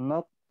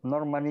not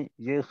normally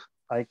yes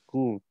I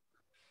could,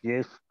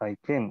 yes I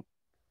can.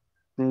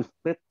 The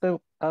expected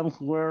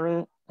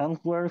answers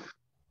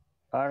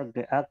are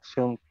the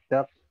actions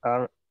that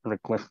are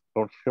requested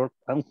or short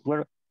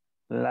answer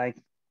like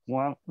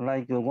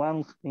the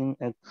ones in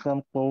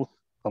examples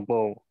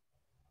above.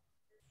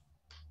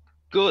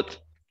 Good.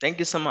 Thank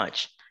you so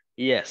much.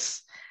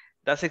 Yes,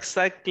 that's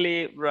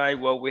exactly right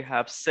what we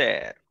have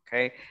said.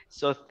 Okay,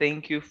 so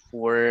thank you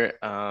for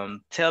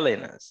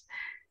telling us.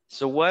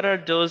 So what are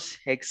those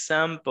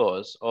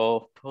examples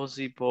of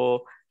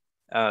possible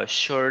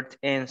short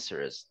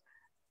answers?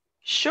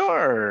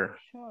 Sure.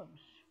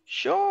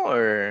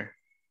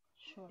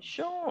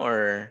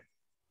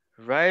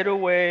 Right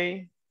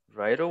away.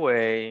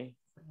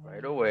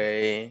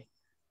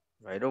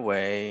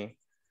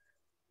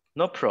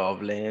 No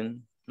problem.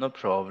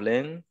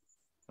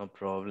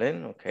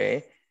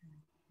 Okay.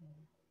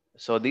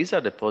 So these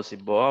are the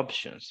possible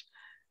options.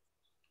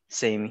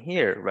 Same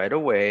here, right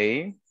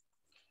away.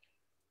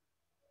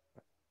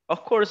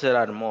 Of course, there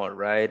are more,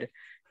 right?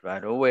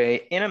 Right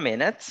away, in a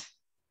minute,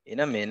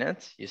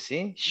 you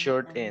see,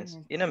 short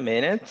answer, in a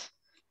minute,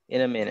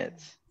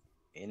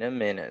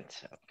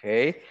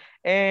 okay?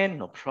 And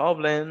no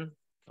problem,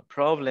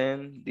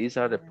 these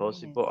are the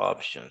possible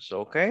options,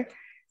 okay?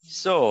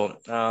 So,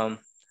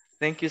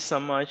 thank you so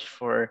much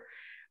for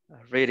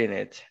reading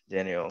it,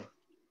 Daniel.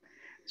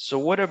 So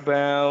what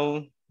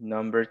about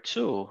number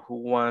two? Who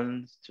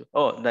wants to?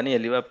 Oh,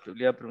 Daniel, le iba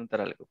a preguntar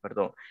algo,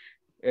 perdón.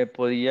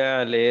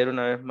 ¿Podía leer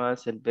una vez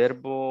más el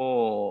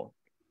verbo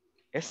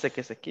este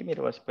que es aquí?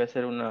 Mira, puede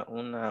ser una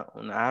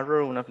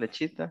arrow, una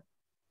flechita.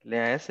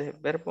 Lea ese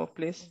verbo,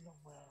 please.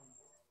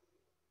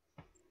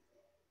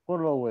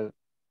 Following.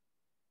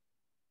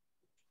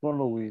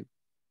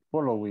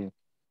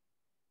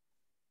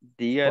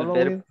 Diga el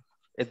verbo.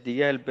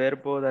 Diga el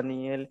verbo,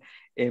 Daniel,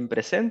 en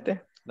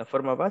presente, la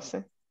forma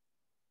base.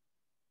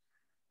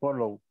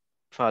 Follow.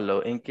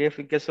 Follow. ¿En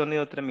qué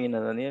sonido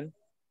termina, Daniel?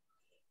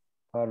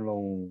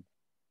 Follow.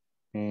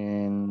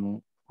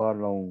 En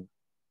follow.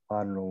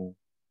 Follow.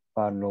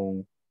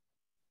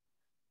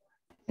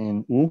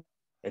 En U.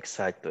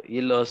 Exacto.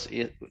 Y los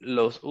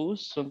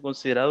U's son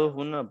considerados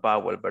una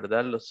vowel,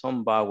 ¿verdad?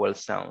 Son vowel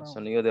sounds,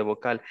 sonido de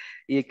vocal.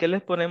 ¿Y qué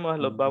les ponemos a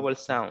los vowel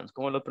sounds?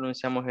 ¿Cómo lo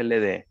pronunciamos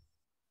LD?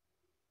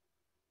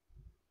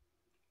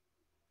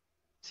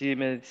 Si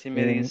me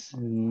dices.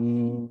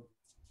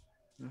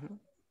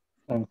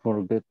 I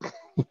forget.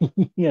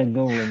 I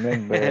don't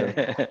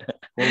remember.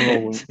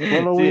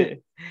 Follow.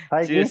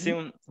 Si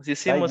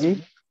decimos,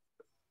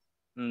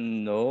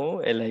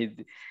 no,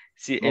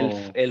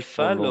 el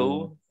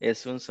follow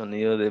es un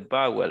sonido de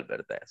vowel,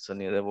 ¿verdad?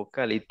 Sonido de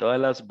vocal. Y todas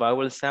las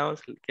vowel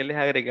sounds, ¿qué les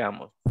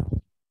agregamos?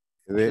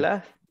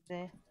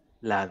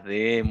 La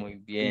D, muy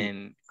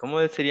bien. ¿Cómo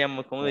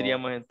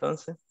diríamos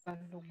entonces?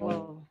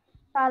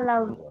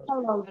 Followed.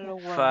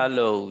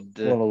 Followed.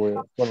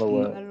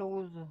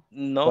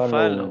 No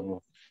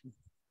follow.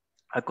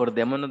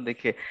 Acordémonos de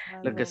que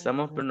lo que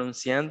estamos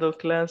pronunciando,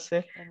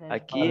 clase,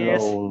 aquí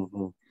es,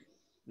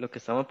 lo que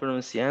estamos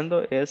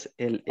pronunciando es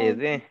el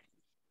ED.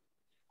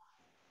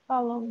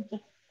 Followed.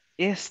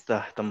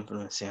 Esta estamos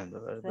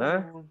pronunciando,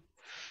 ¿verdad?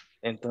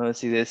 Entonces,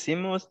 si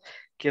decimos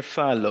que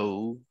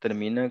follow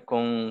termina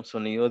con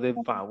sonido de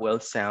vowel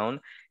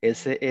sound,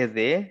 ese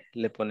ED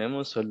le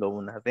ponemos solo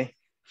una D.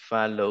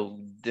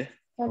 Followed.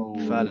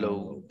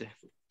 Followed.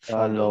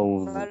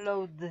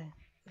 Followed.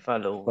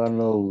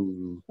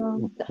 Followed.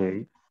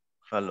 Okay.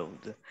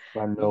 Followed.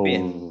 Muy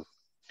bien.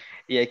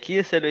 Y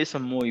aquí se lo hizo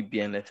muy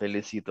bien, le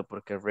felicito,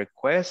 porque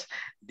request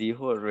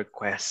dijo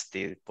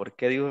requested. ¿Por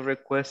qué dijo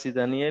requested,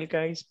 Daniel,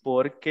 guys?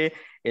 Porque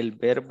el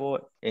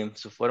verbo en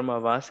su forma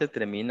base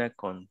termina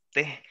con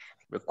T,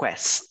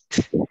 request.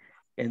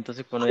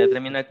 Entonces, cuando ya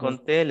termina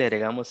con T, le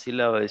agregamos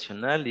sílaba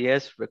adicional y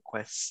es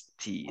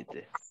requested,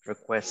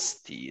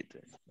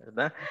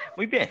 ¿verdad?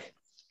 Muy bien.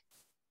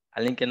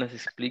 ¿Alguien que nos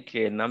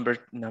explique number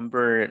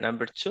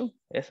two,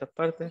 esa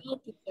parte?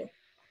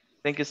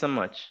 Thank you so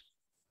much.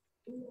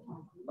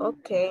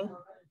 Okay.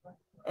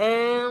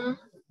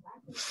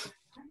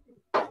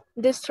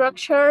 The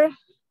structure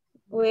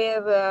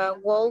with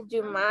would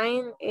you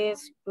mind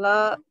is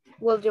plus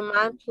would you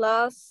mind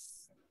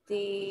plus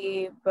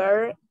the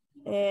verb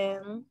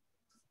and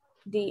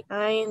the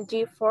ing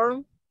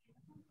form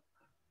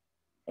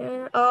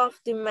of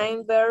the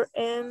main verb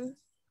and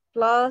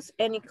plus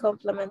any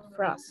complement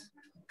phrase.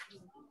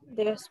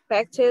 The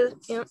expected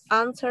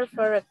answer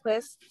for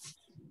requests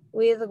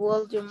with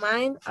would you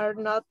mind are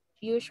not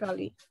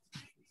usually.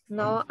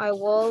 No, I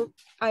will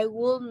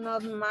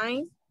not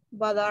mind,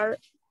 but are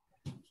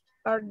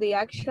the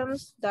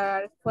actions that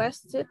are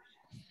requested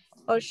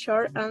or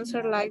short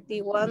answer like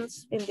the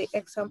ones in the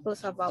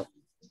examples above.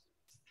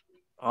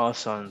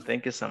 Awesome.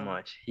 Thank you so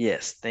much.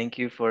 Yes, thank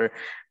you for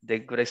the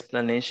good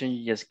explanation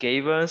you just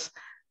gave us,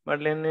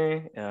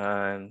 Marlene.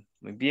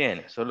 Muy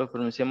bien. Solo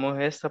pronunciamos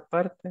esta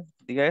parte.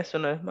 Diga eso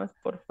una vez más,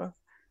 porfa.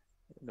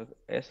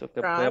 Eso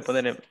que voy a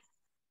poner en...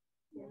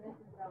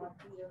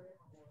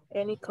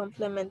 Any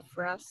complement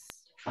phrase.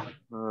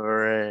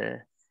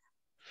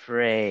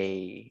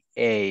 Phrase.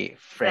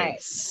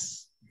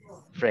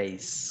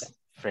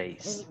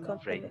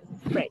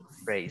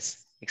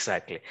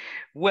 Exactly.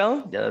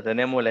 Well, ya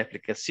tenemos la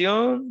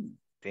explicación.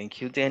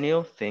 Thank you,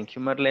 Daniel. Thank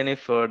you, Marlene,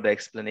 for the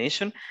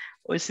explanation.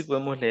 Hoy sí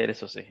podemos leer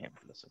esos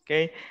ejemplos,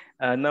 ¿ok?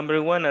 Number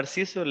one,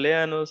 Narciso,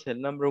 léanos el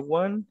number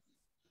one.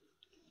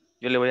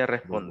 Yo le voy a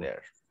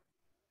responder.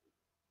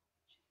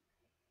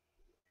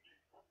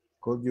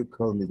 Could you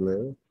call me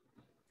later?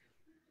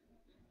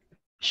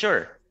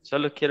 Sure.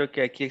 Solo quiero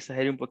que aquí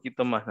exagere un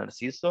poquito más,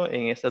 Narciso.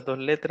 En estas dos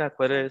letras,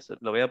 acuérdense,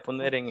 lo voy a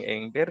poner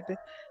en verde.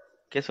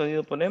 ¿Qué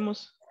sonido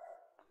ponemos?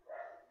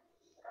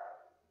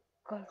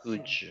 Could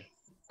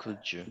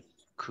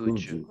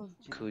you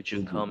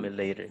call me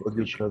later? Could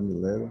you call me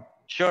later?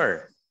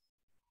 Sure.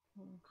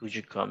 Could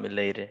you call me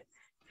later?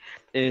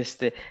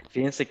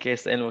 Fíjense que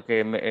es en lo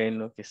que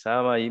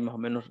estaba ahí más o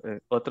menos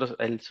otros,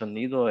 el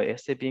sonido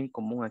es bien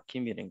común aquí,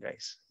 miren,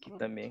 guys. Aquí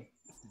también.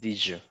 Did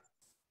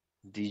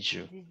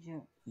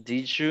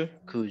you,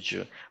 could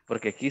you.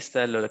 Porque aquí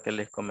está lo que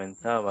les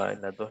comentaba,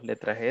 las dos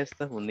letras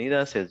estas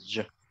unidas es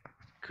yo.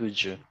 Could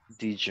you,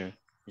 did you,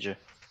 yo.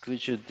 Could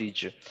you, did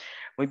you.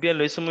 Muy bien,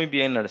 lo hizo muy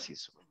bien,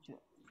 Narciso.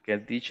 Porque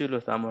el dicho lo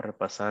estamos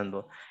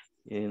repasando.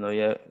 Y no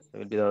había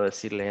olvidado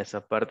decirles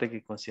esa parte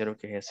que considero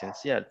que es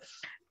esencial.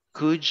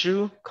 Could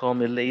you call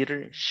me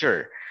later?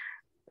 Sure.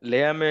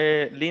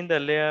 Léame, Linda,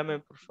 léame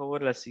por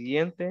favor la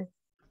siguiente.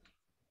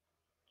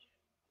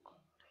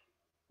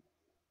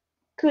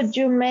 Could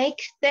you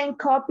make 10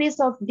 copies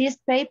of this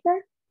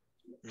paper?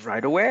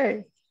 Right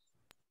away.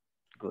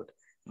 Good.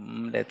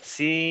 Let's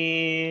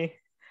see.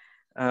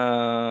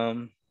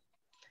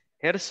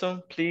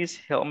 Gerson, please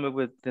help me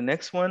with the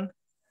next one.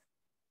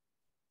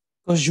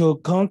 Could you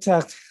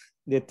contact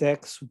the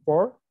tech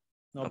support?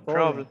 No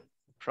problem.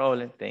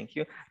 problem. Thank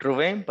you.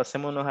 Rubén,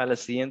 pasémonos a la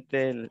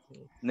siguiente,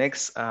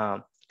 next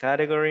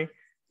category.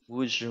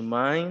 Would you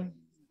mind,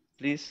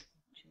 please,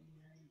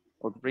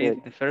 Okay.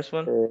 read the first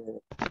one?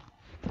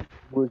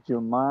 Would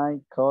you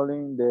mind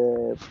calling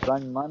the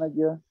branch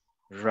manager?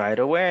 Right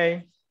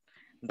away.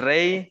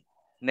 Ray,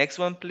 next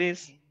one,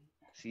 please.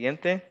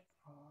 Siguiente.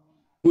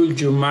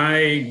 Would you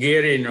mind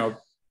getting an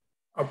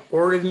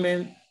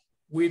appointment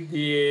with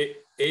the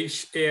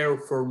HR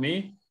for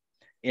me?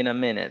 In a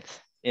minute.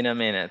 In a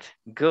minute.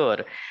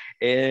 Good.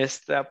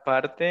 Esta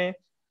parte,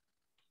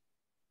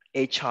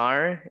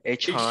 HR.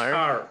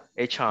 For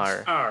me.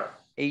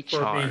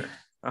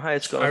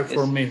 It's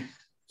For me.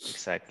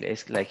 exactly.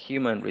 It's like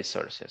human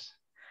resources.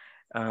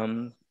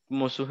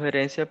 Como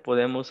sugerencia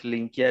podemos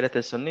linkear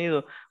este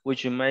sonido.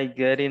 Would you mind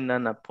getting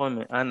an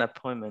appointment? An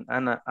appointment.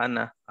 An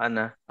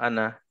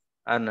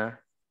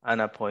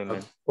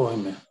appointment.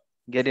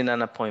 Getting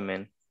an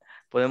appointment.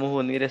 Podemos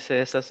unir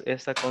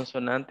esa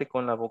consonante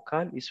con la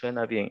vocal y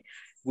suena bien.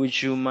 Would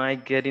you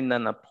mind getting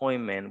an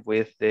appointment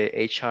with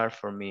the HR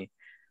for me?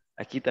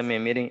 Aquí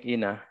también miren,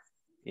 in a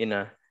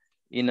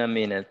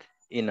minute,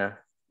 in a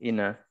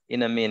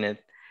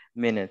minute,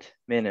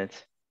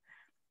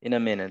 in a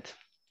minute.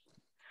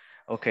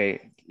 Okay,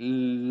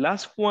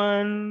 last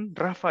one.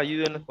 Rafa,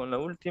 ayúdenos con la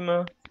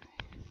última.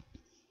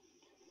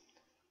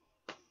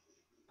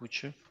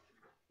 Pucho.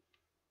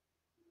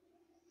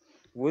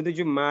 Would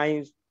you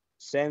mind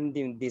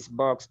sending this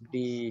box to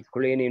the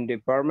cleaning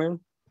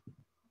department?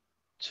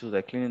 To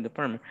the cleaning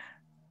department.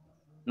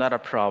 Not a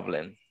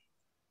problem.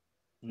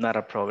 Not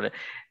a problem.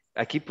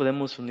 Aquí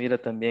podemos unir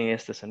también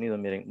este sonido.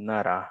 Miren,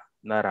 not a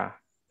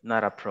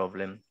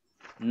problem.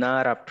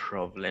 Not a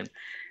problem.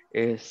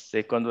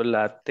 Cuando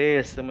la T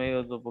está en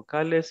medio de dos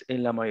vocales,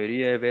 en la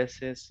mayoría de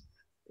veces,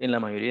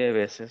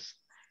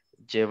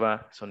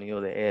 lleva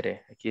sonido de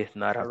R. Aquí es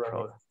not a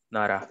problem.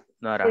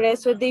 Por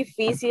eso es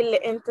difícil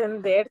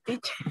entender,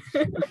 teacher.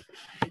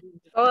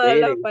 Todas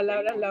las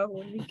palabras las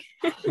únicas.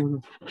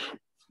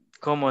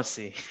 ¿Cómo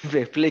así?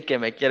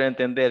 Explíqueme, quiero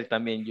entender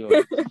también yo.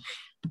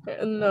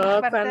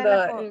 No,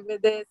 cuando en vez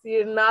de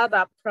decir not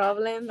a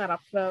problem.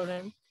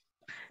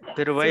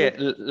 Pero vaya,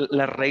 Sí.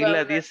 la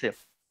regla dice,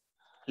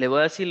 le voy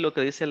a decir lo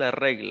que dice la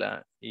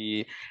regla.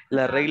 Y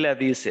la regla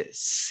dice,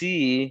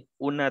 si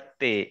una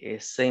T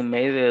es en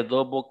medio de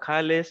dos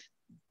vocales,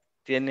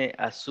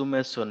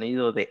 asume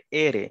sonido de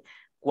R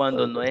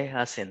cuando no es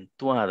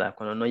acentuada,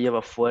 cuando no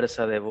lleva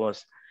fuerza de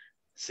voz.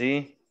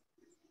 ¿Sí?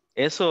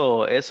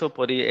 Eso es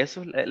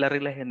la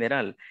regla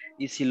general.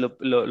 Y si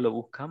lo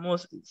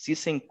buscamos, sí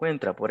se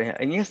encuentra. Por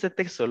ejemplo, en este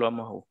texto lo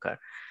vamos a buscar.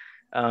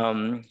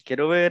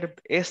 Quiero ver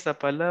esta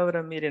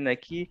palabra, miren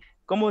aquí.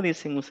 ¿Cómo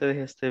dicen ustedes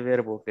este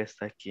verbo que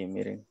está aquí?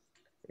 Miren.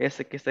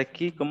 Este que está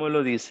aquí, ¿cómo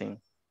lo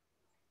dicen?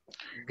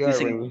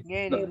 Dicen,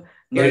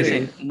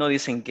 no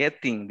dicen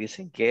getting,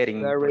 dicen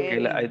getting.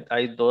 Porque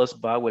hay dos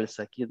vowels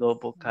aquí, dos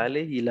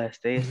vocales y las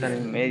T están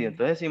en medio.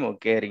 Entonces decimos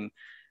getting.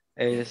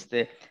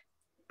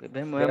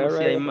 Veamos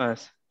si hay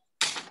más.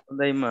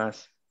 ¿Dónde hay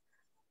más?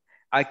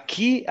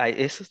 Aquí,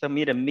 eso está,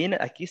 miren,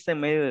 aquí está en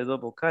medio de dos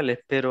vocales,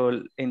 pero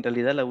en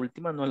realidad la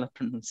última no la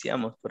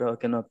pronunciamos, pero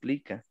que no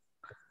aplica.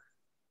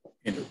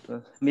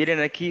 Entonces, miren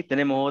aquí,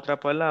 tenemos otra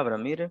palabra,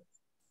 miren.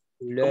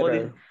 ¿Cómo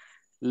dice?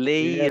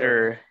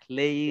 Later.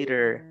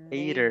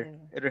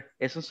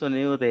 Es un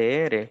sonido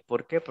de R.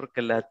 ¿Por qué?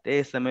 Porque la T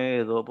está en medio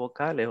de dos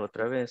vocales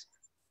otra vez.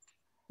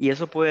 Y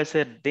eso puede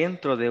ser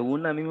dentro de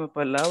una misma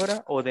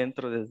palabra o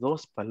dentro de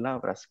dos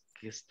palabras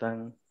que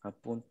están a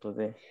punto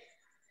de...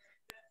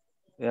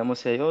 Veamos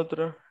si hay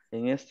otro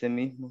en este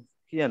mismo.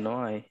 Aquí ya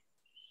no hay.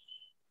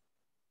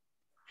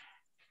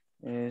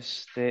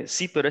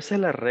 Sí, pero esa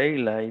es la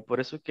regla y por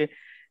eso que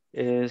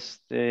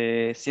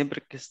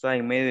siempre que está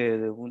en medio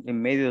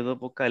de dos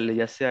vocales,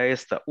 ya sea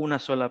esta una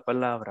sola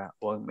palabra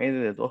o en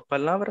medio de dos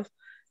palabras,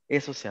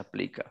 eso se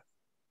aplica.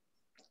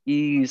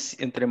 Y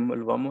entre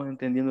lo vamos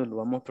entendiendo, lo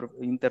vamos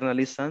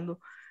internalizando,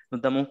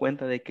 nos damos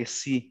cuenta de que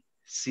sí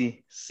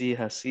es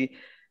así.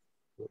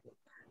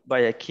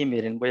 Vaya aquí,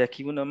 miren, voy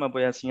aquí una más,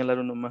 voy a señalar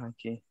uno más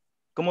aquí.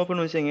 ¿Cómo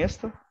pronuncian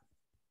esto?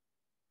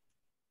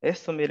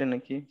 Esto, miren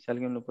aquí, si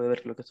alguien lo puede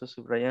ver lo que estoy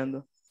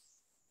subrayando.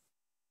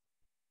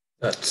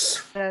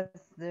 That's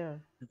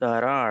there.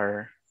 That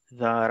are.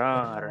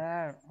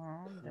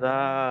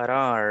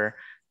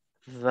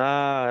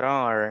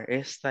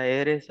 Esta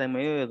R está en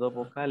medio de dos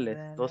vocales,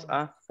 dos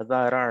A.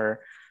 That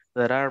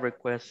are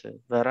requested.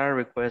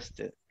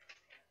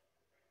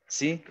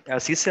 Sí,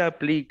 así se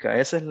aplica.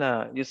 Esa es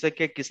yo sé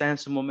que quizás en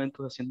su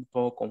momento se siente un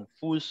poco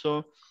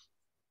confuso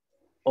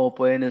o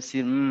pueden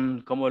decir,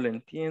 ¿cómo lo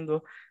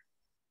entiendo?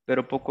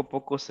 Pero poco a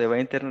poco se va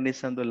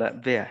internalizando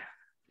vea,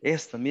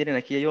 esto, miren,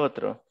 aquí hay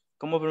otro.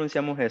 ¿Cómo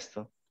pronunciamos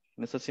esto?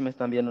 Eso sí me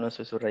están viendo, no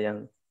estoy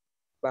subrayando.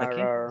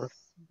 Aquí.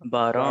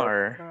 But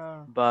are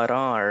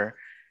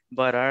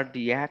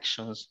the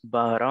actions,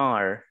 but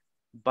are.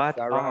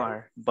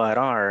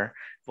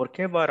 ¿Por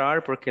qué but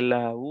are? Porque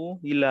la U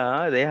y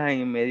la A dejan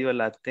en medio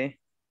la T.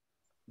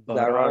 But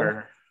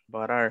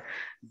are.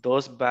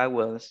 Dos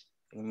vowels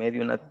en medio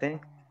de una T.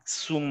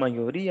 Su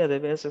mayoría de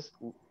veces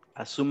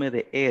asume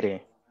de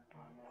R,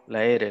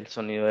 la R, el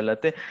sonido de la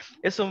T.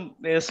 Eso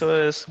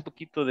es un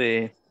poquito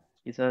de,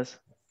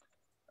 quizás,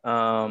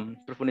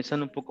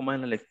 profundizando un poco más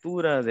en la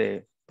lectura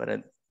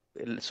para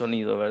el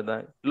sonido,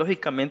 ¿verdad?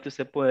 Lógicamente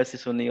usted puede decir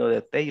sonido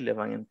de T y le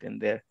van a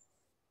entender.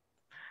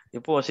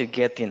 Yo puedo decir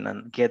getting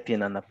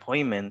an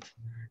appointment,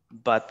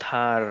 but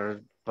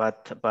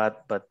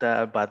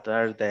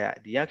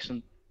the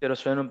action, pero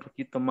suena un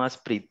poquito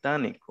más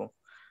británico,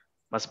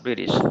 más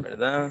British,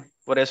 ¿verdad?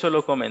 Por eso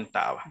lo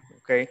comentaba,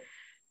 ¿ok?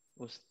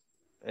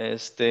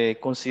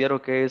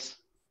 Considero que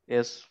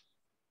es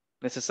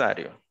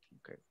necesario.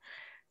 Okay.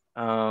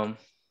 No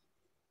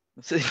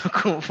sé si lo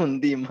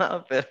confundí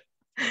más,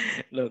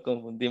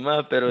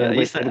 pero El, ahí brit-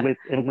 el, está. brit-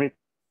 el, brit-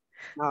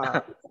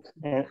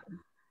 eh,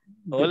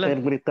 Hola.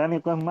 el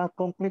británico es más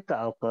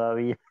complicado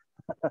todavía.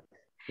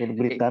 El Eh,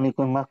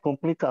 británico es más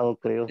complicado,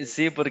 creo.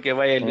 Sí, porque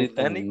vaya, el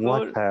británico,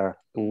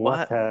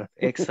 Water.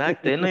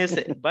 exacto, no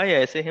dice,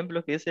 vaya, ese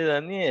ejemplo que dice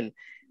Daniel,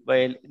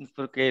 vaya,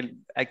 porque Lo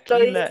aquí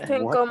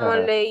dicen como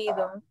Water.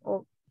 leído.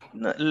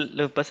 no,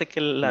 lo que pasa es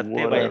que la T,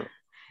 vaya, Water.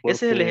 ese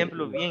es el Porque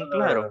ejemplo bien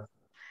claro.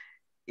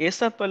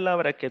 Esa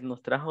palabra que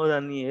nos trajo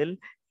Daniel,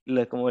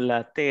 como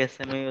la T,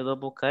 ese medio de dos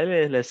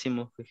vocales, le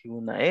decimos que es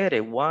una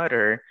R,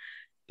 water,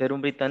 pero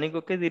un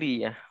británico, ¿qué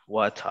diría?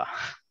 Water,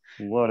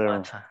 water.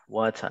 water,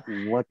 water.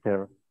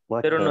 Water.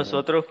 Pero Water.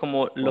 nosotros,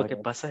 como lo que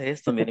Water. pasa es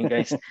esto, miren,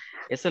 guys,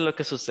 eso es lo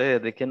que sucede,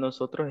 de que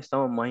nosotros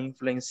estamos más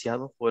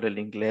influenciados por el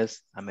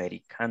inglés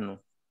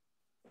americano.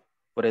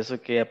 Por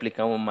eso que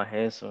aplicamos más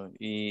eso.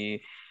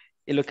 Y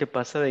lo que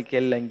pasa de que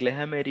el inglés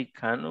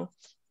americano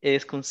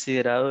es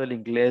considerado el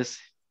inglés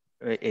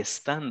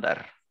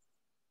estándar.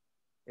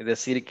 Es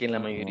decir, que en la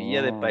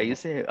mayoría de Oh.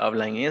 países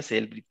hablan ese.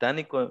 El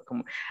británico,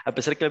 a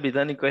pesar que el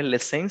británico es la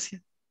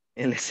esencia,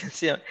 en la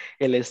esencia,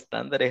 el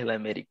estándar es el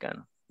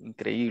americano.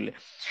 Increíble.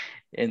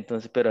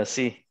 Entonces, pero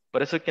así,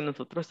 por eso es que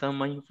nosotros estamos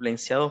más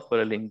influenciados por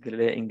el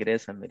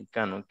inglés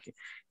americano,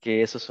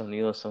 que esos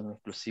sonidos son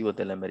exclusivos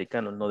del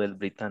americano, no del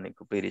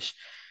británico, British.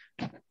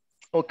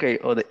 Ok,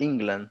 o de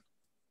England.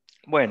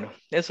 Bueno,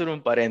 eso era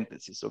un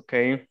paréntesis, ok.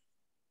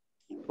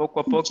 Poco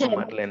a poco, Teacher,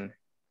 Marlene.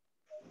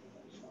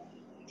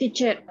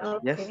 teacher,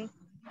 Yes.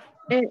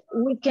 Okay.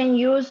 We can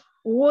use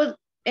would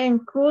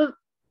and could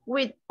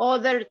with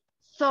other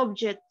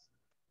subjects.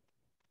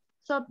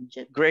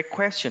 Great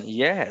question.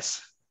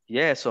 Yes.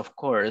 Yes, of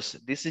course.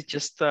 This is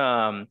just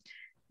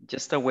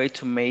a way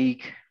to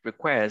make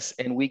requests,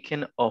 and we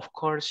can of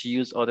course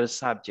use other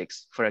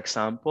subjects. For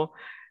example,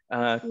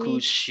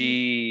 could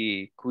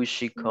she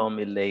call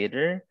me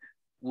later?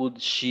 Would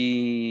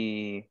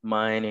she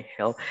mind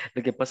help?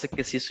 Lo que pasa es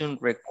que si es un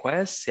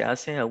request, se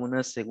hace a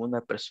una segunda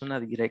persona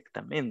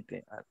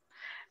directamente.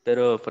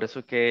 Pero por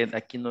eso que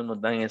aquí no nos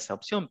dan esa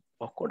opción.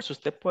 Of course,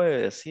 usted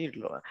puede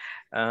decirlo.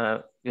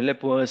 Yo le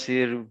puedo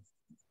decir,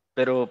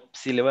 pero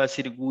si le va a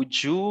decir would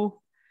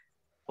you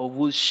o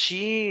would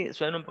she,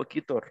 suena un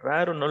poquito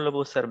raro, no lo voy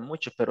a usar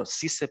mucho, pero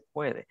sí se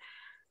puede.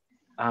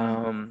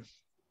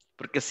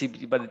 Porque si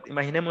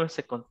imaginemos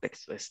ese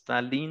contexto,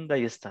 está Linda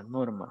y está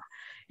Norma.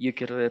 Yo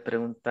quiero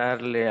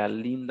preguntarle a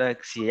Linda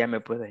si ella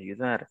me puede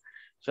ayudar.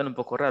 Suena un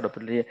poco raro,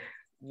 pero le diría,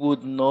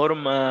 would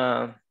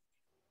Norma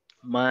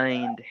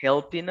mind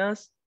helping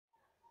us?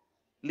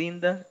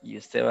 Linda, y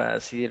usted va a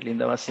decir,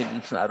 Linda va a decir,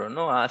 claro,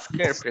 no, ask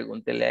her,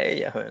 pregúntele a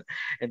ella. ¿Verdad?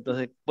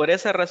 Entonces, por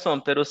esa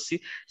razón, pero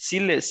sí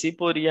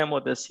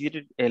podríamos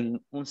decir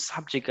un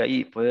subject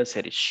ahí, puede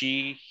ser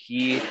she,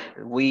 he,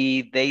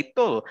 we, they,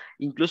 todo,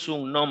 incluso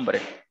un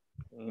nombre,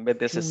 en vez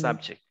de ese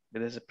subject, en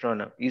vez de ese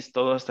pronoun, y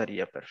todo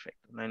estaría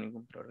perfecto, no hay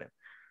ningún problema.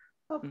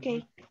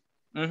 Okay.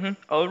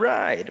 All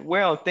right.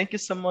 Well, thank you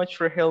so much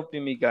for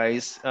helping me,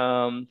 guys.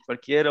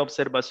 Cualquier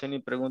observación y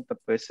pregunta,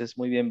 pues es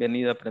muy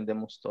bienvenida.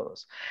 Aprendemos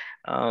todos.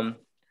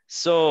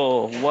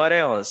 So, what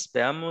else?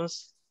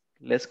 Veamos.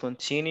 Let's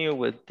continue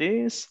with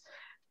this.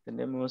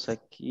 Tenemos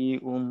aquí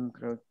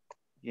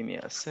give me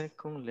a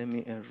second. Let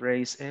me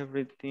erase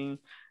everything.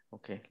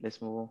 Okay,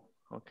 let's move.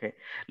 Okay.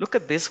 Look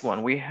at this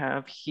one. We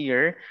have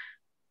here.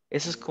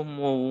 Eso es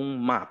como un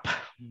map.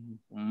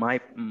 My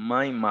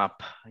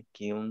map.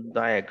 Aquí un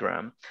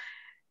diagram.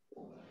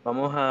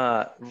 Vamos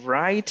a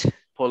write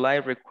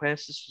polite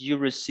requests you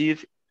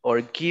receive or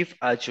give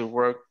at your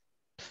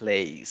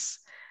workplace.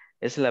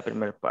 Esa es la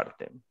primera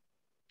parte.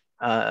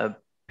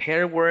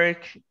 Pair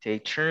work,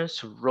 take turns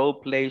to role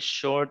play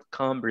short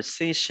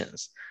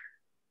conversations.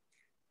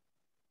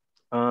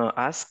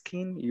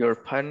 Asking your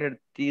partner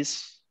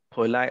this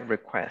polite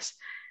request.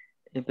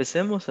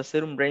 Empecemos a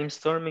hacer un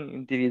brainstorming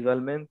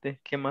individualmente.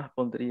 ¿Qué más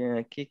pondrían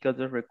aquí? ¿Qué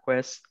otros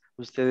requests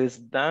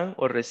ustedes dan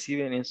o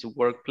reciben en su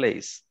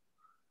workplace?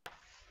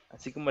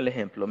 Así como el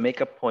ejemplo,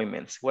 make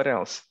appointments. What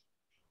else?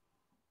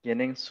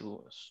 Tienen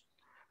sus...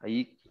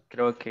 Ahí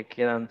creo que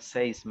quedan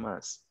 6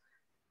 más.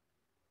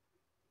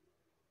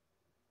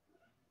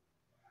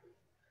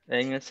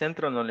 En el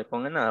centro no le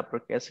ponga nada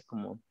porque es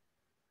como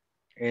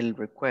el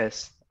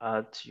request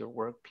at your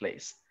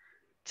workplace.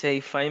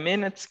 Take 5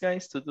 minutes,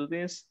 guys, to do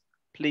this,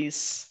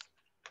 please.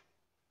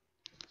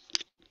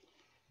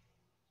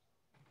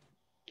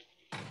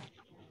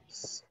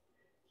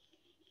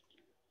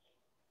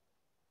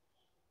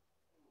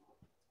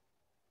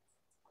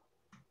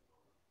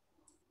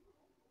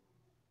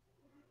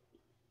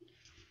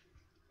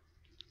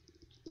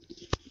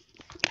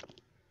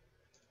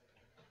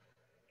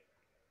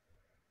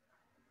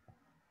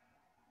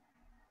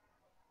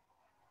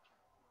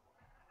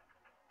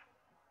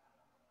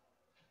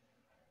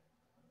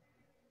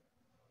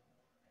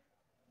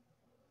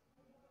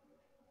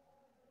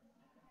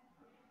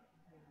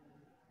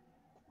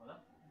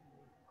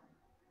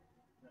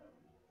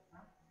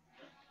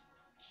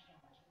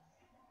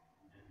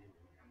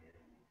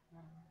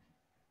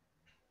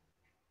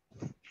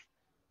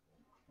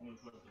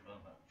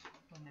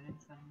 Poner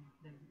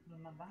lo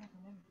más bajo,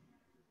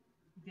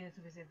 tiene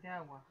suficiente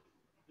agua.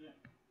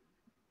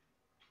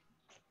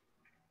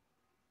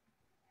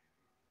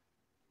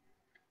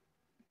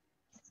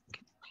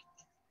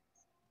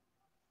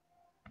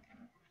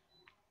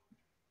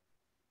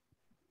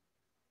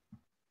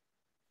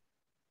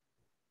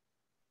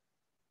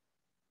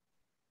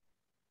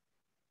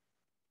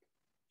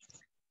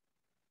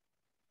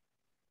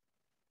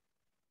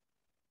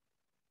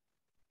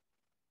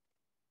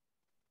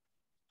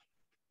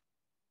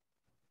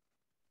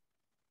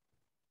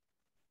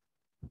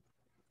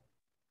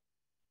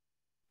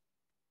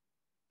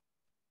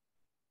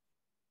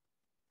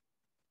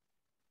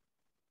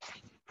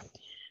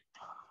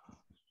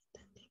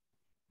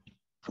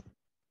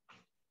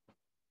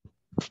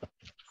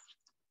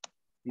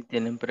 Si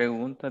tienen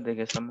preguntas de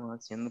qué estamos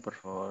haciendo, por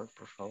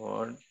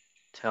favor,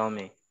 tell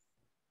me.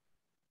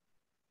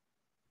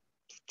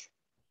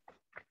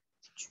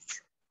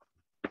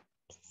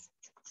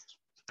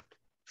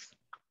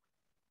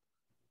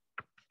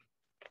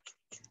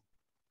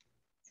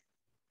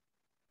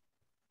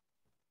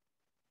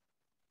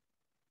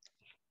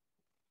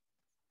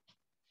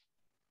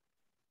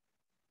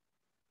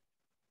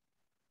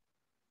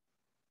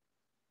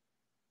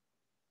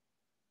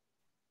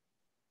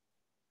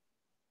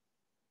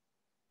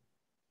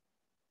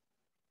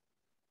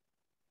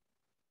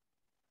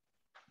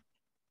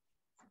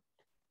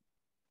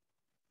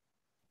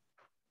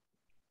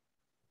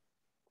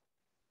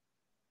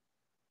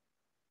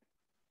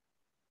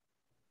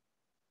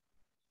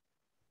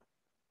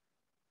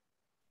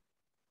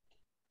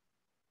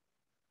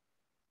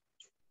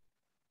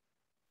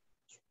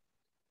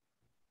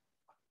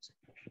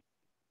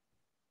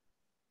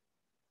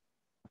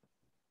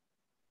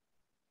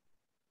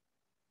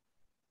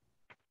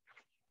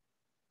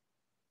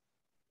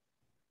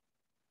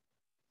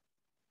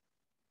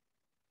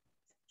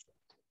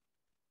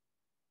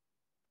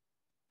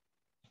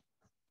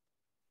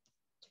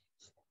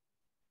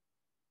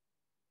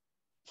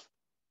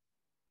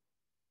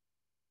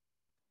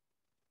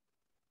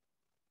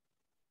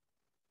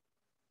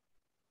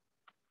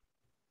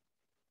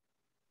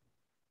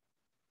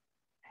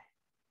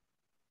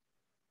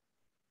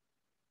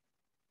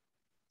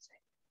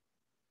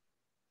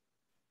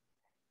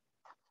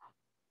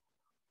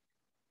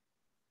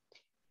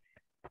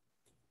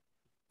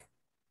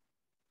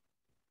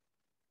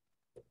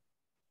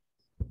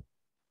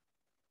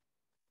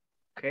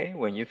 Okay,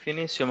 when you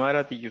finish,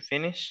 Xiomara, did you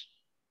finish?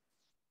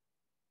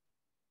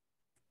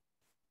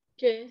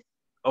 Yes.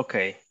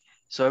 Okay,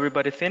 so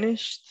everybody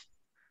finished?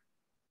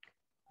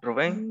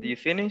 Ruben, do you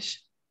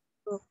finish?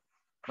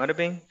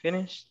 Marvin,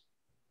 finished?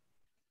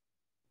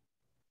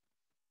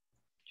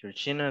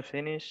 Georgina,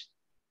 finished?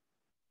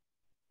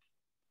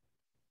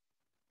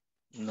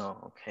 No,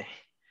 okay.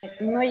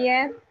 Not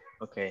yet.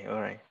 Okay, all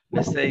right.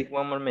 Let's take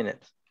 1 more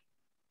minute.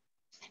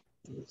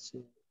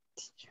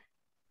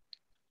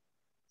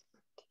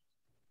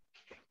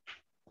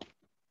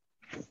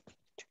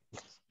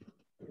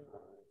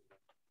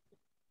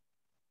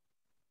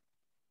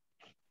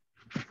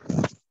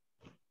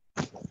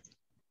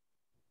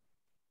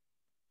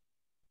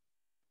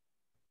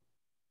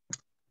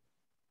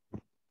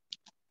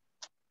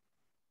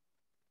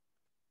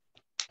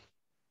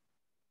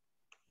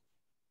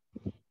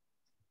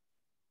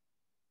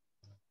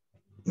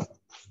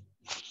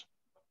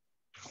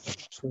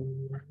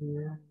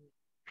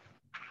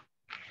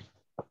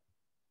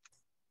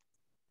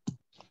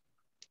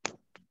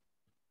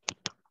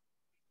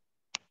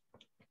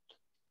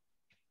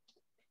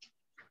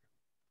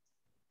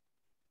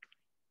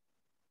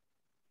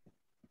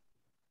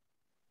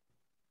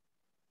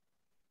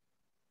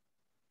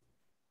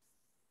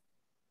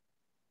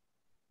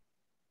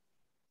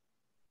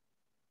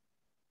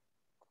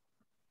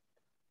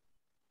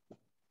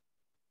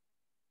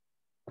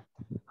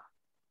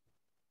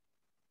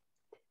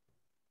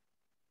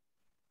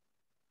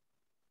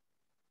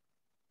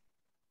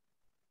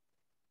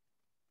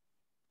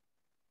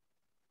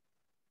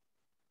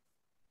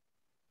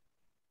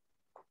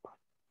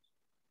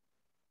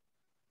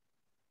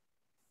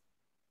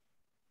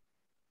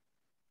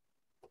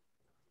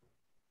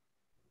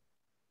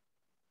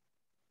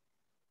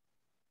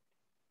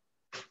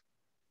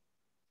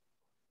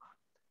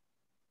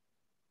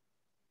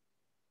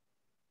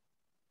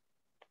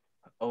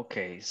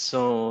 Okay,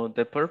 so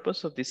the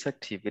purpose of this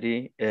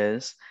activity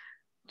is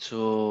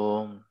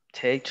to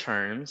take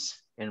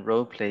turns and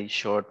role play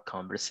short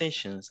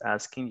conversations,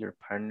 asking your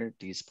partner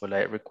these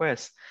polite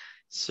requests.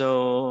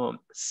 So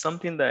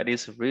something that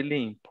is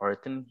really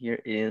important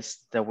here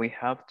is that we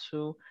have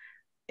to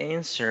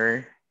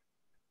answer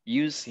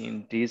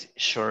using these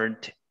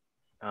short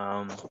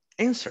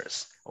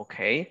answers,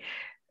 okay?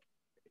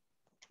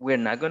 We're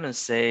not gonna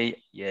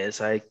say,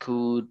 yes, I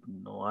could,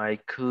 no, I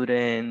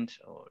couldn't,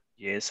 or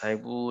yes, I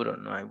would, or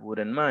no, I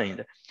wouldn't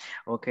mind.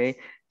 Okay,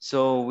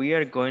 so we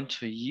are going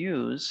to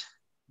use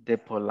the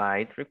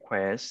polite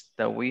request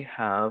that we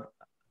have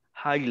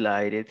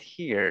highlighted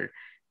here,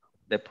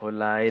 the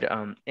polite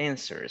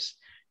answers.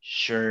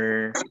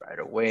 Sure, right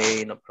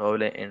away, no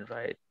problem, and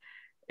right.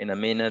 in a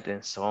minute,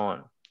 and so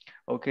on.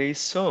 Okay,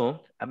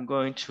 so I'm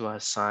going to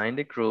assign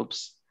the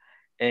groups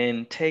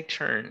and take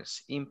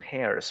turns in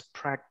pairs,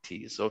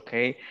 practice,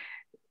 okay?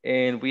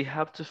 And we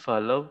have to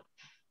follow,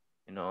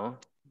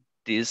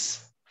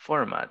 this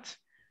format.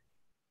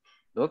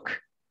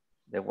 Look,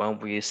 the one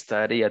we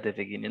study at the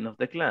beginning of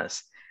the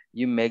class.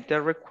 You make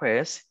the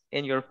request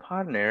and your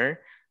partner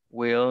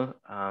will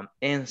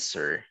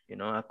answer,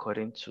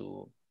 according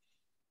to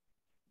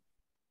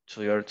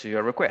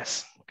your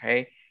request,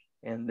 okay?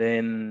 And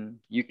then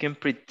you can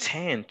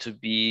pretend to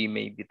be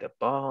maybe the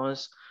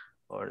boss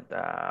or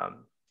the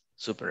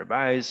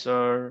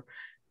supervisor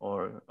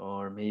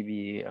or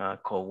maybe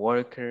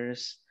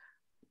co-workers,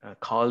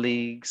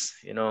 colleagues,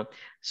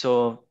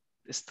 So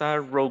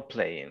start role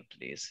playing,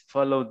 please.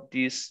 Follow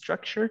this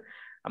structure.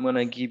 I'm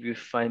gonna give you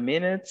 5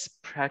 minutes.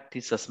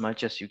 Practice as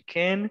much as you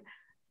can.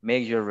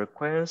 Make your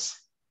requests,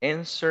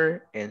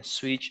 answer, and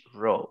switch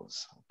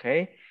roles,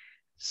 okay?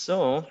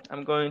 So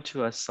I'm going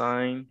to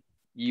assign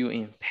you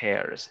in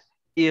pairs.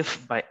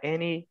 If by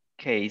any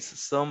case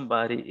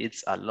somebody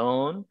is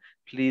alone,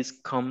 please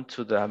come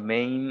to the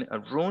main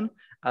room.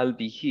 I'll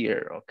be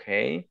here,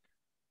 okay?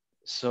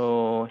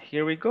 So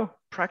here we go.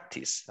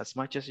 Practice as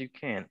much as you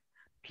can,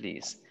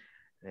 please.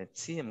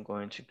 Let's see, I'm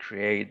going to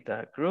create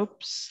the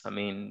groups.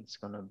 It's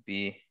gonna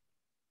be,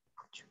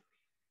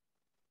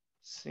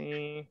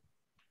 see,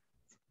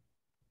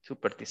 2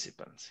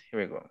 participants. Here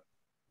we go.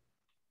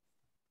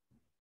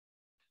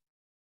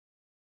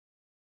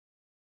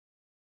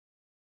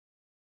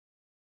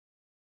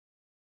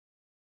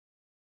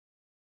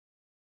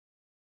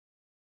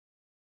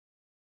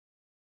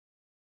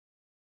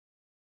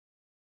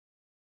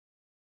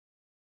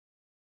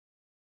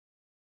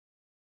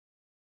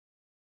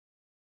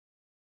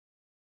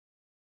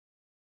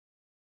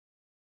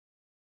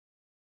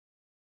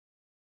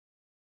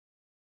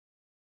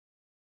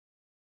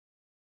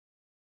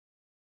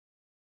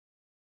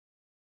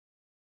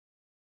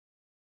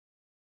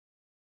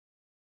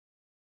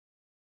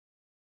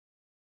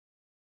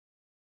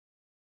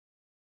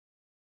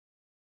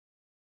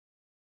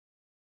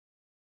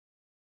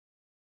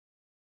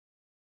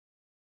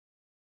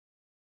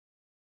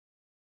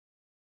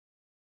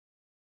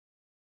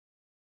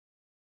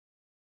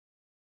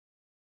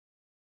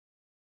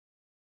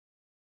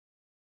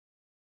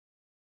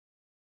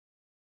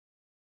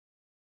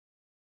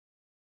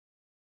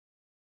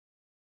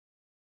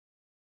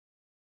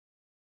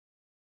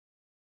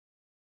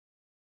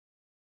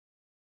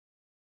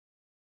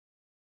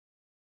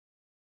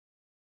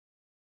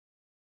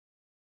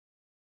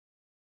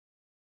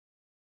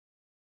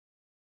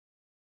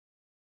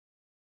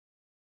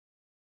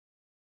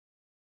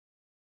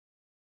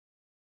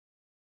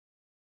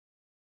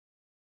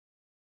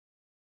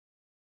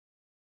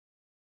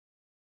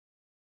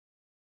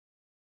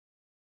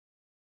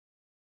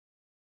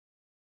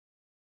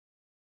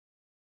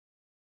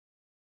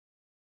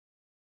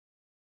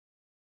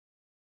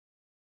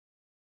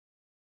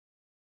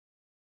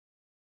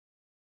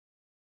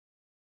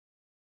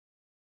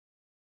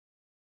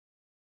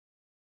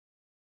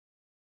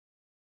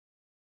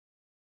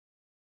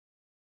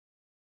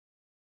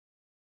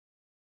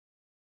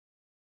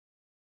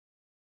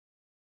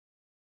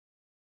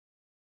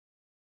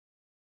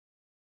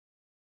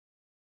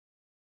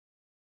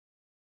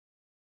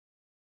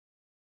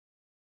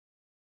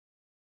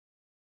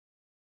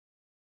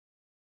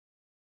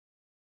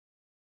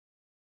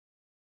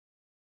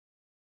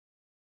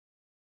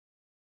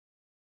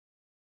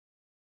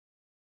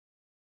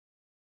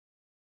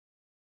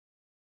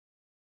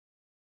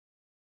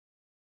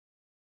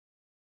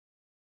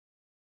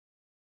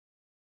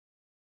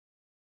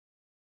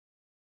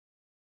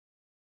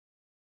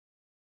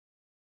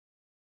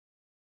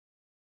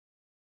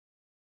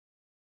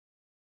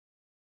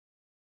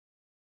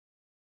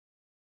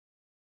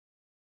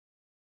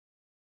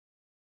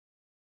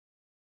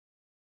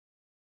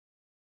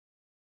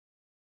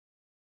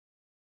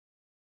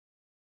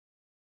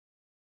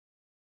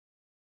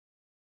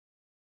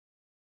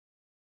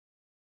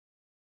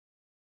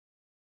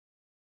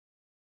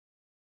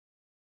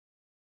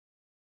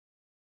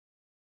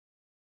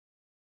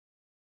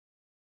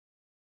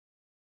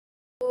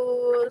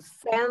 To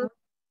send,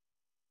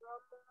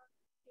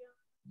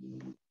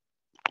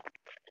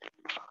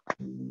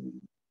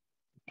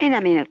 In a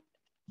minute.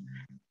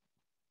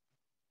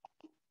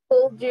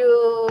 could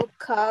you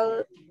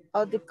call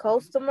out the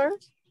customer?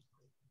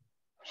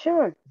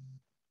 Sure.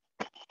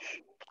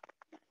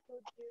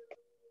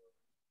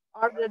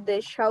 Order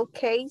the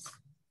showcase?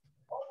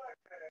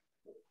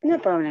 No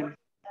problem.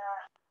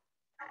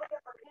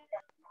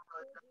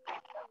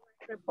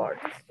 Report,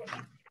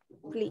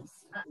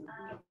 please.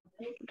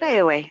 Right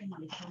away.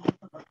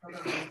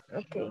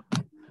 Okay.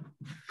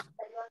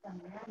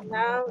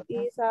 Now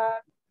is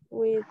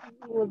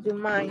would you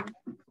mind?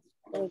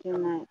 Would you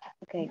mind?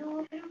 Okay.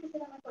 Would you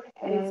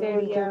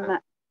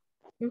Sería,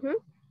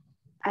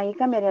 Ahí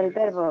cambiaría el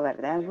verbo,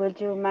 ¿verdad? Would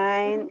you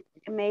mind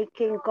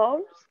making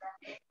calls?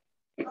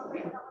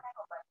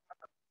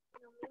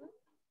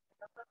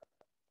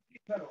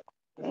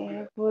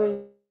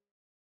 Would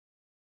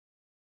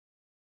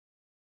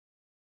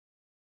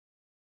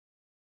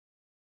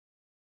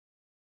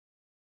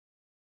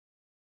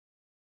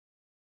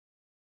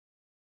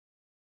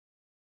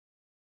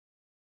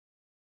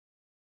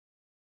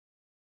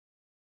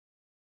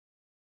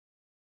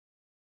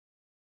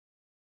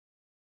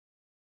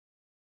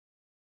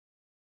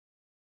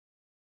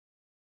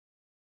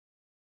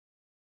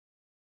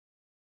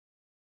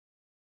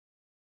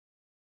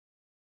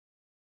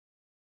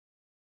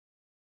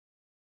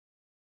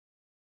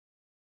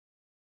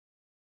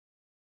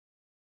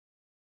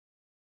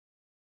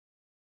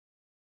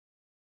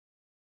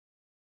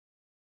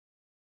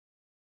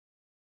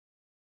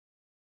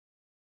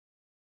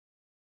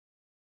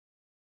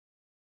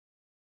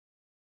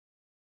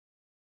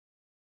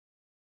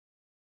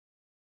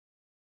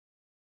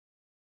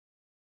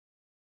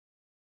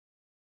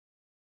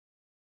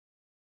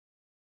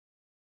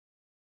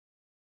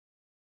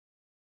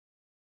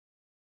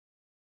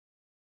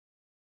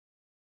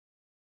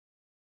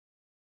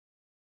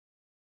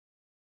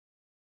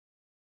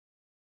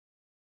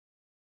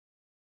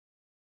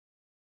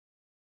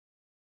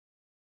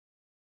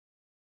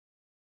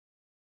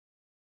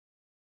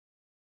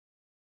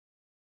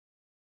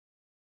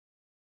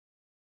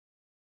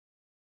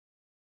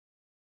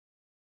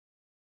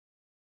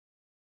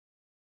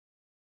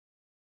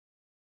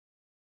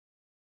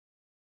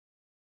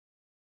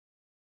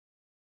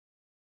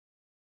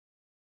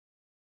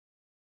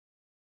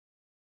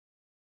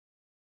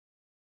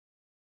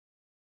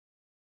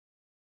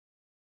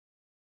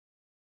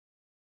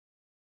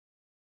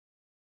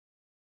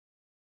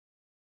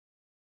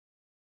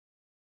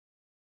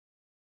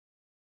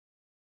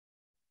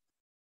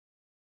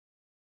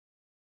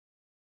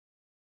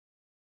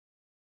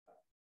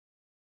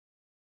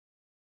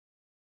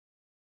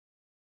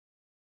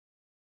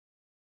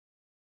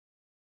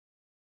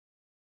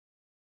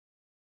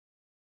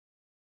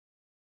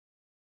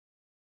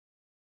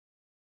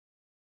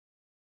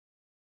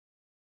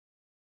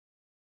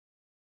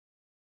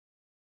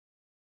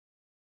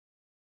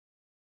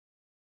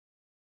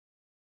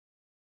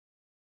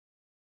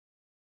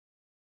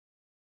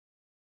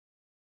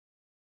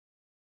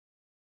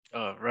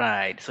All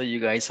right, so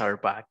you guys are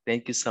back.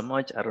 Thank you so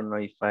much. I don't know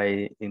if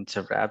I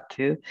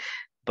interrupted,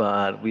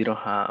 but we don't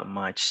have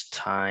much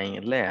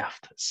time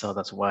left. So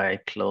that's why I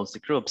closed the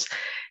groups.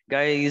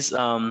 Guys,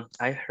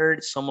 I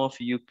heard some of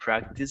you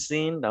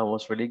practicing. That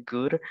was really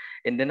good.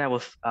 And then I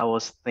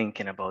was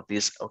thinking about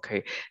this.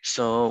 Okay,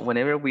 so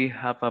whenever we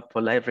have a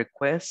polite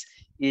request,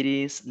 it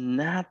is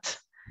not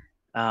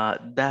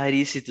that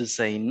easy to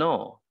say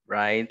no,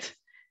 right?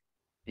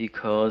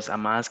 Because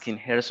I'm asking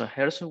Harrison,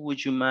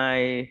 would you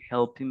mind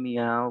helping me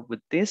out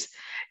with this?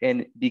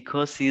 And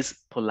because he's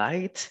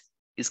polite,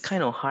 it's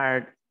kind of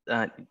hard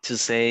to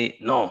say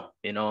no,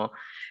 you know?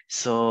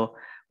 So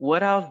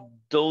what are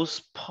those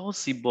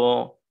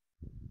possible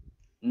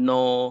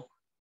no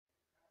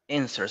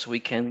answers we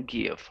can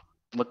give?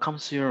 What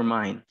comes to your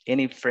mind?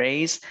 Any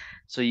phrase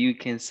so you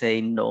can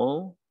say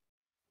no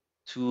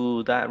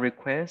to that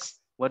request?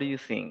 What do you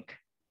think?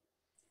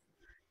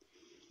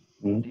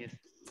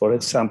 For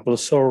example,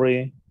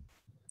 sorry.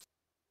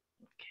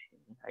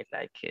 I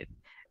like it.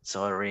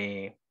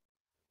 Sorry.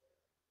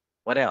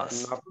 What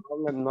else? No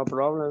problem, no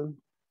problem.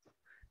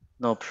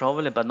 No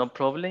problem, but no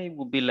problem. It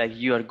would be like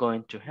you are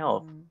going to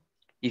help.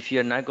 If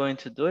you're not going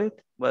to do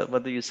it,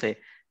 what do you say?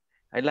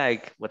 I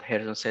like what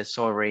Harrison says,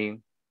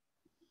 sorry.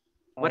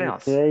 What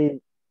else? I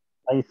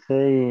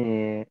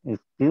say,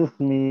 excuse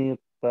me,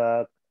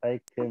 but I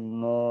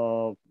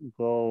cannot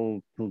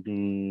go to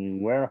the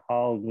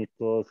warehouse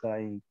because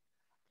I'm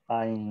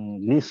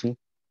busy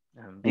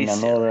in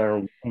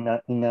another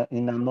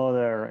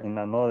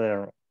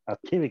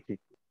activity.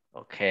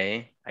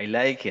 Okay, I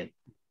like it.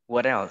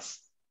 What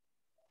else?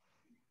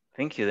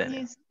 Thank you,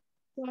 Daniel. Yes,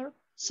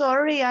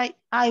 sorry,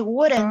 I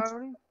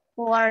wouldn't,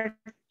 or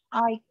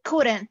I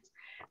couldn't.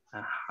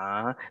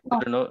 Ajá,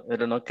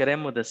 pero no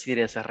queremos decir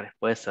esas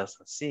respuestas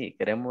así,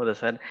 queremos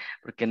decir,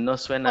 porque no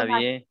suena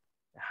bien.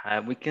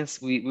 Ajá,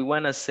 we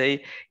want to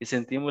say, y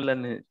sentimos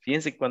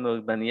fíjense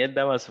cuando Daniel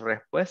daba su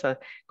respuesta,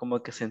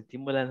 como que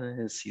sentimos la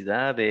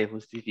necesidad de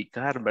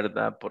justificar,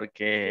 ¿verdad?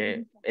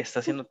 Porque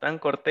está siendo tan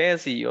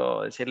cortés y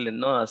yo decirle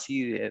no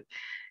así,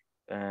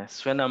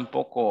 suena un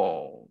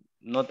poco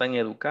no tan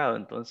educado,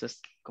 entonces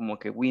como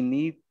que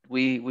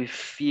we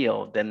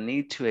feel the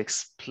need to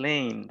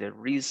explain the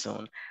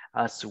reason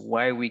as to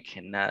why we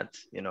cannot,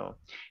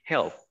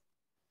 help.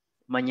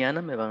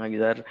 Mañana me van a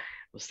ayudar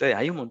ustedes.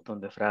 Hay un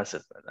montón de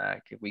frases,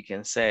 ¿verdad? Que we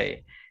can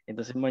say.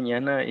 Entonces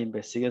mañana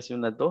investigase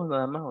unas 2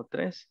 nada más o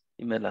 3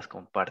 y me las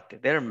comparte.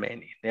 There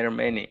are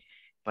many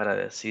para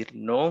decir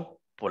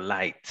no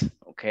polite,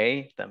 ¿ok?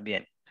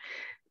 También.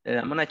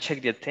 I'm gonna check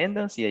the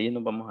attendance y ahí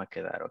nos vamos a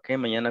quedar, ¿ok?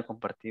 Mañana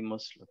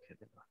compartimos lo que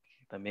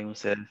también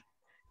ustedes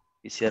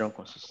hicieron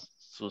con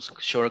sus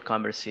short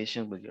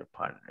conversations with your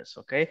partners,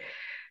 ¿ok?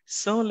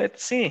 So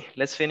let's see.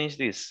 Let's finish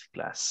this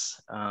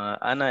class.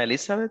 Ana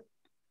Elizabeth.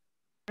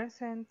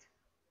 Present.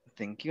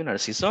 Thank you.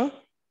 Narciso.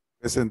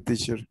 Present,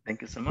 teacher.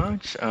 Thank you so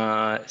much.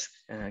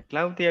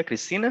 Claudia,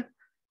 Cristina.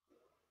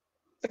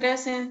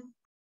 Present.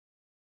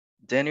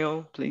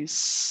 Daniel,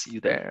 please. You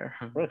there?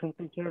 Present,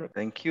 teacher.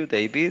 Thank you.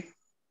 David.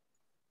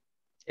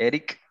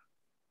 Eric.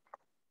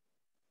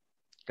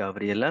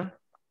 Gabriela.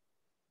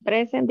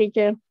 Present,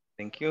 teacher.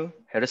 Thank you.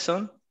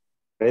 Harrison.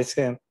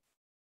 Present.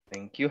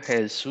 Thank you.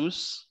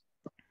 Jesus.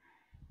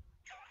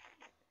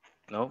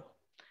 No.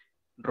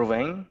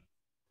 Rubén.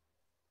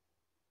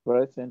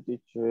 Present,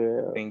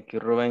 teacher. Thank you,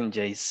 Rubén.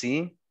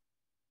 JC.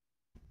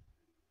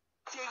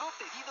 Llegó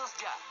Pedidos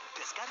Ya.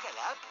 Descarga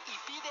la app y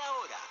pide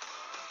ahora.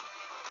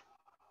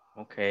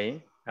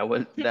 Okay, I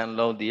will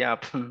download the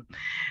app.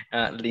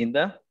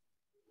 Linda.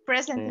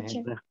 Present,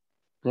 teacher.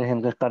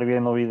 Dejen de estar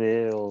viendo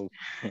videos.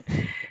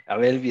 A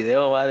ver, el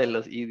video va de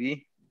los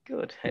ED.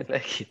 Good, I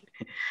like it.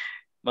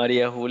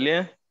 María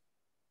Julia.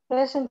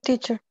 Present,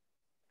 teacher.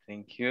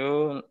 Thank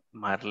you.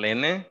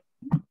 Marlene.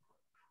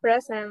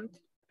 Present.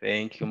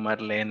 Thank you,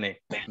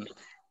 Marlene.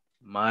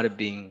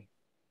 Marvin.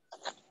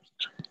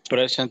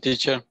 Present,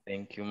 teacher.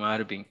 Thank you,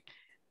 Marvin.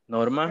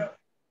 Norma.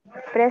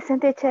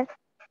 Present, teacher.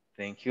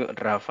 Thank you.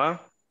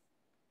 Rafa.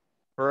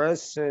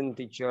 Present,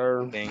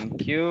 teacher.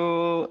 Thank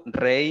you.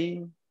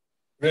 Ray.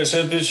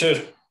 Present,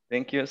 teacher.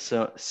 Thank you.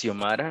 So,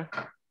 Xiomara.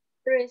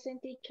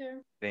 Present,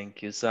 teacher.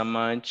 Thank you so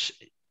much.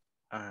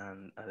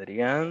 And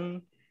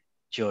Adrian.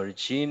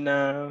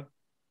 Georgina.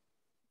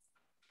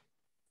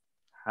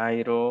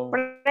 Jairo.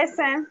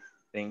 Present.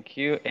 Thank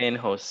you. And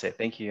Jose.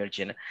 Thank you,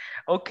 Georgina.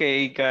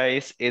 Okay,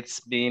 guys,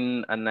 it's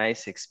been a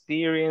nice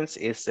experience.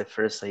 It's the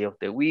first day of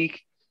the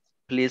week.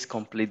 Please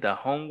complete the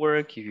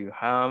homework if you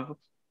have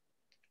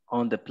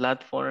on the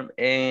platform.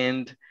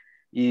 And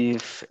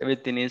if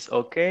everything is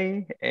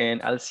okay,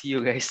 and I'll see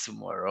you guys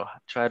tomorrow.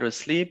 Try to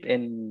sleep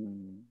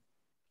and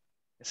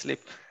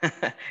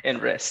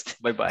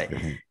rest. Bye-bye.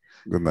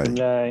 Good night. Good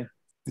night.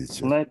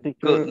 Teacher. Good night,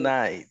 teacher. Good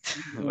night.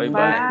 Bye-bye.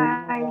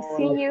 Bye.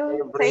 See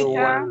you. Take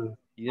care. Everyone.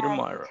 See you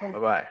tomorrow.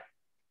 Bye-bye.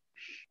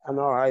 I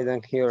know I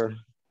don't hear.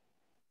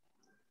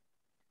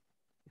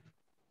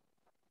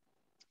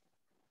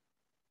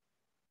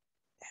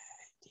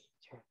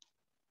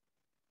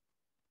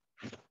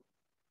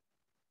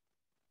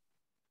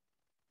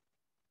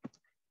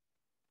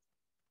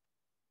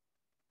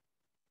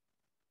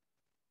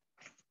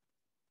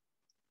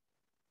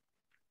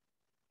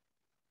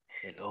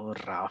 Hello,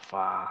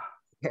 Rafa.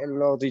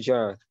 Hello,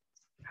 teacher.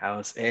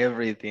 How's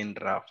everything,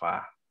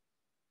 Rafa?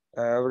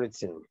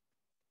 Everything.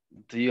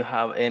 Do you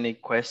have any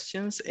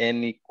questions?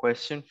 Any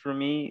question for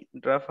me,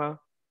 Rafa?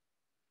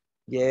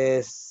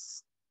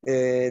 Yes.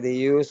 They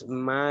use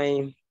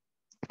my.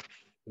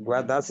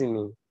 What does it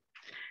mean?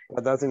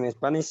 What does it mean in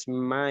Spanish? Le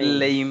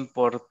Mine.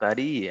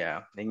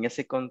 importaría. En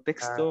ese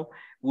contexto,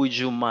 would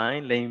you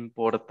mind? Le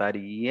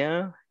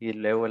importaría. Y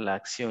luego la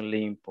acción le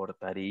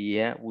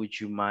importaría. Would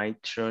you mind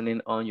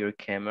turning on your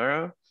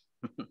camera?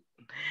 Le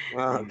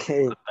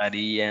Okay.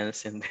 importaría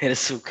encender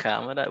su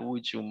cámara.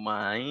 Would you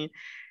mind?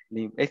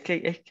 Es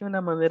que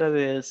una manera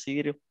de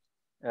decir,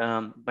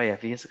 vaya,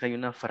 fíjense que hay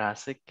una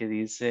frase que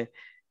dice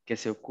que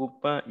se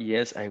ocupa,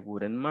 yes, I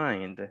wouldn't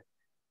mind.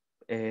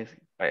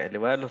 Vaya, le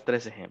voy a dar los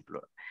 3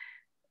 ejemplos.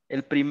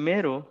 El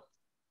primero,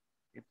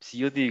 si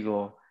yo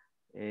digo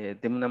de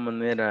una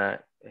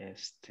manera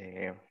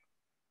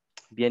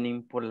bien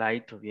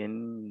impolite o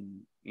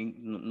bien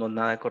no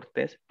nada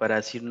cortés, para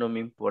decir no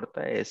me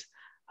importa es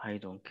I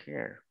don't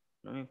care,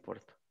 no me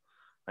importa.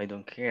 I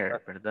don't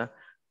care, ¿verdad?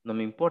 No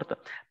me importa.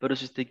 Pero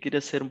si usted quiere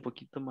ser un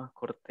poquito más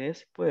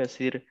cortés, puede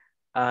decir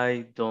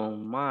I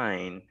don't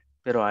mind.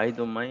 Pero I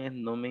don't mind es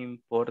no me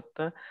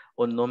importa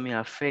o no me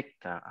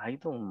afecta. I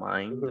don't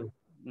mind.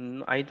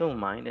 I don't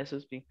mind, eso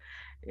es bien.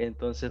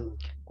 Entonces,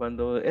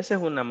 cuando esa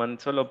es una manera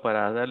solo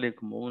para darle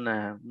como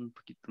un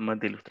poquito más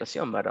de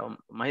ilustración, para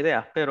más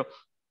ideas, pero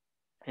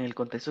en el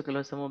contexto que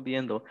lo estamos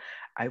viendo,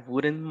 I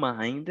wouldn't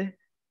mind.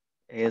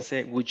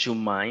 Ese would you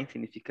mind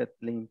significa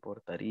le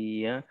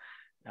importaría.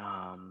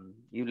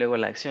 Y luego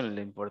la acción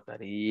le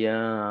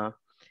importaría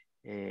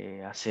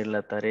hacer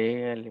la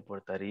tarea, le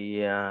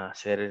importaría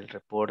hacer el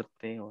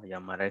reporte o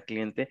llamar al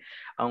cliente,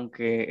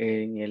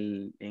 aunque en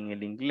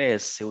el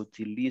inglés se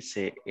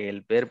utilice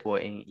el verbo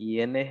en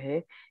ing,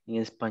 en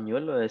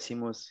español lo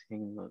decimos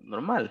en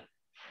normal.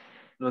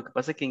 Lo que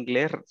pasa es que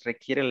inglés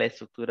requiere la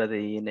estructura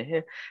de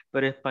ing,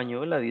 pero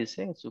español la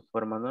dice en su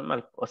forma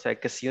normal. O sea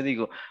que si yo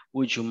digo,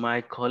 would you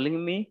mind calling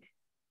me?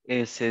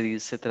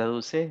 Se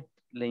traduce,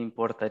 le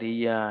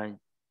importaría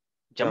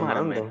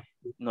llamarme. Llamando.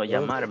 No, ¿No?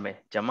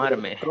 llamarme.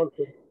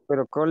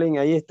 Pero calling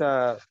ahí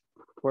está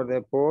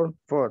por.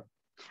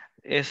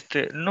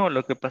 No,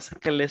 lo que pasa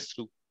es que la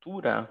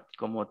estructura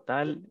como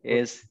tal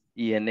es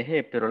ing,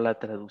 pero la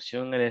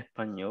traducción en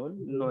español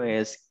no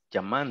es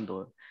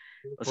llamando.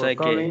 O Por sea que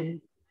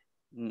calling.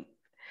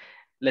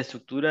 la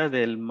estructura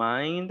del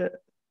mind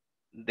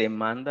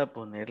demanda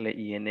ponerle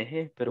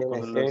ing, pero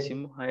cuando lo ING.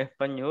 decimos a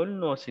español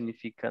no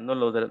significa, no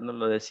lo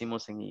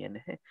decimos en ing,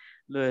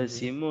 lo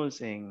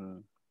decimos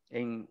en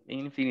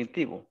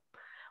infinitivo.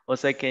 O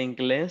sea que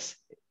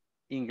inglés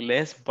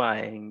va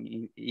en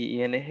ing,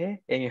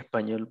 en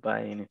español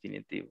va en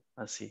infinitivo,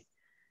 así.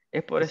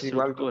 Es por Es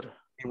igual,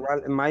 estructura.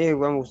 my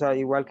vamos a usar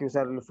igual que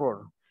usar el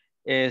for.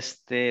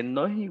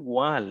 No es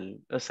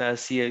igual, o sea,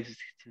 si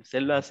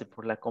usted lo hace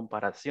por la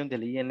comparación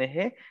del ing,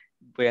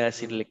 voy a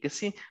decirle que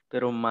sí,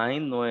 pero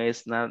mine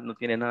no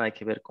tiene nada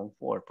que ver con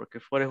for, porque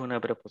for es una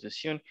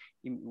preposición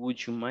y would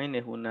you mind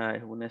es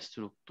una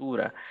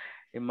estructura.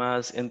 Es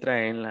más,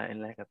 entra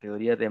en la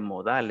categoría de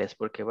modales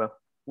porque va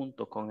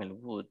junto con el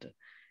would.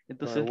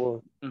 Entonces,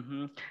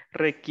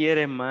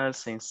 requiere más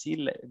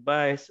sensible,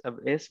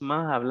 es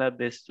más hablar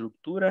de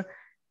estructura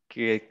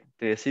que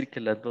de decir que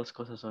las dos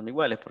cosas son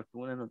iguales, porque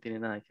una no tiene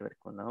nada que ver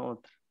con la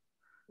otra.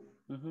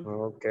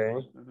 Ok.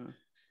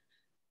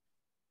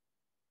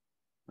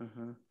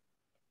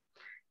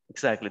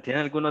 Exacto. ¿Tiene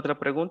alguna otra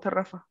pregunta,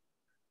 Rafa?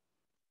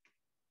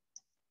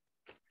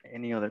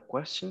 Any other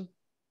question?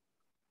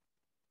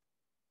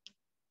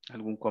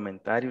 ¿Algún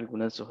comentario,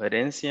 alguna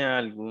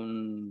sugerencia,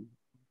 Le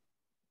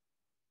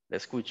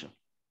escucho.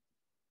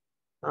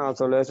 Ah,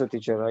 solo eso,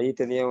 teacher. Ahí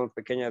tenía una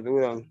pequeña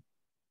duda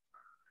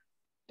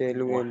del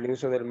el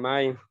uso del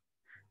my.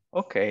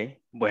 Ok,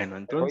 bueno,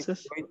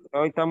 entonces.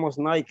 Hoy estamos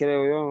night,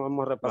 creo yo.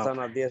 Vamos a repasar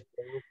Vamos, unas 10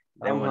 preguntas.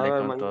 Vamos a démosle ver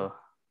con mañana. todo.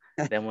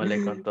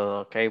 Démosle con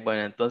todo. Ok,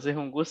 bueno, entonces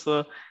un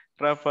gusto,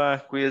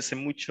 Rafa. Cuídese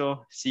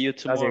mucho. See you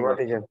Gracias, igual, tomorrow.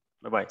 teacher.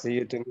 Bye bye. See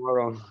you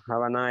tomorrow.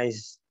 Have a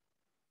nice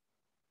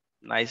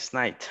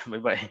night. Bye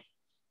bye.